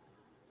gamma.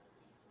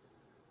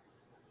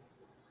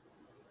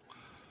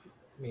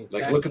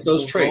 Look at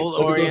those traits.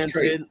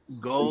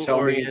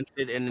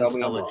 Goal-oriented and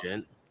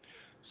intelligent.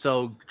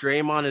 So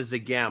Draymond is the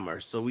gamma.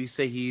 So we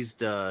say he's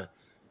the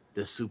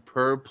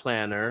superb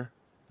planner.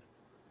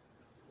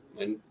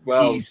 And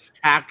he's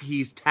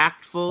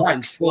tactful.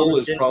 Tactful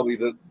is probably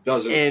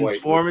doesn't quite.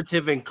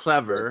 Informative and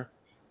clever.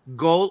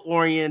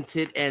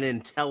 Goal-oriented and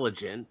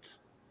intelligent.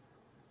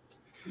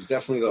 He's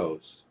definitely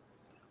those.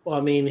 Well,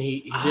 I mean,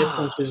 he did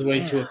punch his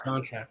way to a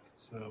contract,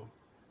 so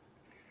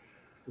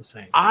the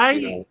same.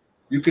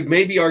 You could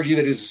maybe argue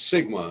that he's a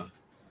Sigma,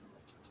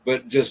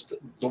 but just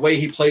the way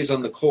he plays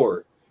on the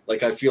court,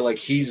 like I feel like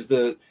he's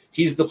the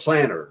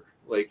planner.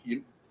 Like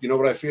you know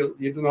what I feel?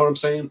 You know what I'm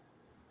saying?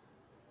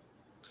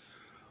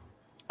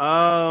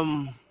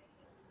 And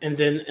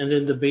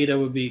then the beta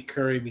would be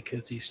Curry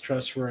because he's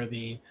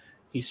trustworthy,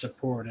 he's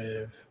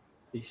supportive,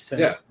 he's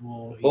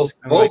sensible, both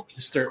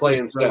Clay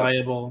and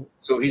reliable.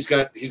 Steph. So he's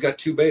got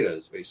 2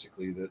 betas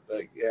basically. But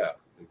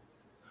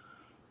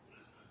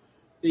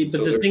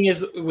the thing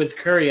is, with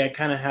Curry, I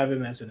kind of have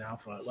him as an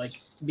alpha. Like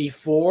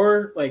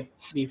before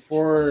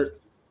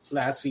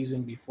last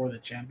season, before the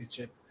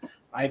championship,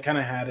 I kind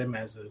of had him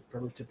as a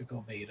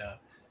prototypical beta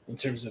in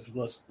terms of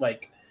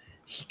like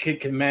he could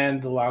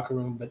command the locker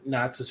room, but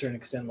not to a certain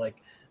extent. Like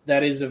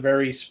that is a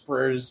very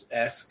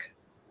Spurs-esque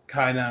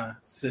kind of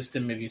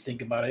system if you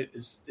think about it.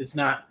 It's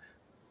not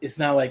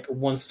like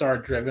 1-star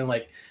driven.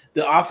 Like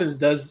the offense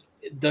does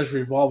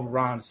revolve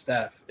around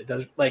Steph. It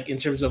does, like in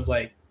terms of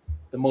like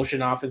the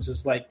motion offense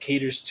is like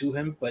caters to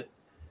him, but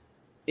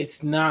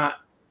it's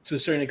not to a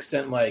certain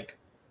extent. Like,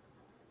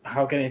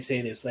 how can I say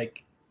this?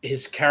 Like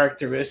his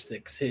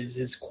characteristics,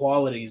 his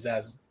qualities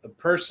as a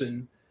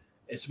person,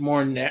 he's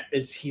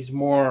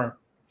more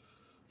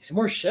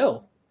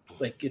chill.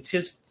 Like it's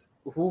just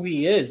who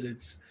he is.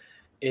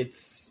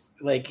 It's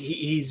like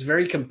he's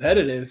very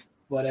competitive,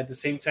 but at the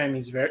same time,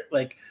 he's very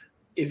like,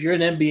 if you're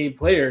an NBA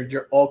player,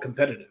 you're all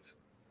competitive.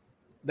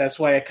 That's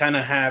why I kind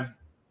of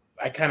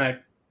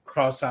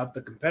cross out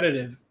the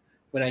competitive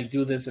when I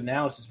do this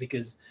analysis,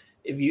 because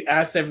if you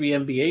ask every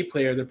NBA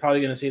player, they're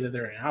probably going to say that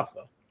they're an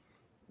alpha.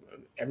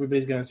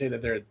 Everybody's going to say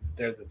that they're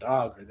the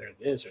dog or they're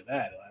this or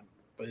that.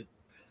 But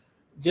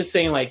just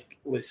saying, like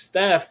with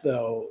Steph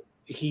though,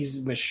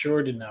 he's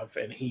matured enough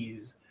and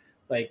he's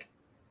like,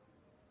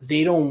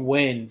 they don't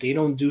win, they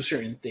don't do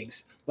certain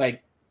things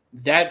like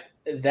that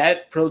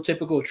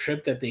prototypical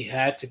trip that they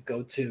had to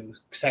go to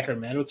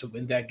Sacramento to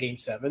win that game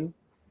 7,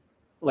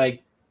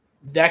 like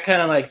that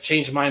kind of like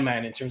changed my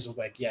mind in terms of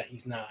like, yeah,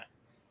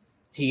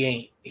 he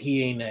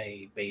ain't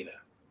a beta.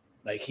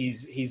 Like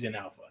he's an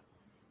alpha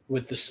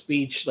with the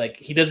speech. Like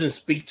he doesn't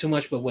speak too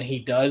much, but when he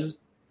does,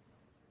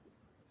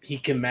 he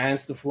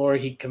commands the floor.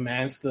 He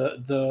commands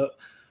the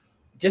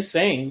just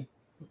saying,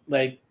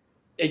 like,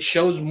 it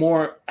shows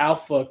more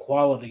alpha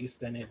qualities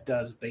than it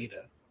does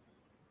beta.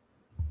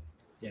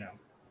 You know,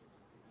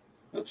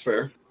 that's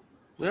fair.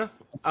 Yeah,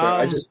 that's fair.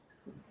 I just,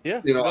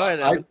 yeah, you know, go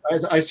ahead,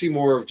 I see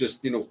more of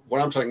just, you know,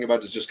 what I'm talking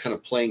about is just kind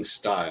of playing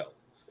style,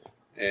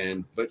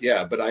 but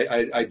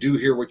I do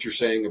hear what you're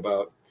saying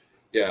about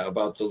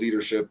the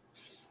leadership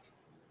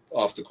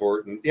off the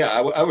court, and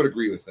I would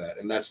agree with that,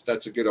 and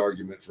that's a good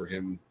argument for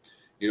him,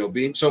 you know,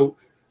 being so.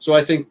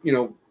 I think, you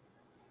know,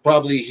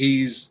 probably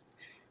he's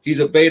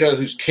a beta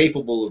who's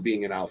capable of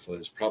being an alpha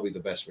is probably the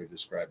best way to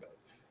describe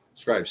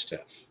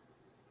Steph.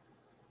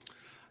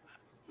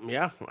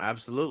 Yeah,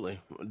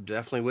 absolutely.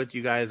 Definitely with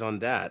you guys on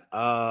that.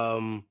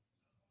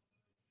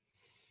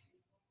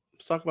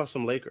 Let's talk about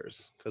some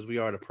Lakers, because we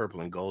are the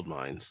purple and gold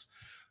mines.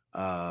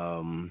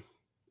 And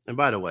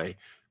by the way,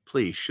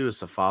 please shoot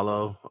us a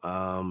follow.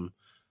 You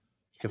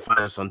can find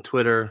us on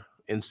Twitter,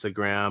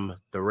 Instagram,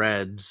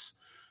 Threads,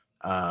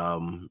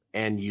 and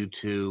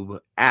YouTube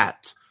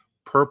at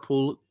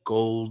Purple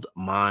Gold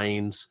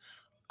Mines.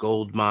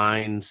 Gold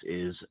Mines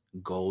is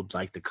gold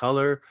like the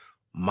color.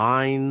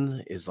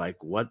 Mine is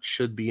like what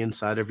should be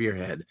inside of your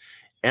head.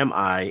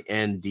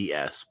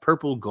 MINDS.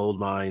 Purple Gold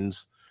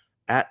Mines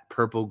at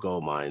Purple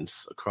Gold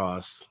Mines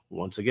across,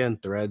 once again,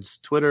 Threads,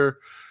 Twitter,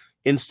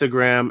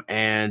 Instagram,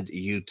 and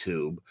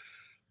YouTube.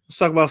 Let's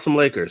talk about some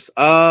Lakers.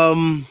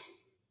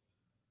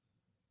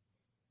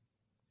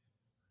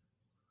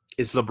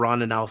 Is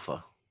LeBron an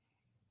alpha?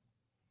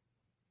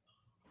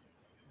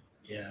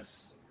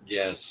 Yes.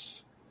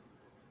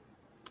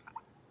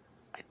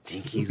 I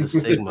think he's a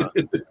sigma.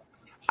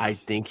 I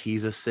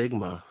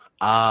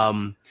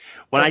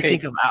When I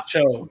think of why?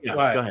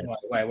 Go ahead.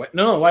 Why?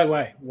 No,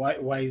 why?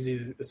 Why is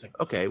he a sigma?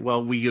 Okay,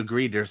 well, we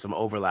agreed there's some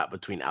overlap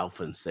between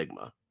alpha and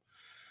sigma.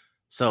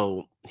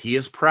 So he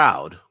is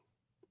proud.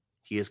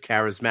 He is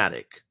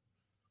charismatic.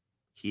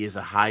 He is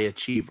a high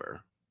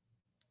achiever.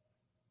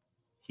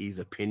 He's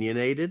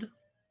opinionated.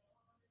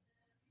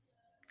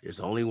 There's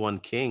only one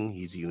king.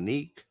 He's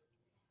unique.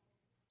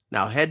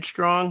 Now,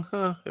 headstrong,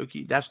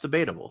 okay, that's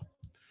debatable.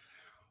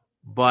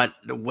 But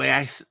the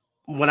way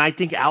when I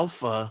think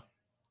alpha,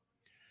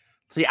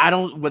 see, I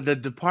don't. But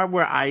the part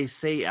where I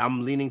say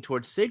I'm leaning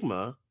towards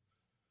sigma,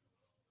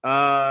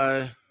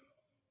 part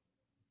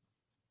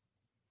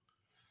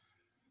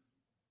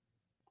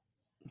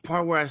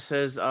where I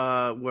says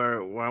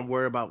where I'm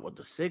worried about what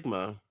the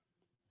sigma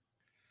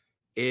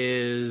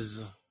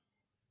is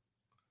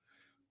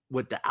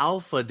with the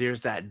alpha.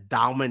 There's that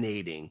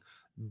dominating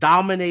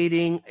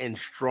and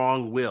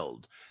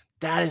strong-willed.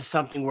 That is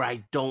something where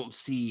I don't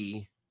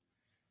see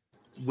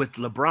with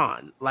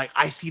LeBron. Like,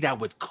 I see that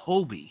with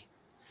Kobe.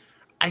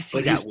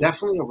 But he's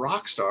definitely a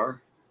rock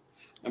star.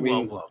 I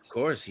mean, well, of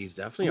course, he's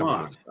definitely a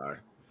rock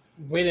star.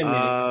 Wait a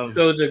minute.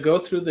 So to go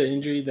through the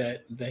injury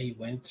that he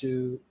went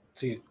to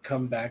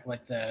come back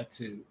like that,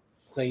 to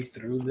play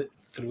through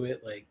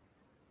it, like,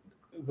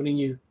 wouldn't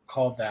you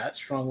call that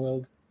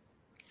strong-willed?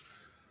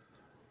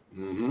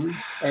 Mm-hmm.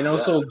 And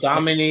also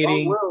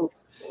dominating,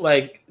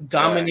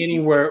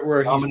 dominating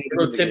where he's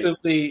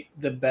prototypically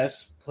the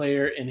best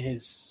player in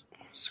his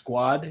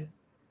squad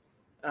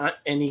at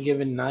any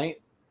given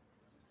night.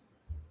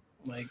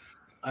 Like,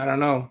 I don't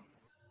know.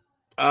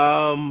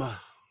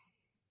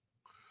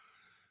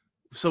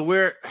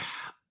 So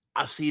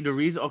I see the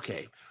reason.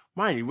 Okay,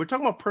 mind you, we're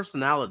talking about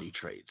personality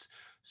traits.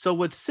 So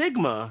with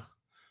sigma,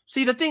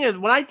 see, the thing is,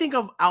 when I think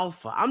of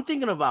alpha, I'm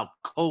thinking about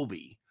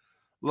Kobe.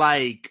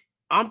 Like,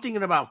 I'm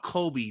thinking about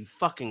Kobe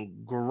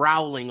fucking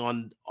growling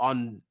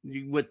on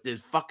with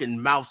his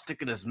fucking mouth,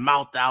 sticking his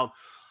mouth out.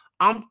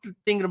 I'm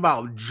thinking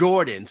about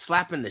Jordan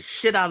slapping the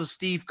shit out of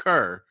Steve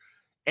Kerr,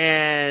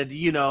 and,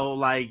 you know,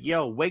 like,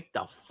 yo, wake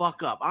the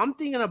fuck up. I'm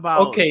thinking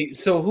about. Okay,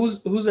 so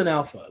who's an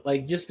alpha?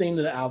 Like, just name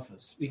the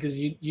alphas, because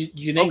you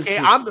named. Okay,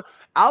 I'm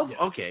alpha.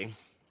 Yeah. Okay,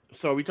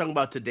 so are we talking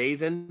about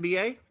today's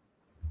NBA?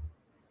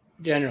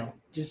 General,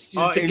 just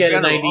to get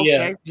an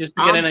idea. Okay. Just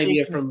to get an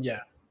idea from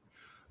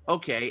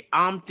Okay,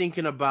 I'm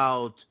thinking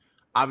about,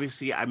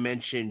 obviously, I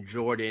mentioned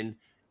Jordan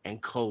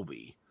and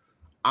Kobe.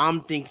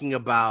 I'm thinking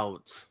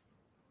about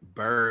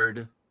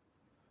Bird,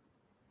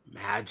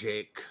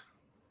 Magic.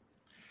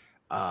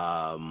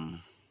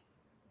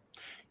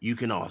 You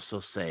can also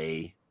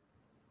say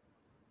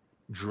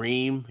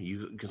Dream.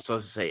 You can also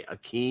say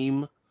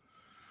Akeem.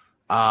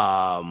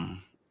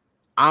 I'm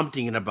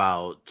thinking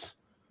about,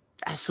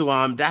 that's who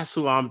I'm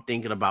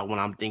thinking about when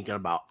I'm thinking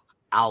about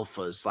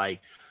alphas.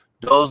 Like,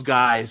 those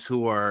guys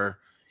who are,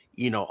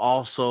 you know,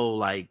 also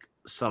like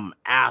some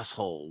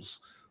assholes.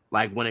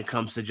 Like, when it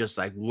comes to just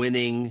like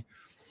winning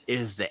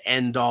is the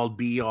end all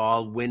be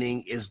all.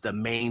 Winning is the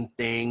main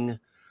thing.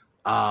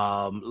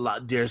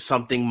 There's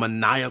something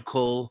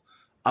maniacal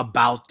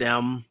about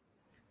them.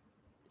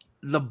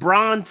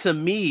 LeBron, to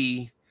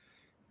me,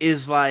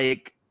 is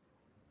like,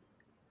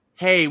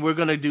 hey, we're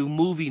going to do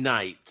movie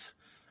night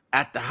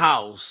at the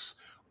house,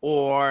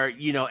 or,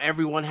 you know,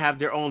 everyone have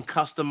their own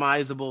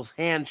customizable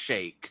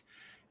handshake.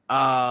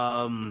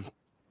 And,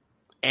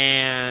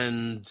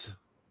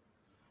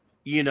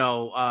 you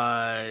know,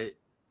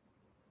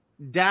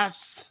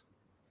 that's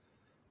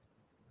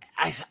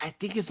I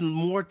think it's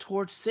more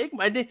towards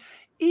Sigma. And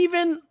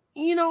even,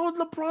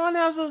 LeBron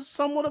has a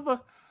somewhat of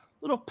a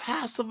little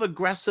passive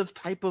aggressive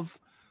type of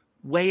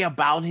way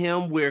about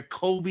him, where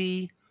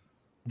Kobe,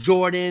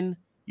 Jordan,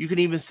 you can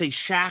even say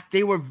Shaq,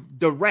 they were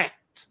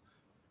direct,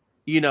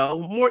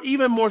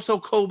 even more so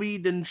Kobe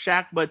than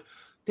Shaq, but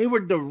they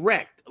were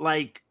direct.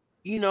 Like,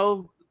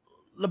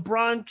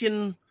 LeBron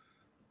can,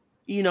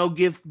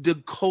 give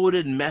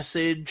decoded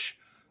message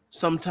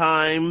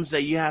sometimes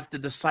that you have to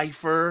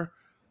decipher.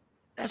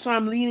 That's why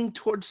I'm leaning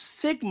towards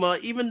Sigma.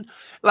 Even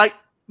like,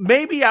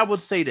 maybe I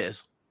would say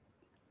this: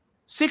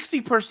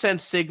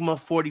 60% Sigma,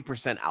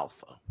 40%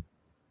 Alpha.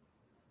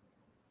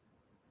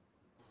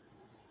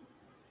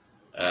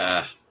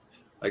 I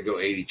go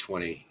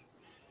 80-20.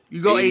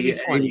 You go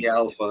 80-20. 80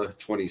 Alpha,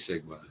 20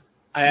 Sigma.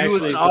 I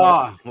actually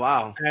wow.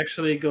 I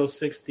actually go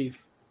 60-20-20.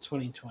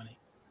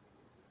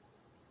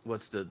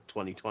 What's the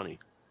 20-20?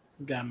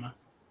 Gamma.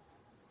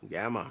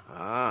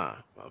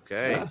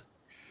 Okay.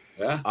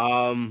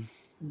 Yeah.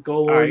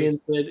 Goal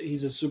oriented. Right.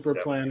 He's a super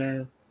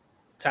planner,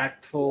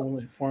 tactful,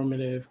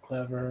 informative,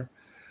 clever.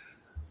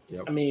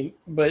 Yep. I mean,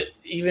 but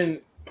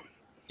even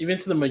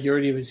to the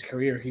majority of his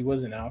career, he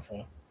was an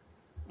alpha.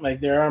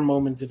 Like, there are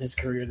moments in his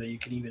career that you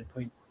can even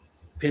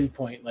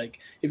pinpoint. Like,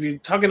 if you're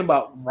talking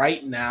about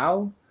right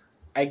now,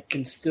 I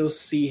can still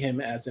see him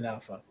as an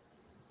alpha.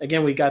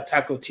 Again, we got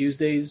Taco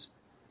Tuesdays.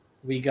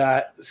 We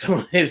got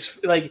some of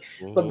his, like,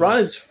 LeBron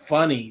is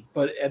funny,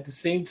 but at the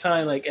same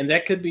time, like, and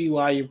that could be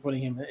why you're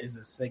putting him as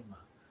a Sigma.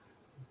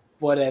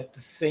 But at the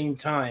same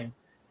time,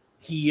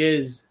 he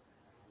is,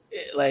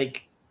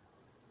 like,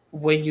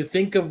 when you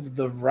think of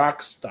the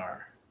rock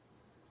star,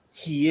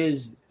 he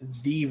is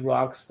the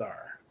rock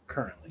star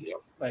currently.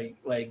 Yep.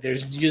 Like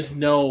there's just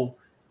no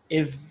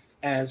if,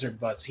 ands, or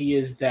buts. He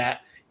is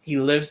that. He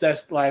lives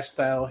that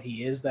lifestyle.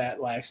 He is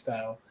that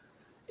lifestyle.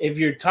 If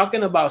you're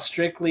talking about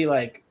strictly,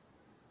 like,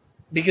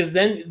 because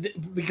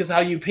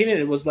how you painted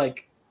it was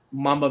like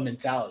Mamba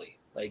mentality.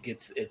 Like,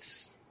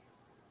 it's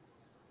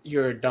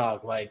you're a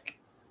dog. Like,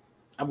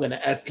 I'm gonna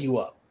F you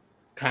up,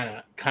 kind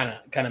of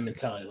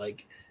mentality.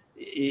 Like,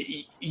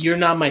 you're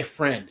not my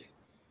friend.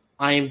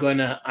 I'm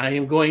gonna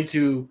go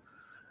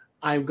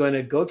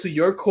to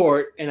your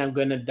court and I'm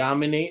gonna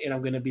dominate and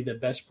I'm gonna be the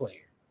best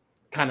player,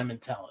 kind of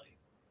mentality.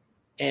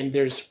 And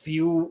there's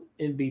few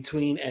in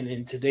between. And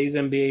in today's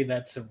NBA,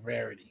 that's a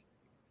rarity.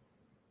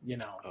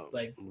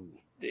 Like,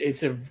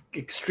 it's an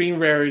extreme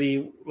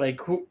rarity.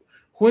 Like, who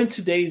in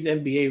today's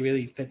NBA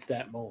really fits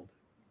that mold?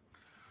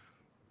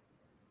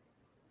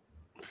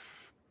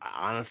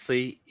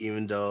 Honestly,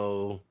 even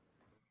though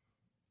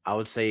I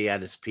would say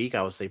at his peak,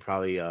 I would say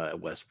probably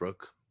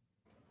Westbrook.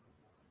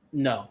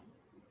 No.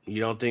 You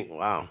don't think?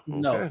 Wow.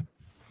 Okay.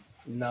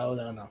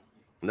 No.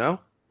 No?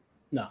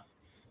 No.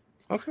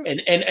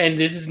 Okay. And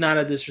this is not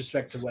a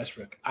disrespect to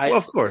Westbrook. Well,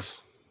 of course.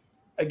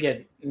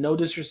 Again, no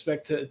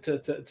disrespect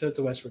to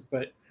Westbrook,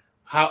 but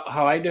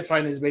how I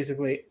define it is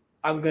basically,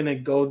 I'm gonna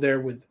go there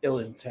with ill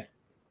intent.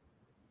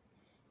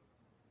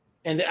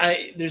 And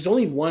there's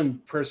only one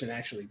person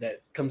actually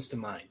that comes to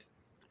mind.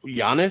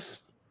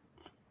 Giannis?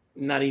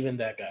 Not even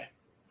that guy.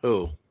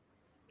 Who?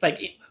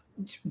 Like,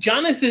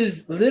 Giannis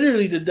is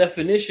literally the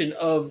definition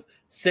of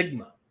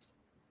Sigma.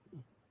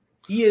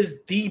 He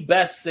is the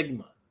best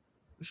Sigma.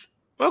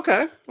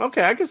 Okay,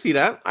 I can see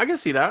that.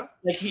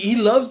 Like, he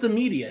loves the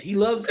media. He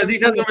loves, because he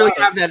doesn't really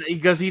have that.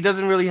 Because he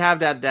doesn't really have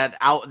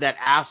that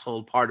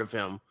asshole part of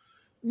him.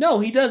 No,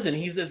 he doesn't.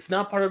 It's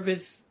not part of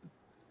his.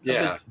 Yeah,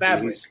 of his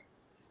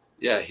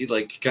fabric. He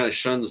like kind of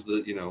shuns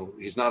the.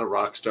 He's not a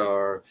rock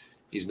star.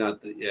 He's not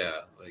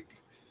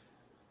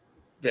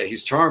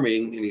he's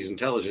charming and he's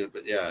intelligent,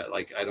 but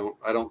like I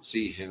don't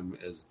see him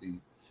as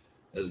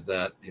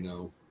that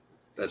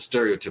that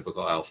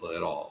stereotypical alpha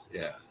at all.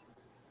 Yeah.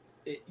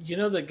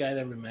 The guy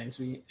that reminds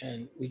me,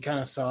 and we kind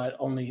of saw it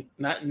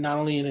not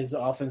only in his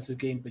offensive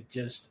game, but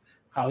just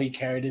how he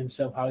carried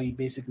himself, how he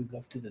basically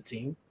lifted the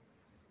team,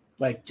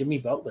 like Jimmy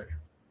Butler.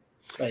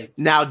 Like,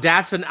 now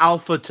that's an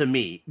alpha to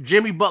me.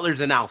 Jimmy Butler's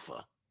an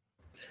alpha.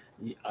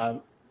 I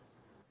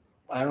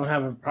don't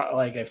have a problem.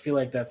 Like, I feel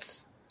like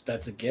that's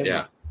a given.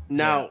 Yeah.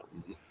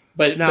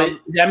 But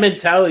that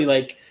mentality,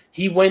 like,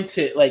 he went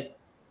to, like,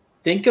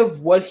 think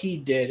of what he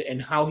did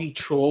and how he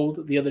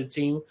trolled the other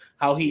team,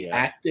 how he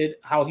acted,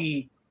 how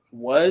he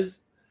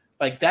was.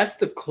 Like, that's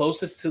the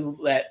closest to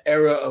that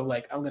era of,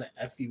 like, I'm going to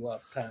F you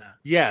up kind of.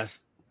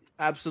 Yes,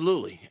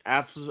 absolutely.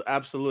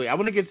 Absolutely. I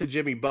want to get to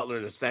Jimmy Butler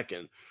in a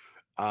second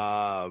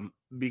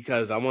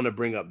because I want to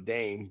bring up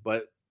Dame.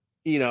 But,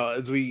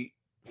 as we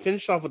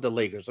finish off with the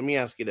Lakers, let me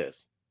ask you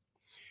this.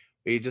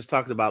 We just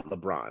talked about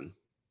LeBron.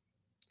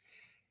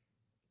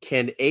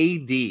 Can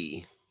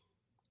AD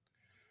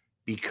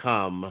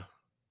become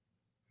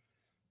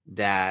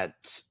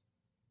that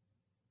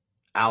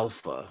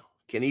alpha?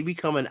 Can he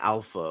become an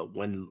alpha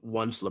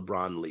once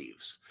LeBron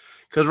leaves?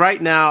 Because right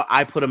now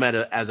I put him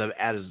as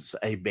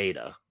a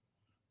beta.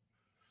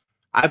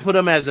 I put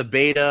him as a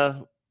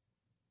beta.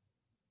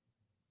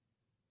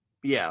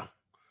 Yeah,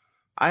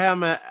 I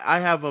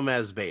have him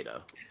as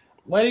beta.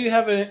 Why do you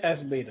have it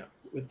as beta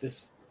with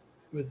this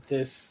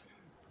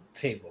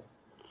table?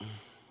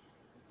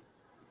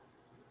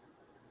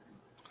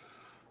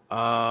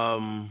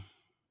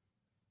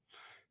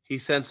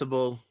 He's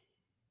sensible.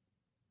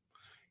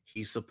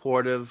 He's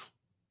supportive.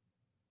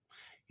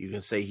 You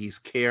can say he's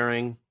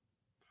caring.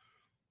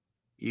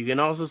 You can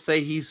also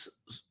say he's,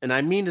 and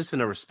I mean this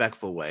in a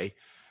respectful way,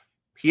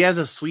 he has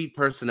a sweet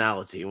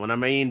personality. When I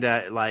mean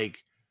that,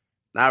 like,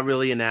 not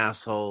really an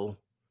asshole,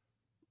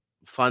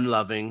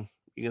 fun-loving.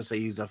 You can say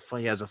he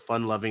has a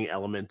fun-loving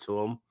element to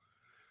him.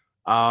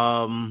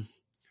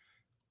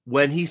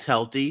 When he's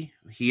healthy,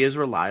 he is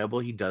reliable.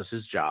 He does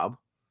his job.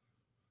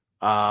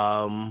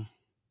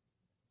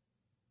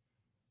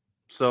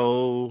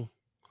 So,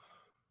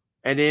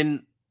 and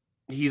then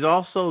he's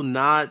also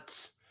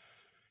not,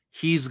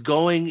 he's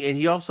going, and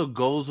he also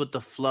goes with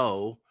the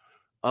flow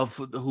of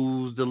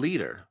who's the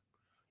leader.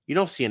 You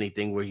don't see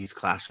anything where he's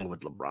clashing with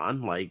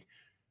LeBron. Like,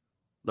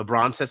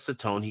 LeBron sets the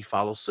tone, he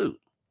follows suit.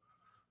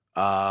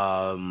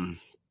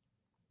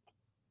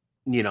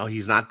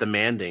 He's not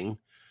demanding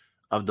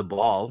of the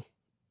ball.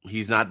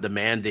 He's not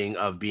demanding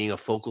of being a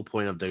focal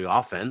point of the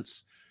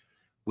offense.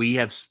 We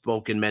have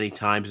spoken many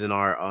times on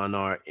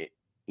our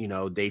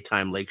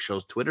Daytime Lake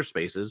Show's Twitter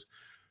spaces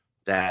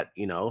that,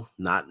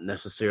 not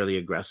necessarily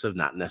aggressive,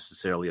 not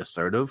necessarily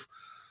assertive.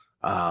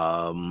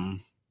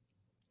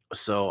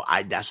 So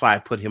that's why I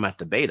put him at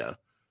the beta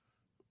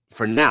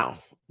for now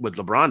with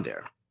LeBron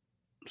there.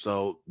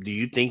 So do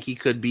you think he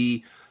could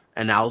be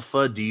an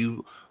alpha? Do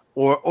you,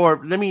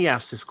 or let me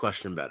ask this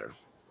question better.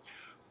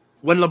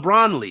 When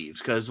LeBron leaves,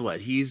 because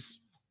what he's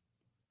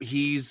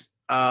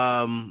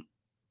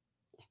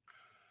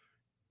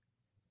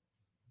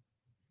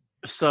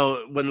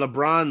so when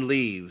LeBron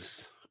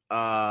leaves,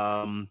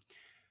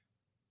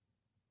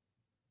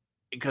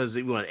 because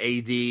we want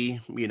AD,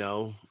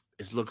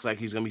 it looks like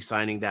he's going to be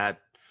signing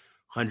that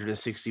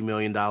 $160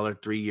 million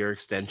 3-year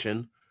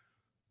extension.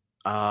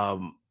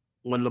 When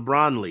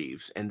LeBron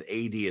leaves and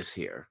AD is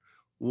here,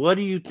 what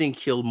do you think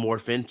he'll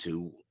morph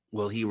into?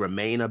 Will he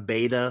remain a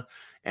beta,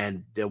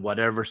 and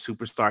whatever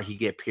superstar he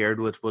get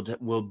paired with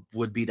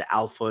would be the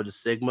alpha or the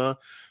sigma?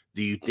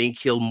 Do you think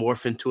he'll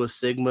morph into a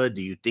sigma?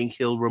 Do you think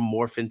he'll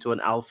morph into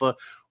an alpha?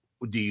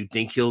 Do you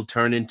think he'll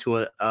turn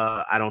into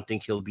I don't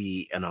think he'll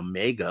be an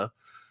omega.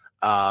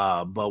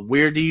 But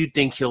where do you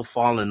think he'll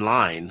fall in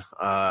line?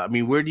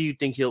 what do you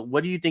think he'll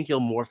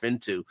morph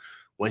into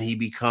when he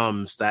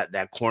becomes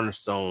that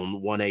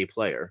cornerstone 1A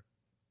player?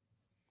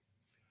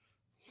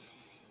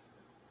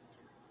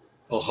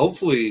 Well,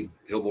 hopefully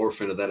he'll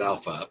morph into that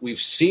alpha. We've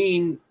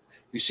seen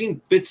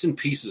bits and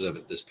pieces of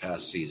it this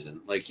past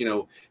season. Like,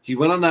 he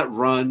went on that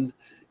run,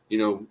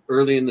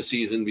 early in the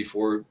season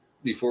before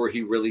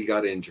he really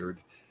got injured.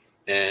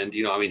 And,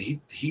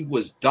 he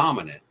was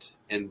dominant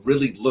and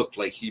really looked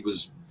like he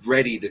was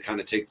ready to kind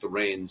of take the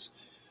reins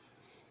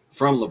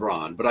from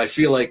LeBron. But I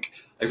feel like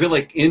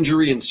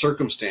injury and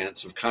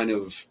circumstance have kind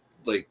of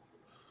like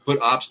put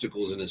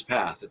obstacles in his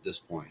path at this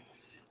point.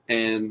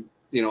 And,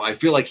 I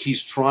feel like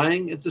he's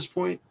trying at this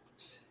point,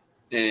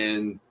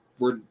 and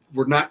we're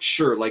not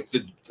sure. Like,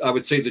 I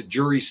would say the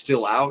jury's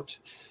still out.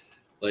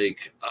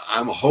 Like,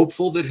 I'm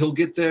hopeful that he'll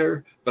get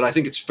there, but I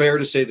think it's fair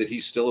to say that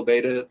he's still a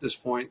beta at this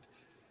point,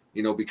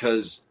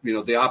 because,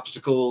 the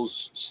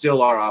obstacles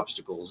still are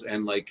obstacles.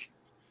 And, like,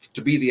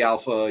 to be the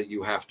alpha,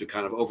 you have to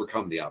kind of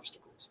overcome the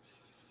obstacles.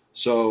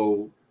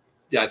 So,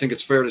 yeah, I think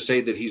it's fair to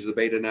say that he's the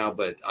beta now,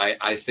 but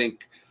I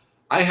think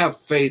I have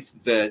faith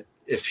that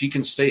if he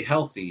can stay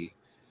healthy,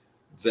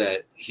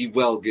 that he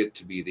will get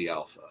to be the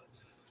alpha.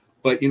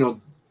 But,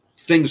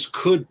 things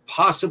could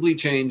possibly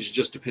change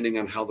just depending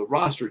on how the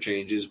roster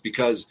changes,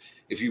 because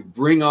if you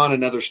bring on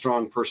another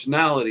strong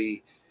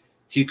personality,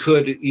 he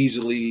could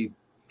easily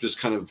just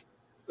kind of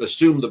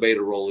assume the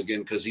beta role again,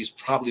 because he's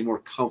probably more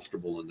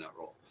comfortable in that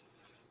role.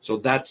 So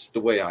that's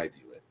the way I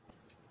view it.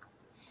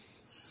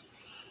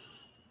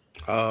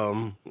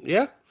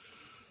 Yeah.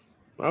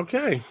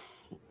 Okay.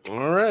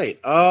 All right.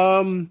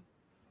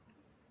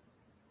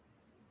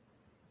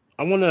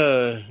 I want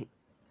to,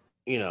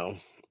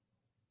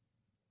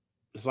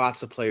 there's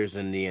lots of players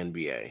in the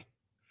NBA,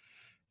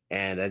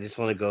 and I just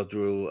want to go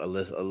through a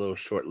little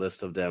short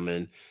list of them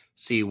and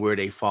see where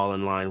they fall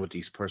in line with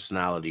these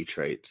personality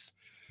traits.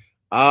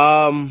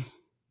 Let's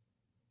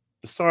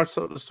start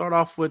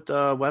off with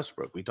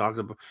Westbrook. We talked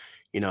about,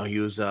 he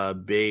was a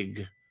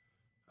big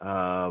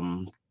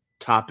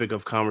topic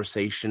of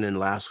conversation in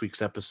last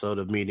week's episode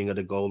of Meeting of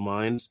the Gold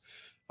Mines.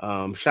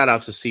 Shout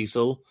out to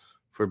Cecil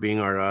for being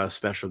our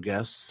special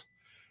guest.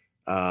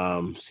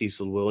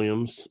 Cecil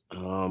Williams.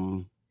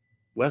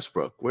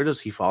 Westbrook, where does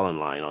he fall in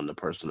line on the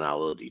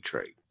personality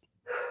trait?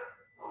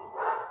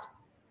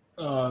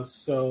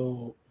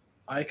 So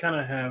I kind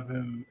of have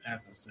him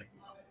as a sigma.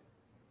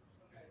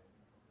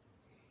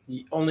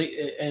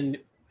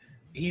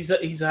 He's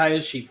a high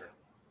achiever.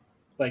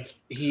 Like,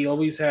 he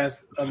always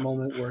has a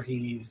moment where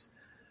he's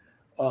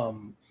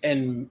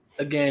and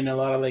again, a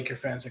lot of Laker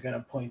fans are going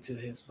to point to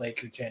his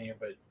Laker tenure,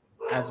 but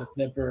as a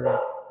Clipper,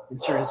 in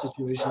certain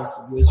situations,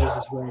 Wizards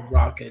as well,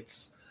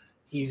 Rockets,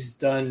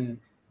 He's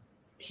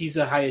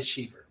a high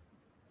achiever.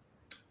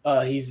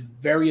 He's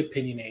very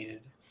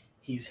opinionated.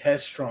 He's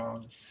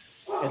headstrong.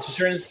 And to a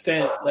certain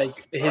extent,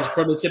 like his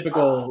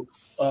prototypical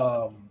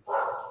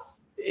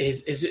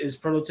his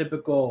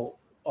prototypical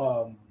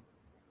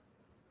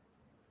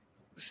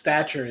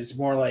stature is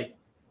more like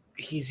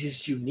he's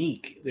just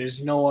unique.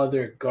 There's no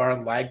other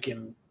guard like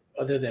him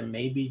other than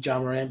maybe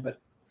John Morant, but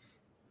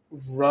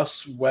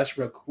Russ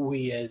Westbrook, who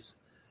he is,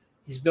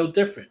 he's built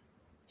different.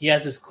 He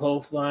has his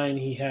clothesline.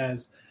 He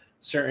has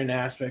certain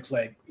aspects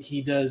like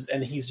he does,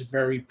 and he's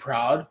very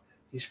proud.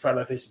 He's proud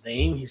of his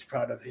name. He's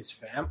proud of his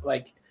fam.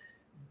 Like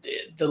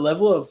the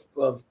level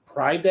of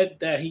pride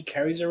that he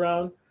carries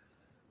around,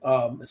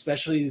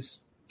 especially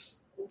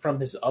from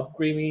his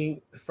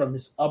upbringing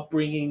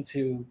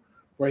to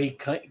where he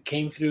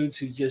came through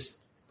to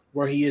just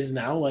where he is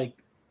now. Like,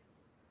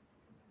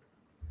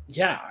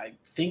 yeah, I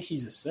think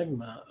he's a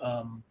Sigma,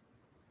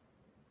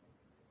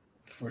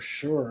 for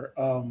sure.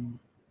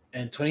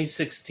 And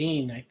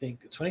 2016, I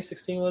think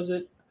 2016 was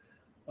it?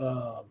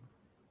 I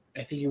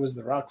think he was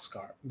the rock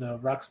star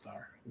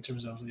in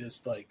terms of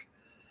just like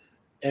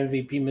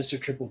MVP,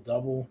 Mr. Triple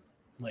Double.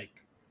 Like,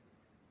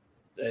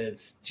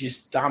 it's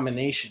just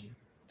domination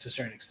to a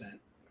certain extent.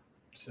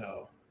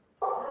 So,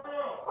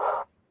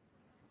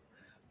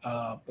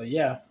 but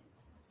yeah.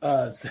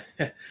 By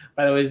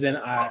the way, Zen,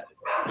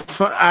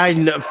 I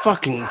know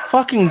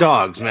fucking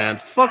dogs, man.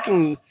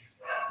 Fucking.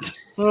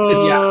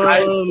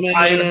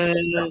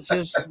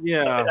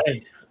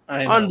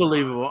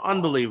 Unbelievable.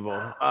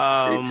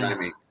 Great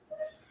timing.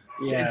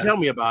 Yeah. Tell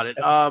me about it.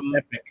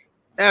 Epic.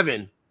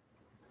 Evan,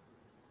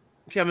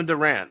 Kevin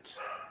Durant,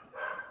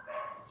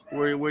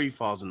 where he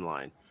falls in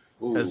line,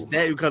 because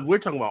we're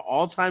talking about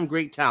all-time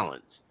great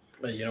talent.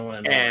 But you don't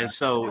want to know. And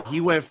so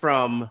he went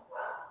from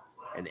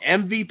an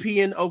MVP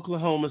in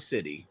Oklahoma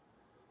City.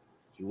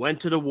 He went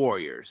to the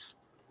Warriors,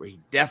 where he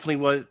definitely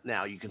was.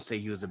 Now you can say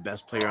he was the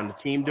best player on the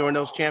team during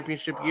those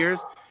championship years.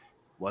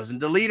 Wasn't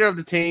the leader of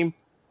the team.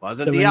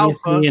 Wasn't the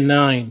alpha.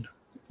 73-9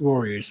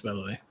 Warriors, by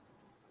the way.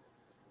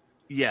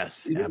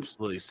 Yes,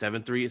 absolutely.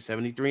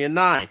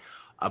 73-9.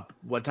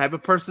 What type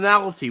of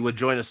personality would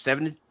join a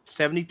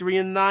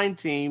 73-9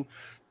 team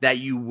that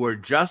you were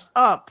just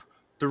up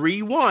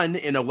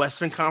 3-1 in a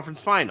Western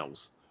Conference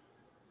Finals?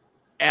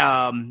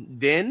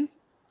 Then,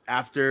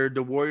 after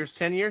the Warriors'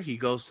 tenure, he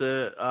goes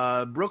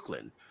to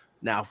Brooklyn.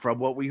 Now, from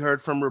what we heard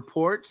from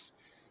reports,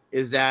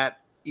 is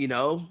that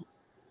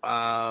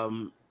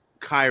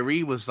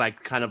Kyrie was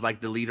kind of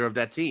like the leader of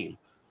that team,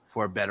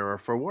 for better or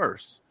for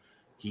worse.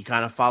 He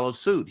kind of followed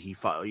suit. He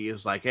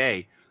was like,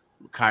 hey,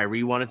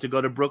 Kyrie wanted to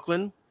go to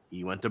Brooklyn.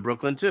 He went to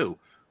Brooklyn too.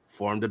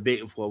 Formed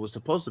what was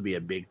supposed to be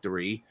a big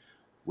three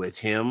with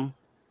him,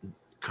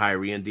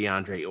 Kyrie, and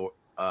DeAndre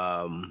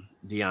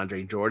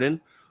Jordan.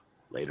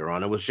 Later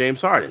on, it was James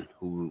Harden,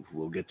 who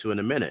we'll get to in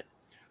a minute.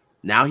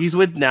 Now he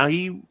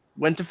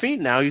went to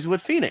Phoenix. Now he's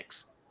with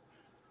Phoenix.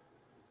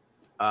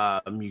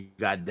 You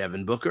got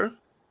Devin Booker.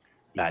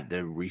 You got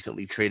the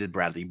recently traded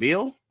Bradley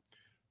Beal.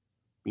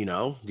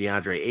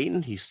 DeAndre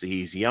Ayton.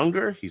 He's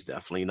younger. He's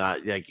definitely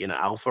not like in an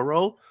alpha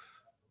role.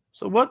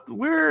 So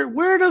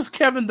where does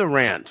Kevin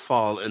Durant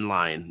fall in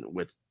line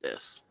with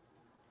this?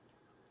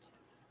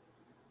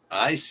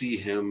 I see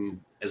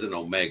him as an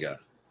omega.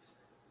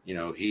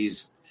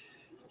 He's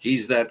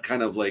that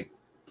kind of like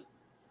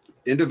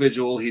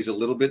individual. He's a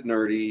little bit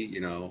nerdy.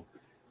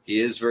 He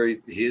is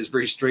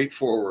very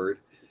straightforward.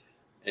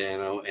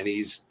 And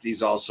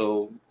he's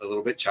also a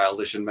little bit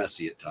childish and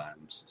messy at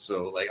times.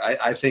 So like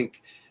I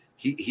think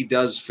he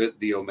does fit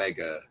the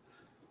omega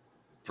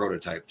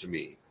prototype to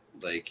me.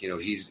 Like,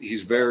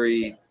 he's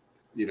very,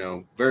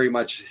 very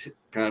much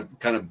kind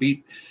of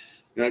beat,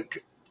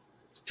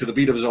 to the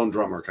beat of his own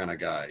drummer kind of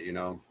guy,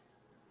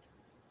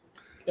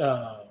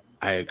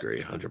 I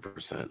agree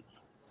 100%.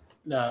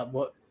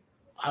 What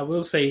I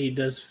will say, he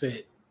does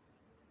fit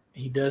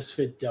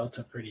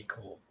Delta pretty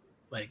cool.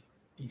 Like,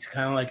 he's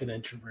kind of like an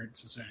introvert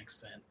to a certain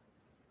extent.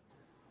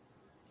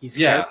 He's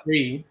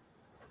carefree.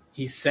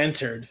 He's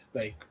centered.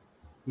 Like,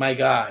 my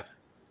God,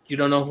 you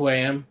don't know who I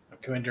am? I'm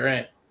Kevin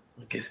Durant.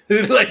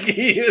 Like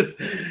he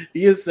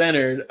is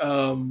centered.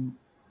 I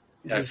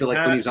feel like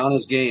when he's on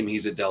his game,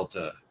 he's a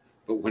Delta,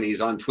 but when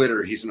he's on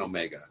Twitter, he's an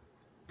Omega.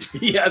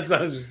 Yeah,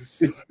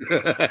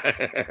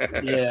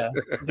 yeah.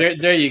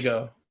 There you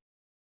go.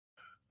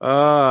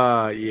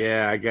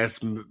 Yeah. I guess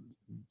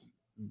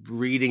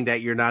reading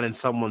that you're not in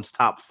someone's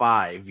top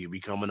 5, you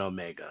become an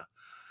Omega.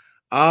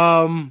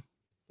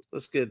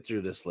 Let's get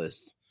through this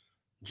list.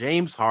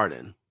 James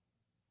Harden,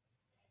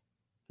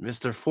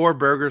 Mr. Four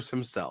Burgers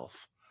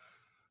himself.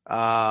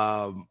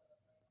 Man,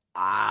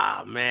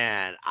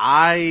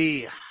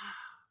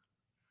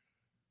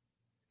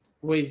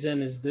 Wait,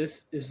 Zen, is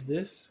this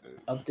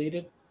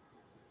updated?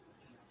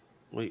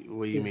 What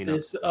do you mean?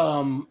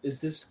 Is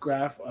this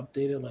graph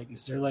updated? Like,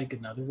 is there like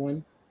another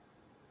one?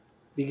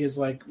 Because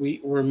like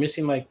we're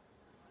missing like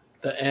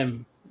the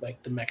M,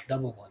 like the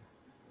McDouble one.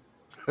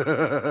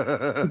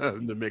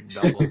 The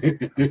McDouble.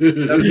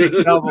 The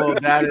McDouble,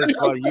 that is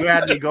fun. You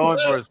had me going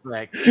for a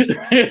sec.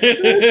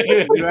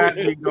 You had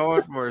me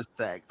going for a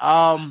sec.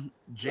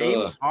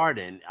 James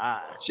Harden.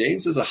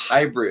 James is a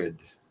hybrid,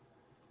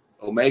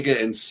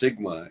 Omega and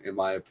Sigma, in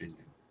my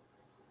opinion.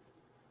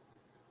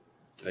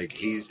 Like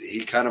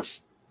he kind of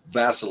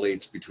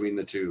vacillates between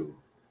the two.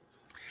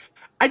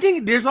 I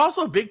think there's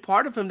also a big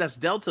part of him that's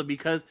Delta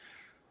because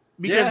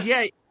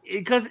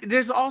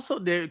there's also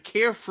they're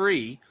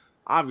carefree,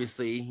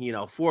 obviously,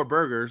 4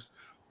 burgers,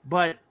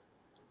 but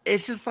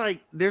it's just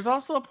like there's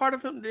also a part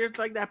of him there's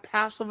like that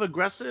passive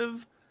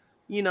aggressive,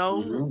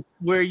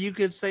 where you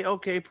could say,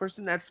 okay,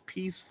 person that's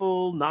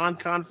peaceful,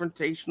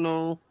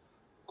 non-confrontational,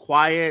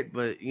 quiet,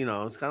 but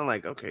it's kind of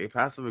like, okay,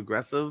 passive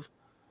aggressive.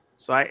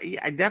 So I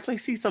definitely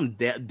see some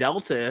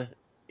Delta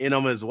in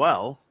him as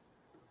well.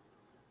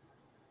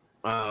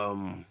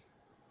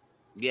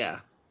 Yeah.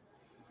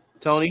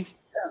 Tony?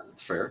 Yeah,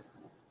 that's fair.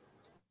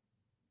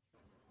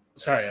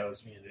 Sorry, I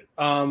was muted.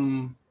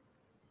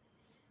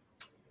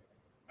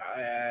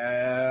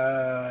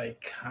 I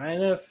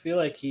kind of feel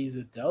like he's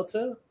a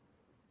Delta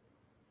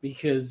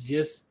because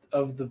just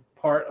of the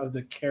part of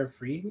the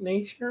carefree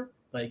nature,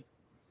 like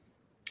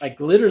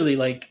literally,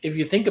 like if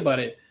you think about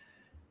it,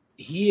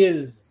 he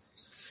is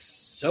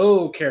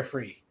so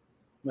carefree.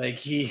 Like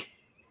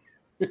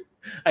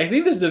I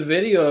think there's a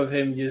video of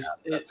him just.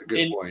 Yeah, that's a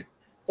good point.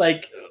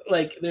 Like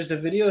there's a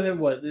video of him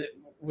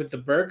with the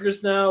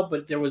burgers now,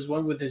 but there was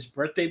one with his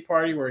birthday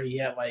party where he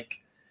had like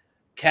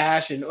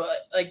cash and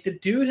like the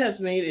dude has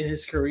made in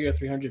his career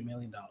 $300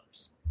 million.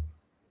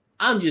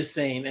 I'm just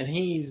saying, and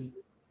he's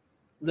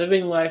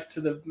living life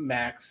to the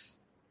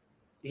max.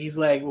 He's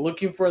like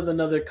looking for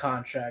another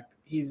contract.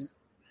 He's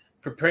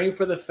preparing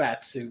for the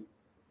fat suit.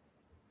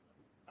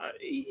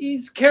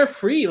 He's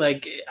carefree.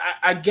 Like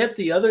I get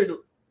the other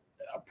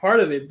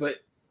part of it, but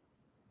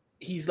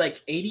he's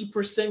like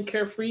 80%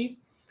 carefree,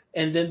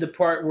 and then the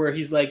part where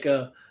he's like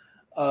a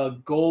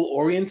goal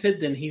oriented,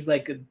 then he's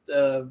like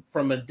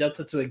from a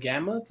Delta to a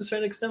Gamma to a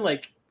certain extent,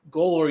 like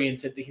goal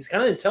oriented. He's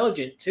kind of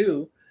intelligent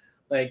too,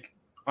 like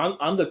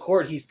on the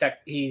court. He's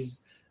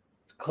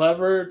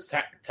clever,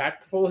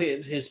 tactful.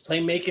 His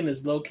playmaking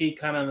is low key,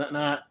 kind of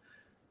not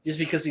just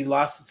because he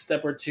lost a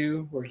step or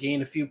two or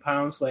gained a few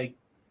pounds. Like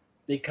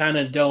they kind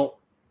of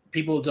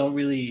people don't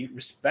really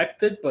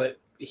respect it, but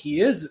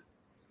he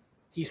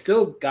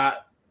still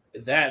got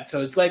that.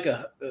 So it's like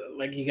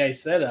like you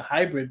guys said, a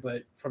hybrid,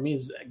 but for me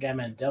it's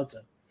Gamma and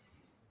Delta,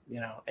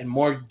 and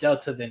more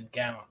Delta than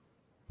Gamma.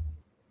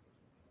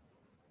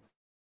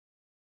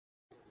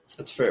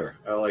 That's fair.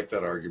 I like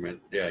that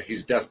argument. Yeah,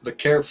 he's the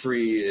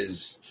carefree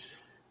is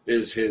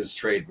his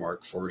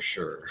trademark for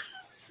sure.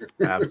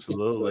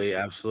 Absolutely,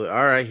 absolutely.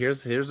 All right,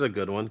 here's a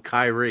good one.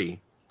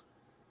 Kyrie.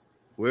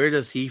 Where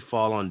does he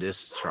fall on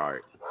this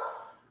chart?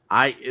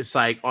 It's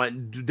like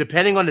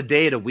depending on the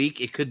day of the week,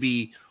 it could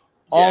be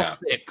all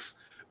 6.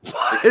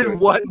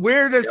 But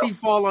where does he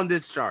fall on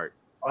this chart?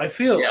 I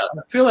feel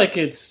like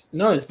it's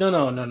no.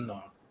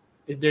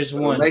 There's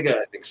one. Omega,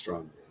 I think,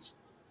 strongly is.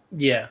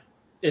 Yeah,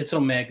 it's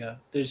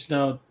Omega. There's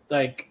no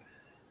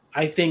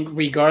I think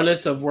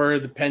regardless of where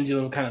the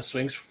pendulum kind of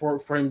swings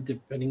for him,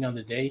 depending on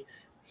the day,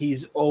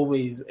 he's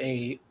always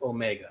a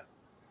Omega.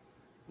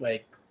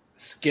 Like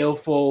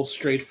skillful,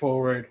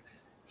 straightforward.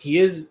 He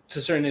is to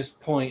a certain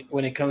point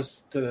when it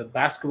comes to the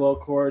basketball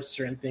court,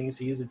 certain things.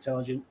 He is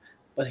intelligent,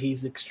 but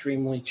he's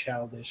extremely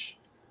childish,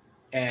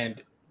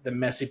 and the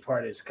messy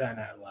part is kind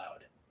of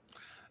loud.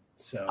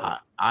 So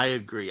I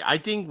agree. I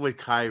think with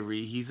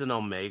Kyrie, he's an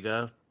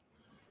Omega,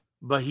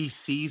 but he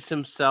sees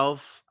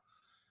himself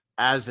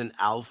as an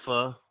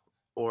Alpha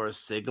or a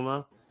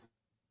Sigma,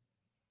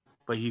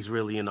 but he's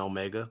really an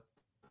Omega.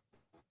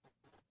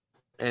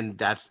 And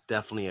that's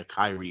definitely a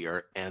Kyrie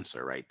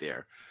answer right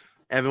there.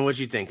 Evan, what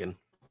you thinking?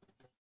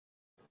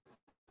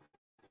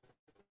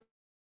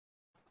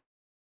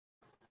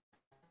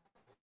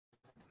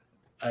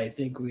 I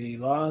think we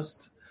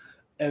lost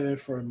Evan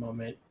for a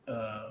moment.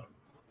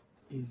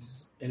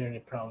 His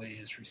internet probably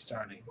is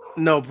restarting.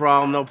 No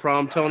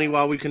problem. Tony,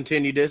 while we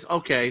continue this.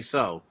 Okay,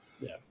 so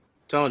yeah.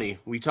 Tony,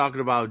 we talked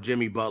about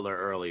Jimmy Butler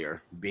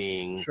earlier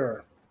being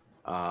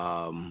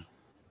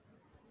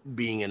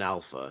being an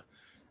alpha.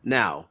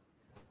 Now,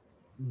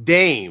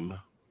 Dame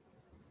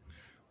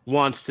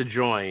wants to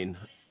join,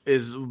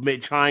 is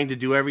trying to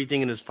do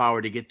everything in his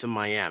power to get to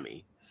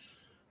Miami.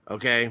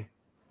 Okay?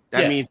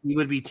 That means he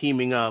would be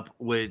teaming up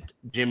with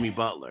Jimmy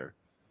Butler.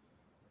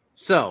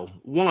 So,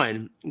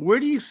 one, where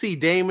do you see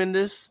Dame in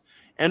this?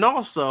 And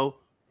also,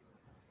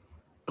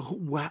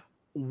 what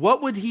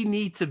would he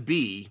need to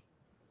be?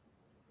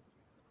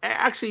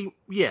 Actually,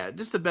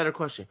 this is a better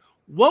question.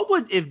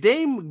 If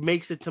Dame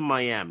makes it to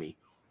Miami,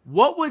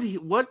 what would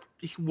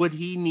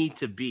he need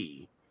to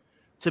be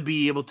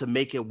able to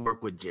make it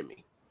work with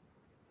Jimmy?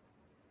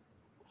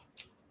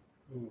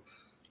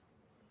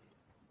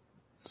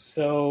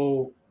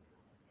 So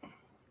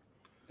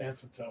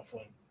that's a tough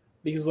one.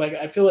 Because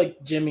I feel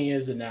like Jimmy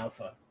is an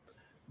alpha,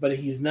 but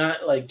he's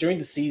not during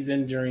the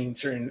season, during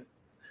certain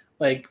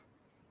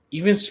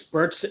even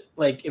spurts,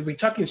 like if we're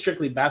talking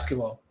strictly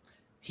basketball,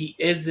 he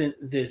isn't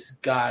this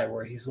guy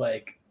where he's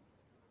like,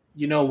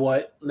 you know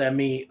what, let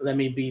me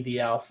be the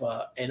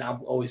alpha and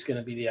I'm always going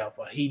to be the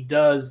alpha. He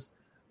does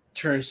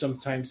turn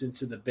sometimes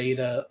into the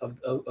beta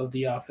of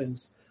the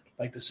offense,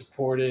 like the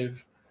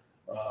supportive,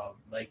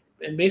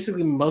 and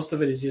basically most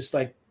of it is just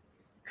like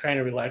trying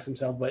to relax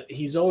himself, but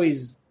he's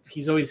always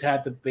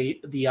had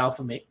the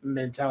alpha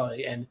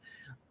mentality. And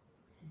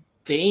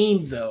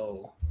Dame,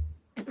 though,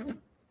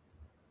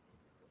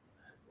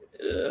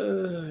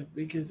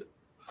 because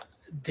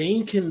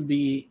Dame can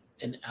be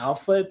an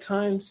alpha at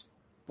times,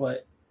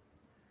 but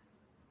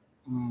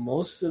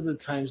most of the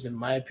times, in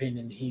my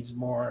opinion, he's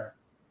more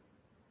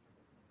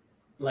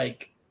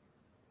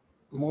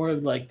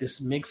of like this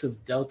mix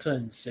of Delta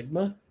and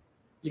Sigma.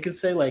 You could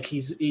say like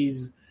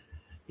he's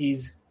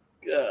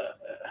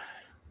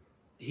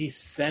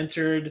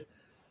centered.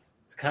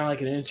 It's kind of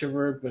like an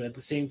introvert, but at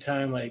the same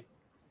time, like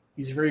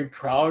he's very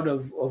proud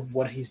of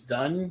what he's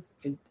done,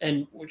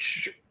 and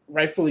which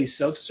rightfully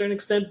so to a certain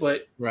extent.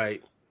 But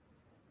right.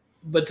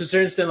 But to a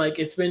certain extent, like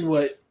it's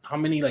been how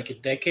many, like a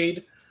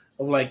decade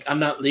of like I'm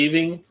not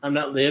leaving, I'm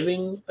not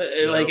living,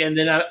 like, and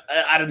then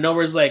out of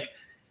nowhere it's like,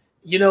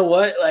 you know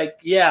what, like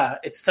yeah,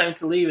 it's time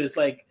to leave. It's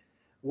like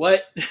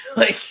what,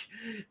 like,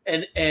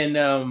 and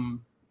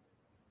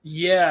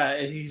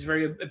yeah, he's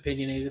very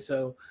opinionated.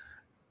 So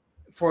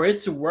for it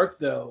to work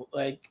though,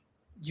 like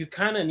you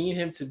kind of need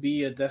him to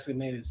be a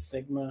designated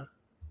Sigma,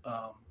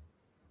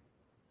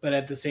 but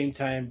at the same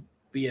time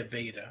be a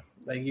beta.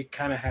 Like you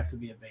kind of have to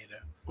be a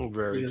beta.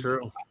 Very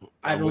true.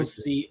 I don't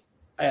see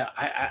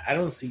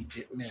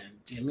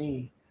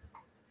Jimmy.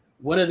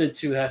 One of the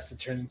two has to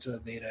turn into a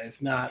beta.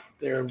 If not,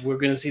 we're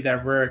going to see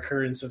that rare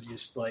occurrence of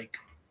just like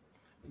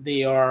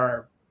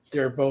they're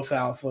both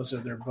alphas, or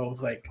they're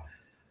both like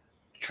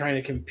trying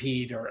to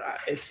compete, or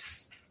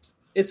it's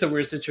a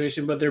weird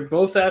situation. But they're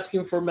both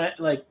asking for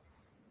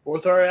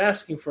both are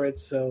asking for it.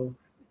 So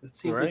let's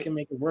see if we can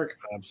make it work.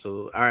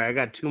 Absolutely. All right, I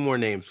got two more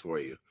names for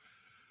you.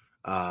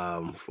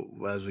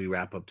 As we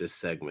wrap up this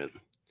segment,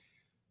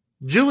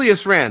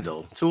 Julius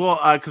Randle, to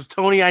all, because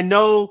Tony, I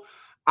know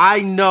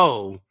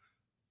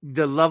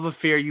the love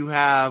affair you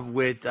have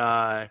with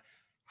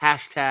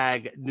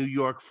hashtag New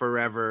York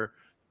Forever,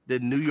 the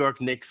New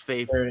York Knicks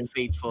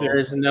faithful.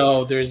 There's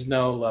no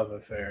love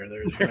affair.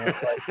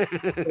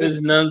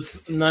 There's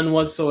none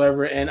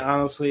whatsoever. And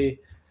honestly,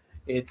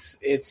 it's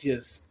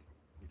just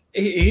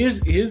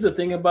here's the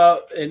thing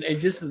about and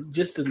just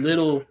a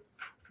little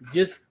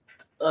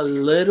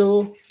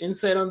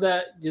insight on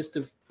that, just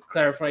to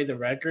clarify the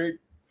record.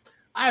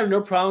 I have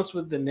no problems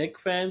with the Knicks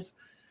fans.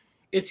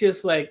 It's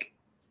just like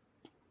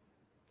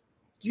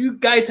you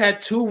guys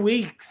had 2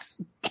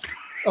 weeks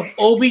of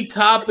Obi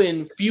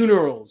Toppin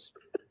funerals.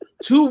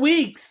 2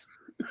 weeks.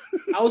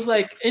 I was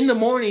like in the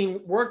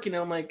morning working.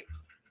 I'm like,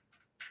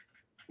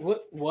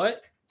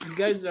 what? You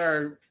guys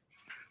are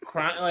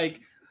crying, like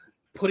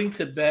putting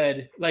to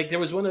bed. Like there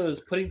was one that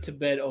was putting to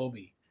bed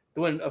Obi.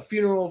 Doing a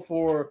funeral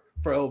for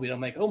Obi. And I'm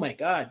like, oh my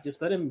God,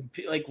 just let him.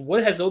 Like,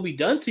 what has Obi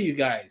done to you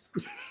guys?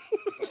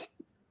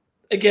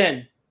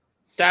 Again,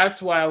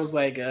 that's why I was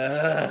like,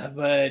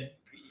 but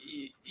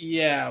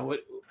yeah,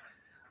 what?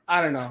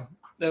 I don't know.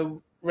 The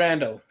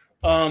Randall.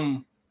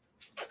 I'm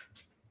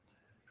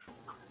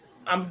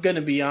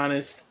gonna be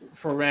honest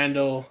for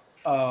Randall.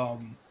 Oh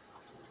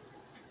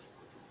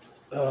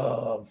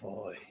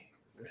boy,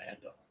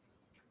 Randall.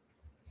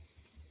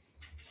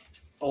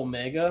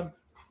 Omega.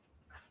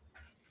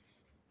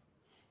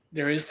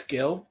 There is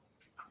skill.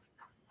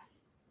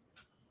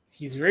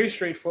 He's very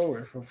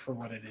straightforward for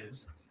what it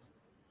is.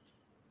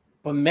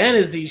 But man,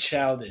 is he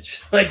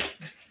childish. Like,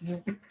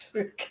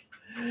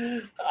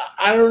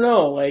 I don't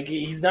know. Like,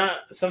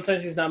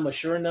 sometimes he's not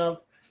mature enough.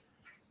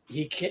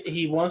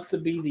 He wants to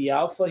be the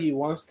alpha. He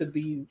wants to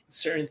be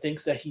certain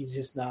things that he's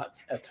just not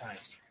at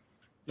times.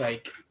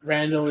 Like,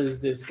 Randall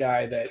is this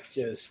guy that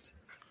just,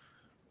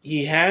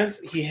 he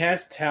has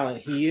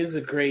talent. He is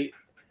a great,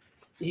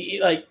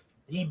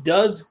 he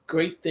does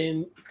great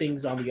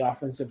things on the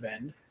offensive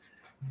end,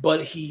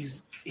 but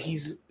he's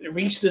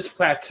reached this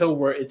plateau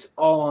where it's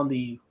all on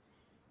the.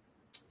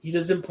 He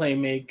doesn't play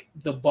make.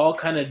 The ball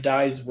kind of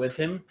dies with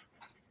him,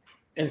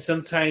 and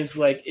sometimes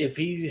like if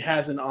he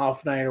has an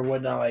off night or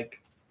whatnot,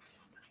 like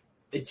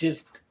it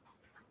just,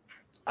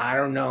 I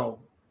don't know.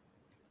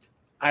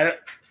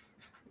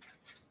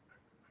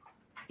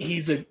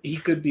 He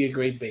could be a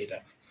great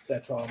beta.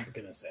 That's all I'm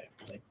gonna say.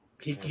 Like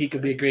he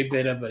could be a great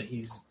beta, but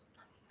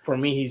for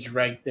me, he's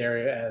right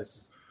there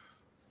as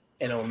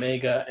an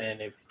Omega. And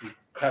if we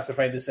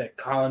classify this at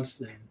columns,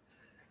 then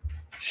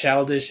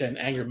childish and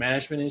anger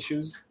management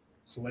issues.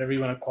 So whatever you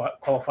want to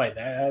qualify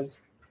that as.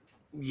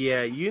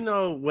 Yeah,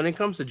 when it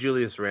comes to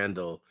Julius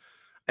Randle,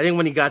 I think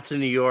when he got to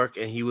New York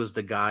and he was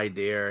the guy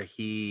there,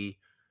 you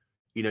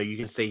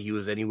can say he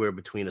was anywhere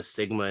between a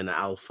Sigma and an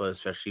Alpha,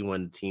 especially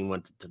when the team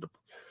went to the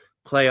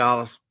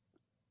playoffs.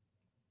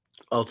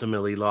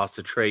 Ultimately lost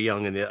to Trae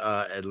Young and the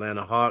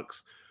Atlanta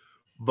Hawks.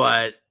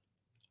 But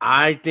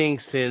I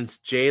think since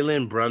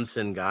Jalen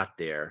Brunson got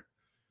there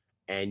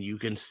and you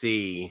can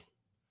see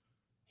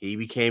he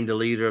became the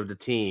leader of the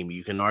team.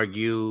 You can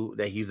argue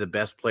that he's the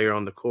best player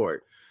on the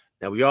court.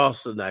 Now, we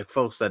also, like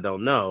folks that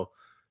don't know,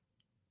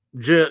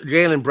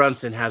 Jalen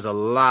Brunson has a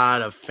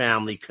lot of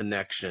family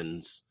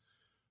connections.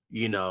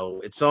 You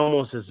know, it's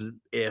almost as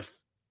if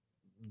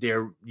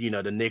the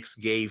Knicks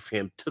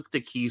took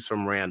the keys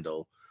from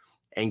Randall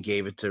and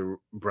gave it to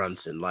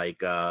Brunson.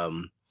 Like,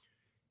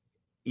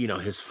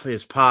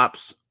 his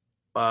pops,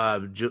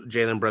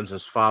 Jalen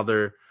Brunson's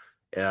father,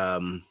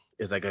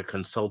 is like a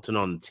consultant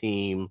on the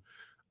team.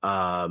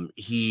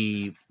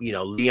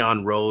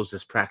 Leon Rose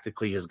is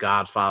practically his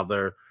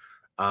godfather.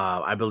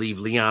 I believe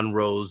Leon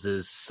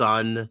Rose's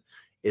son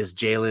is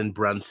Jalen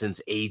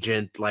Brunson's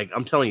agent. Like,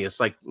 I'm telling you, it's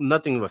like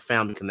nothing but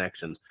family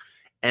connections.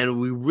 And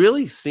we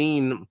really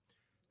seen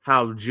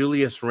how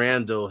Julius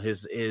Randle,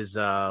 his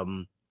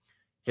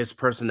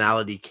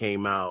personality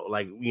came out,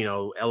 like,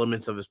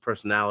 elements of his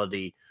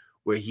personality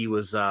where he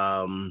was,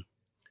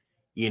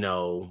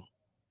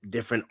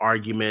 different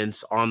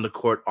arguments, on the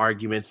court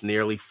arguments,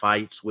 nearly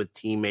fights with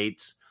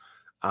teammates.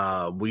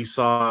 We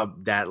saw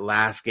that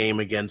last game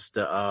against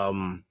the, I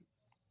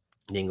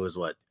think it was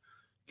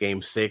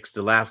Game 6,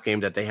 the last game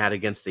that they had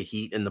against the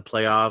Heat in the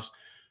playoffs.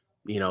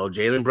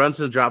 Jalen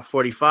Brunson dropped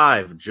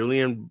 45.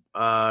 Julian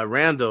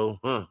Randle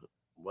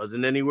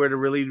wasn't anywhere to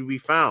really be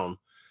found.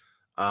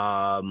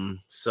 But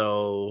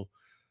the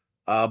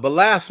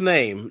last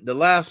name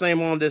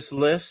on this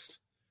list,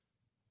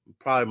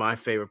 probably my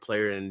favorite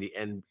player in the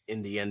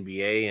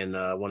NBA, and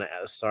I want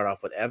to start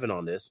off with Evan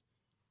on this.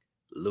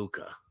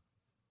 Luka.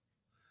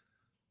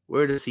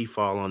 Where does he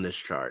fall on this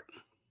chart?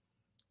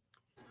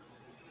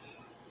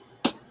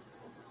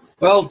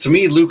 Well, to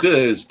me, Luka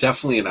is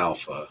definitely an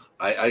alpha.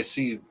 I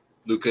see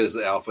Luka as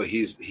the alpha. He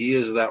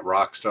is that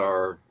rock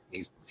star.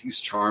 He's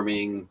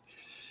charming.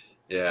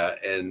 Yeah,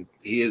 and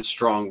he is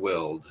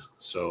strong-willed.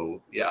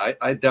 So, yeah,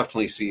 I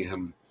definitely see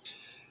him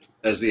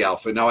as the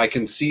alpha. Now, I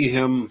can see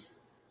him,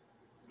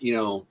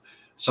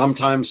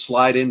 sometimes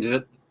slide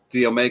into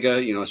the Omega,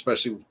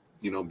 especially,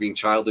 being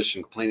childish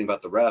and complaining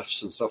about the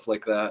refs and stuff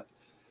like that.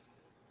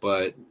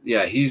 But,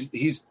 yeah,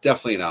 he's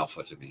definitely an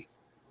alpha to me.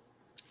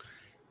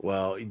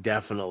 Well,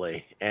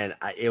 definitely. And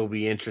it'll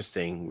be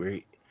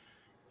interesting.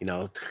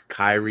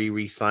 Kyrie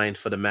re-signed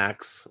for the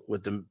max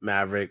with the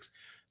Mavericks.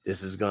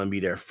 This is going to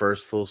be their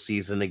first full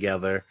season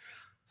together.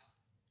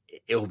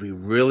 It will be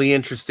really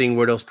interesting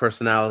where those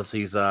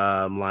personalities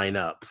line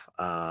up.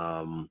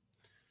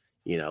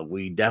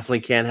 We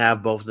definitely can't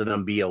have both of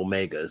them be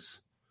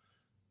Omegas.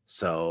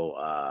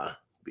 So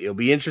it'll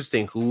be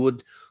interesting. Who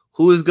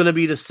is going to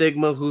be the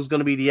Sigma? Who's going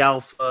to be the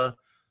Alpha?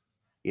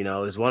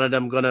 Is one of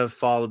them going to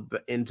fall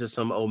into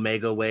some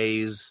Omega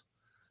ways?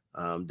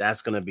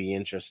 That's going to be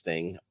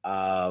interesting.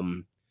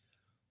 But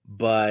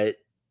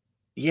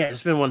yeah,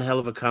 it's been one hell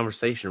of a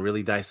conversation,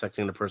 really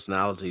dissecting the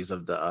personalities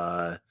of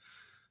the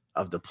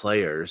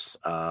players.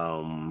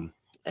 And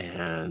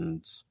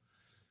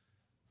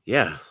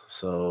yeah,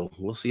 so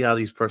we'll see how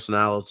these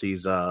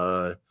personalities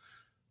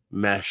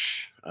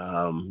mesh,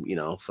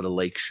 for the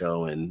Lake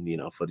show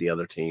and, for the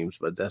other teams,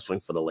 but definitely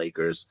for the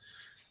Lakers,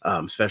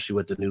 especially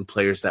with the new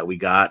players that we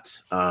got,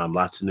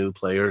 lots of new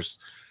players.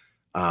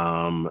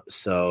 But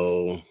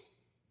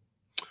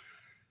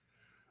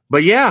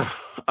yeah,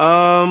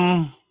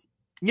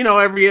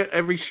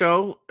 every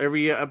show,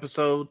 every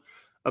episode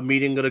of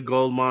Meeting of the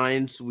Gold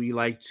Mines, we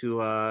like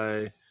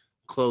to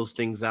close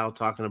things out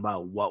talking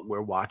about what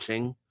we're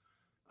watching,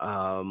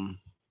 on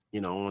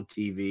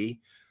TV.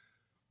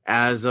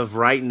 As of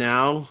right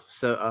now,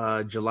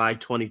 so July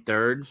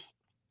 23rd,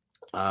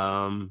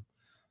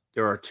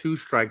 there are 2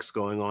 strikes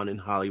going on in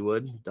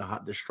Hollywood.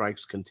 The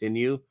strikes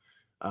continue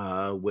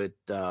with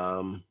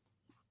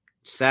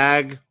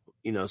SAG,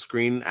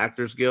 Screen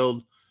Actors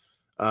Guild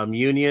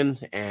Union,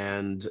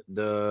 and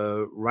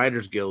the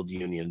Writers Guild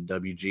Union,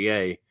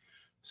 WGA.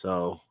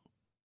 So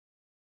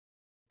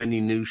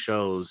many new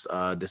shows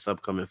this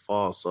upcoming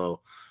fall.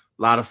 So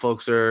a lot of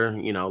folks are,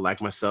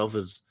 like myself,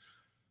 is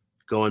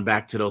going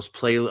back to those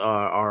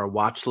our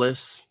watch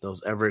lists,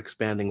 those ever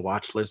expanding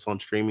watch lists on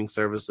streaming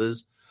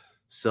services.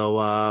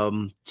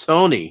 So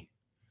Tony,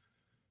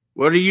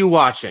 what are you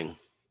watching?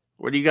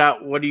 What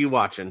are you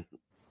watching?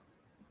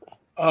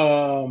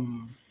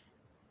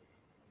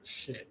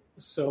 Shit.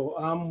 So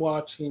I'm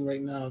watching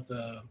right now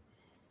the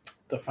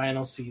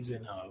final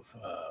season of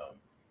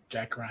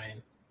Jack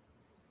Ryan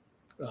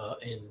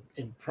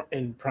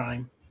in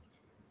Prime.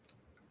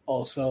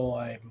 Also,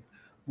 I'm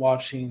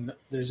watching.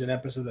 There's an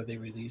episode that they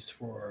released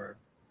for.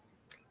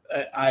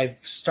 I've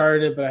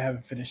started, but I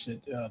haven't finished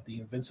it. The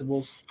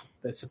Invincibles.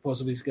 That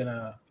supposedly is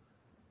gonna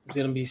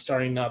be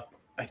starting up.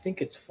 I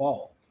think it's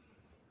fall.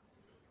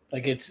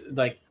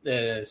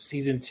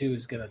 Season 2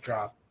 is gonna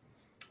drop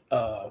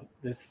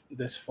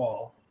this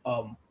fall.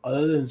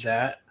 Other than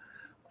that,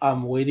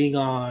 I'm waiting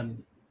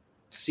on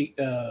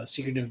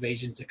Secret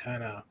Invasion to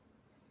kind of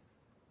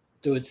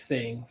do its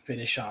thing,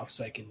 finish off,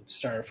 so I can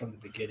start from the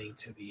beginning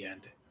to the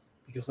end.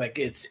 Because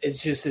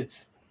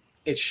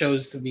it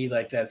shows to me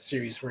like that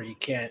series where you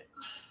can't,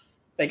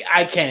 like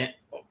I can't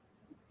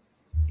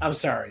I'm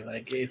sorry,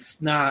 like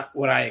it's not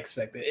what I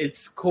expected.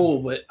 It's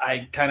cool, but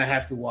I kind of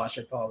have to watch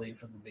it probably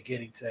from the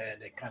beginning to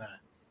end and kind of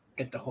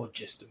get the whole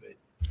gist of it.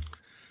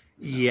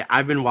 Yeah,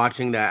 I've been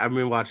watching that. I've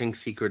been watching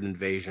Secret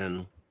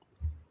Invasion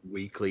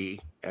weekly,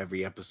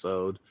 every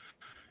episode,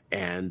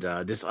 and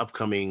this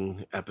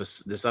upcoming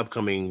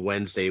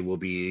Wednesday will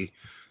be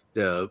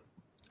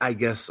I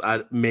guess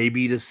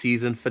maybe the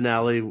season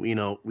finale. You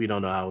know, we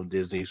don't know how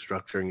Disney's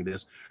structuring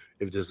this,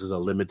 if this is a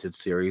limited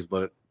series,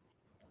 but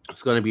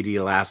it's going to be the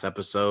last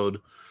episode.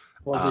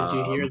 Well, did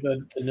you hear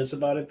the news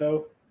about it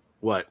though?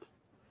 What?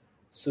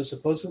 So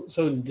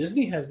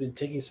Disney has been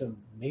taking some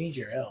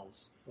major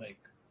L's, like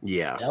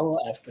L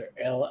after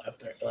L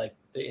after, like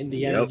the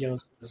Indiana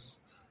Jones is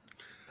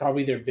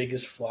probably their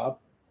biggest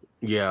flop.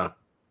 Yeah,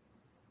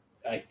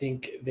 I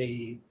think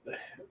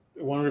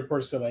one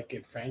report said like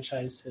a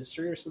franchise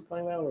history or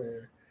something like that.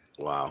 Where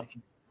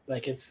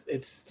like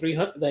it's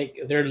 300, like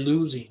they're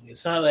losing.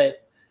 It's not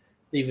that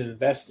they've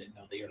invested.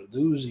 No, they are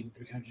losing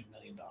 $300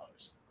 million.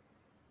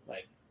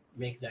 Like,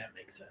 make that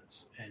make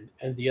sense.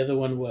 And the other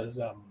one was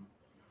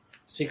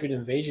Secret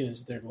Invasion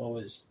is their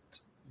lowest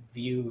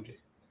viewed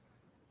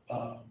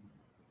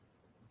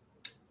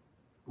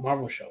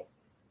Marvel show.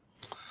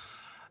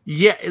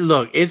 Yeah,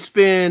 look, it's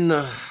been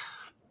a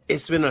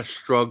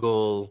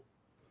struggle.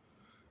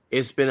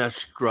 It's been a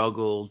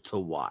struggle to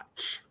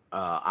watch.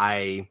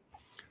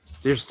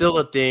 There's still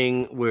a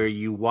thing where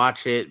you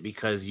watch it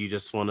because you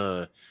just want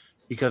to,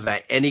 because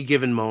at any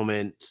given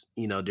moment,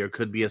 you know, there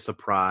could be a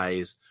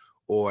surprise,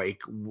 or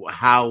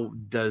how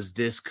does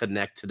this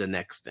connect to the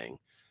next thing?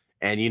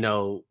 And, you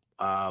know,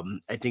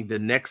 I think the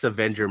next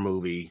Avenger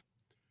movie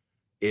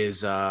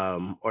is,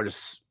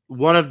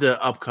 one of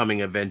the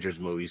upcoming Avengers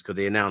movies, because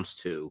they announced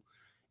 2,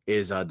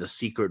 is the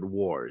Secret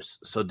Wars.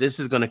 So this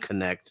is going to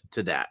connect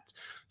to that.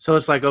 So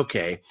it's like,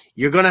 okay,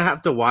 you're going to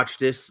have to watch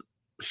this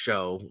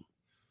show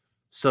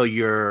so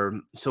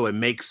it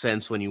makes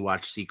sense when you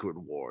watch Secret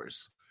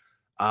Wars.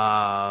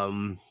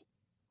 So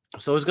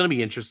it's going to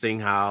be interesting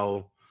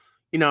how,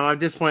 you know, at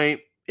this point,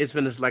 it's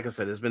been, like I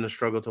said, it's been a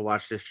struggle to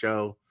watch this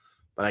show,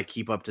 but I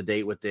keep up to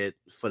date with it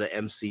for the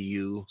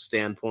MCU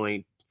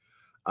standpoint.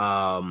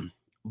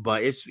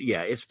 But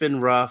it's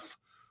been rough.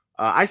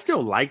 I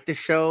still like the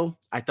show.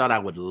 I thought I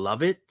would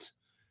love it,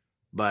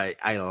 but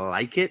I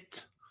like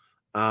it.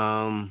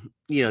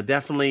 You know,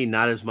 definitely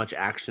not as much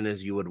action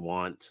as you would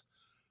want.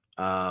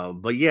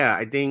 But yeah,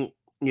 I think,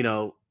 you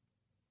know,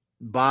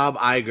 Bob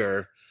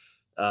Iger,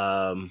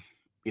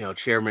 you know,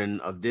 chairman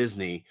of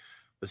Disney,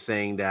 was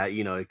saying that,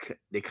 you know,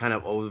 they kind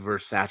of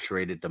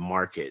oversaturated the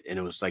market, and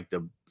it was like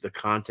the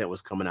content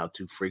was coming out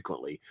too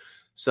frequently.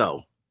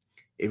 So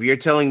if you're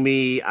telling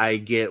me I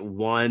get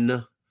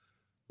 1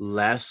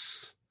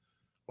 less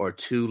or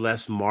 2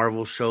 less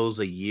Marvel shows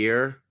a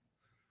year,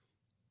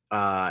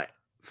 and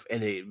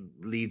it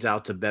leads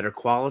out to better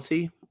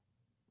quality,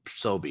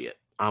 so be it.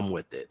 I'm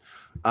with it.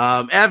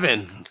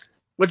 Evan,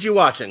 what you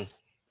watching?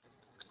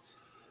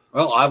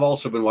 Well, I've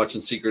also been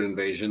watching Secret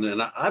Invasion,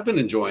 and I've been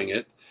enjoying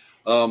it.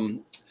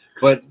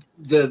 But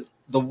the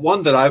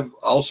one that I've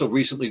also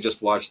recently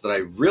just watched that I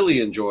really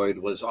enjoyed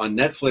was on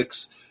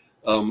Netflix,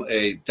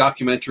 a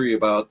documentary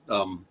about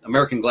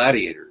American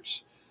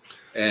Gladiators,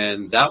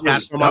 and that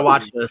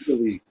was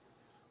really,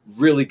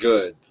 really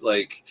good.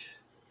 Like,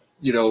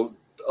 you know,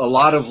 a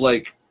lot of,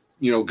 like,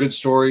 you know, good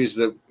stories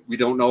that we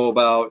don't know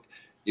about,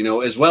 you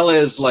know, as well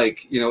as,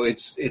 like, you know,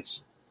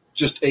 it's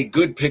just a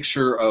good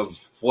picture of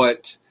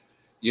what,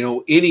 you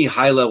know, any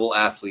high level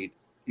athlete,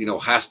 you know,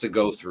 has to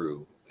go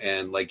through,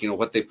 and, like, you know,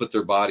 what they put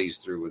their bodies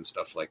through and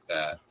stuff like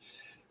that.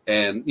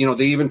 And, you know,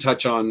 they even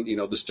touch on, you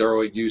know, the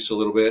steroid use a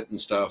little bit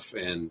and stuff.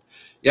 And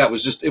yeah,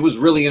 it was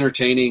really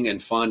entertaining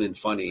and fun and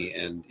funny.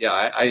 And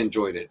yeah, I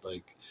enjoyed it.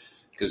 Like,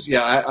 cause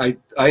yeah,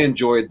 I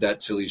enjoyed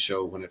that silly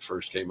show when it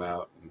first came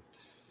out. And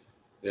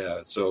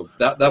yeah. So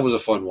that was a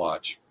fun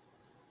watch.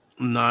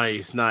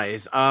 Nice.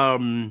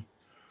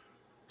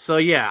 So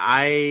yeah,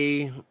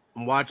 I'm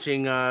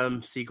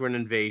watching Secret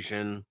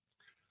Invasion.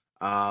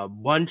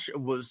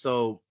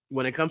 So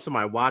when it comes to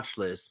my watch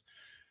list,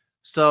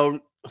 so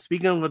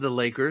speaking of the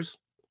Lakers,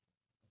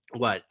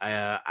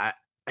 I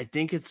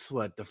think it's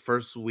the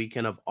first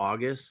weekend of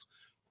August,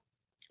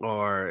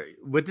 or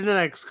within the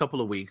next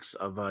couple of weeks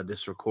of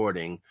this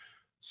recording,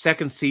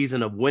 second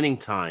season of Winning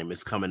Time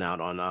is coming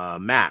out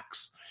on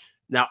Max.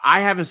 Now, I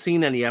haven't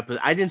seen any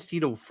episodes. I didn't see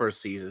the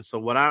first season, so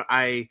what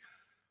I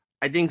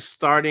think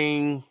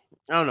starting,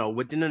 I don't know,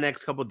 within the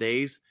next couple of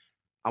days,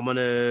 I'm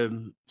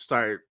gonna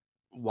start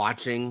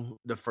watching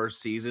the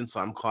first season,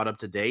 so I'm caught up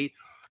to date.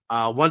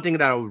 One thing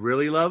that I would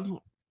really love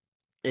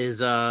is,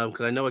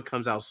 because I know it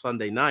comes out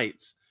Sunday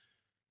nights,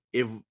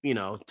 if, you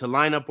know, to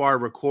line up our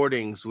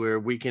recordings where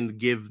we can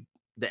give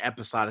the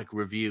episodic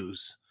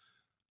reviews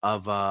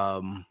of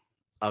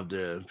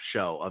the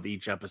show, of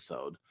each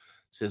episode,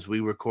 since we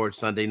record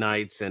Sunday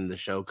nights and the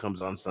show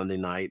comes on Sunday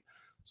night.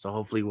 So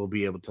hopefully we'll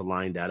be able to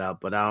line that up.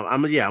 But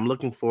I'm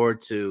looking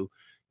forward to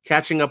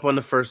catching up on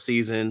the first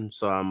season.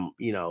 So I'm,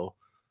 you know,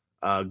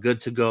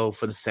 good to go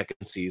for the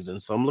second season.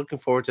 So I'm looking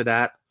forward to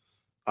that.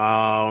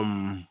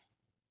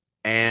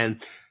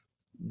 And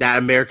that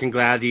American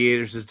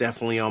Gladiators is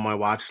definitely on my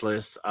watch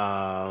list.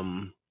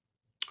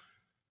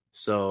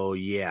 So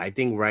yeah, I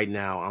think right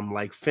now I'm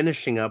like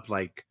finishing up,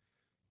 like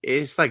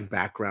it's like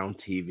background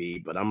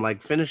TV, but I'm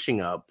like finishing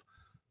up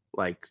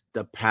like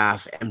the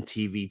past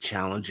MTV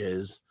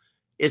challenges.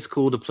 It's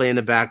cool to play in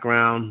the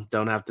background.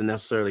 Don't have to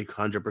necessarily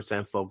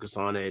 100% focus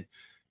on it.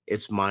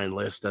 It's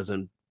mindless,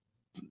 doesn't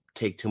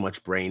take too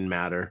much brain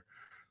matter.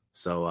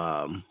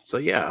 So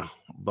yeah.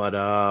 But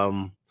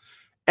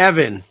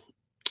Evan,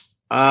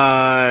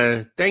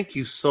 thank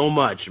you so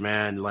much,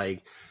 man.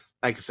 Like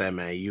I said,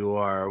 man, you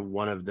are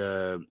one of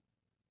the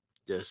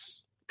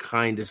just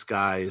kindest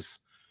guys,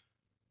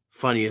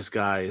 funniest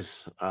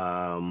guys,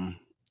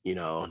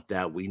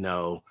 that we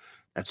know.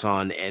 That's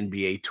on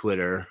NBA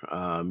Twitter.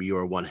 You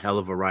are one hell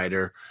of a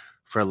writer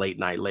for Late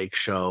Night Lake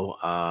Show.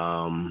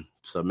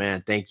 So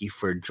man, thank you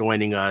for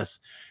joining us.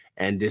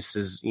 And this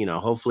is,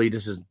 hopefully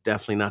this is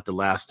definitely not the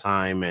last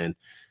time, and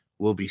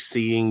we'll be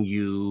seeing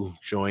you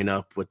join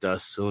up with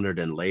us sooner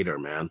than later,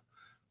 man.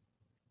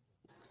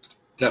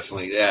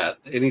 Definitely. Yeah.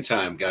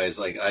 Anytime, guys.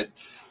 Like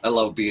I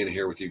love being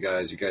here with you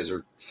guys. You guys are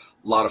a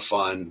lot of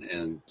fun,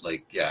 and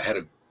like, yeah, I had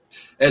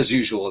as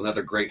usual,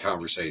 another great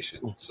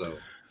conversation. So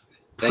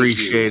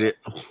appreciate it.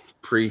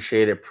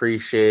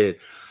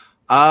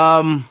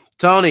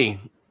 Tony,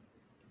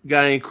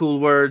 got any cool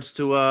words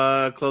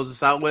to close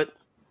us out with?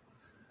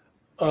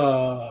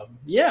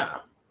 Yeah.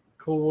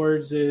 Cool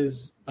words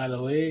is, by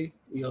the way,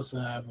 we also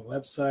have a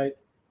website.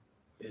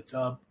 It's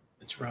up,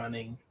 it's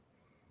running,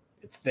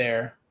 it's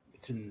there.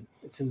 It's in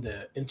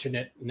the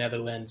internet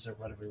Netherlands, or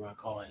whatever you want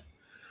to call it.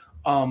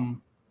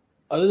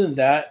 Other than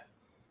that,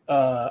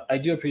 I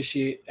do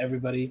appreciate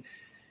everybody.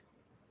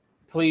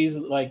 Please,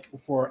 like,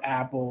 for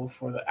Apple,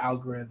 for the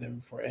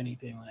algorithm, for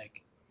anything,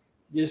 like,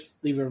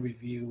 just leave a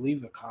review,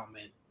 leave a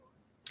comment.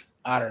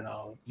 I don't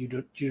know.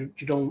 You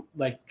don't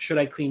like, should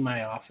I clean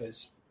my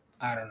office?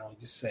 I don't know.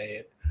 Just say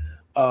it.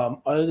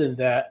 Other than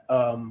that,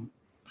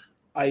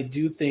 I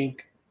do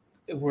think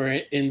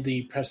we're in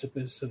the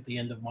precipice of the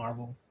end of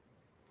Marvel.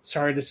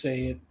 Sorry to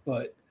say it,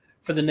 but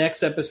for the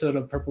next episode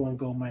of Purple and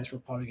Gold Mines, we're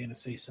probably going to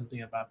say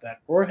something about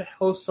that, or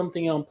host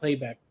something on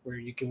playback where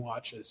you can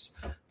watch us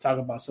talk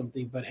about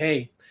something. But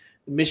hey,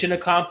 mission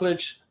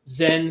accomplished.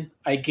 Zen,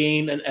 I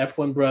gained an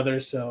F1 brother,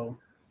 so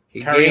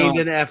he gained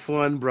an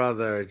F1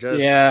 brother.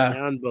 Just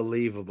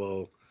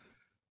unbelievable.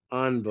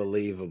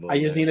 I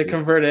just need to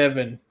convert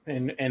Evan,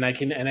 and I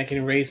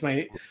can raise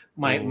my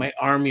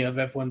army of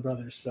F1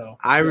 brothers. So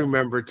I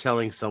remember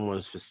telling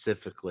someone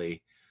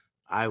specifically,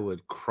 I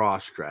would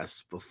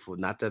cross-dress before,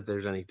 not that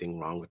there's anything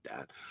wrong with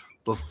that,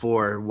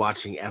 before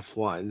watching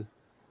F1.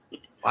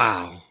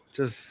 Wow.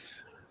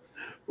 Just,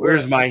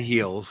 where's my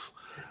heels?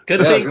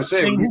 Good thing. I was going to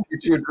say, we need to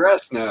get you a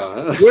dress now.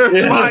 Huh?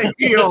 Where's my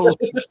heels?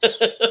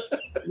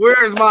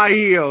 Where's my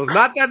heels?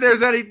 Not that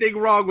there's anything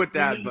wrong with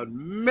that, but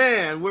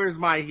man, where's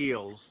my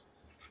heels?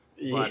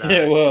 But,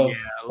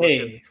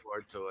 looking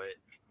forward to it.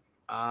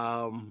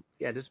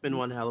 This has been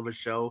one hell of a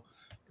show.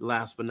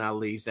 Last but not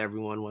least,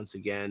 everyone, once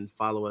again,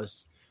 follow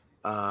us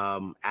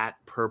at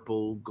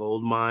Purple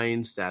Gold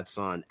Mines. That's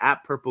on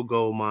at Purple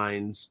Gold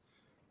Mines,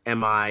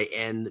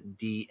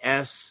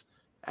 MINDS,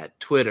 at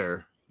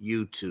Twitter,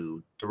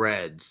 YouTube,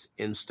 Threads,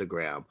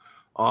 Instagram.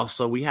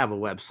 Also, we have a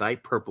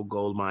website,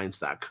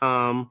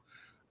 purplegoldmines.com.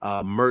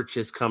 Merch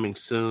is coming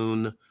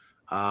soon.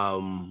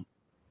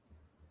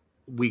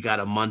 We got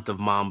a month of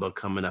Mamba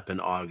coming up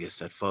in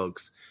August,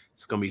 folks.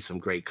 It's going to be some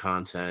great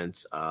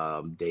content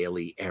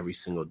daily, every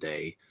single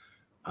day.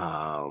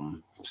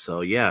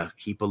 So yeah,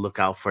 keep a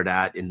lookout for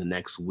that in the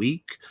next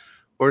week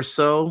or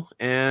so.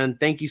 And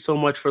thank you so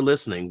much for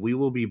listening. We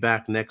will be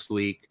back next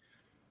week.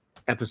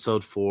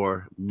 Episode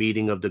 4,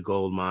 Meeting of the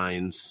Gold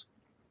Mines.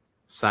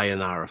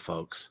 Sayonara,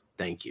 folks.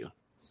 Thank you.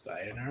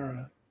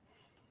 Sayonara.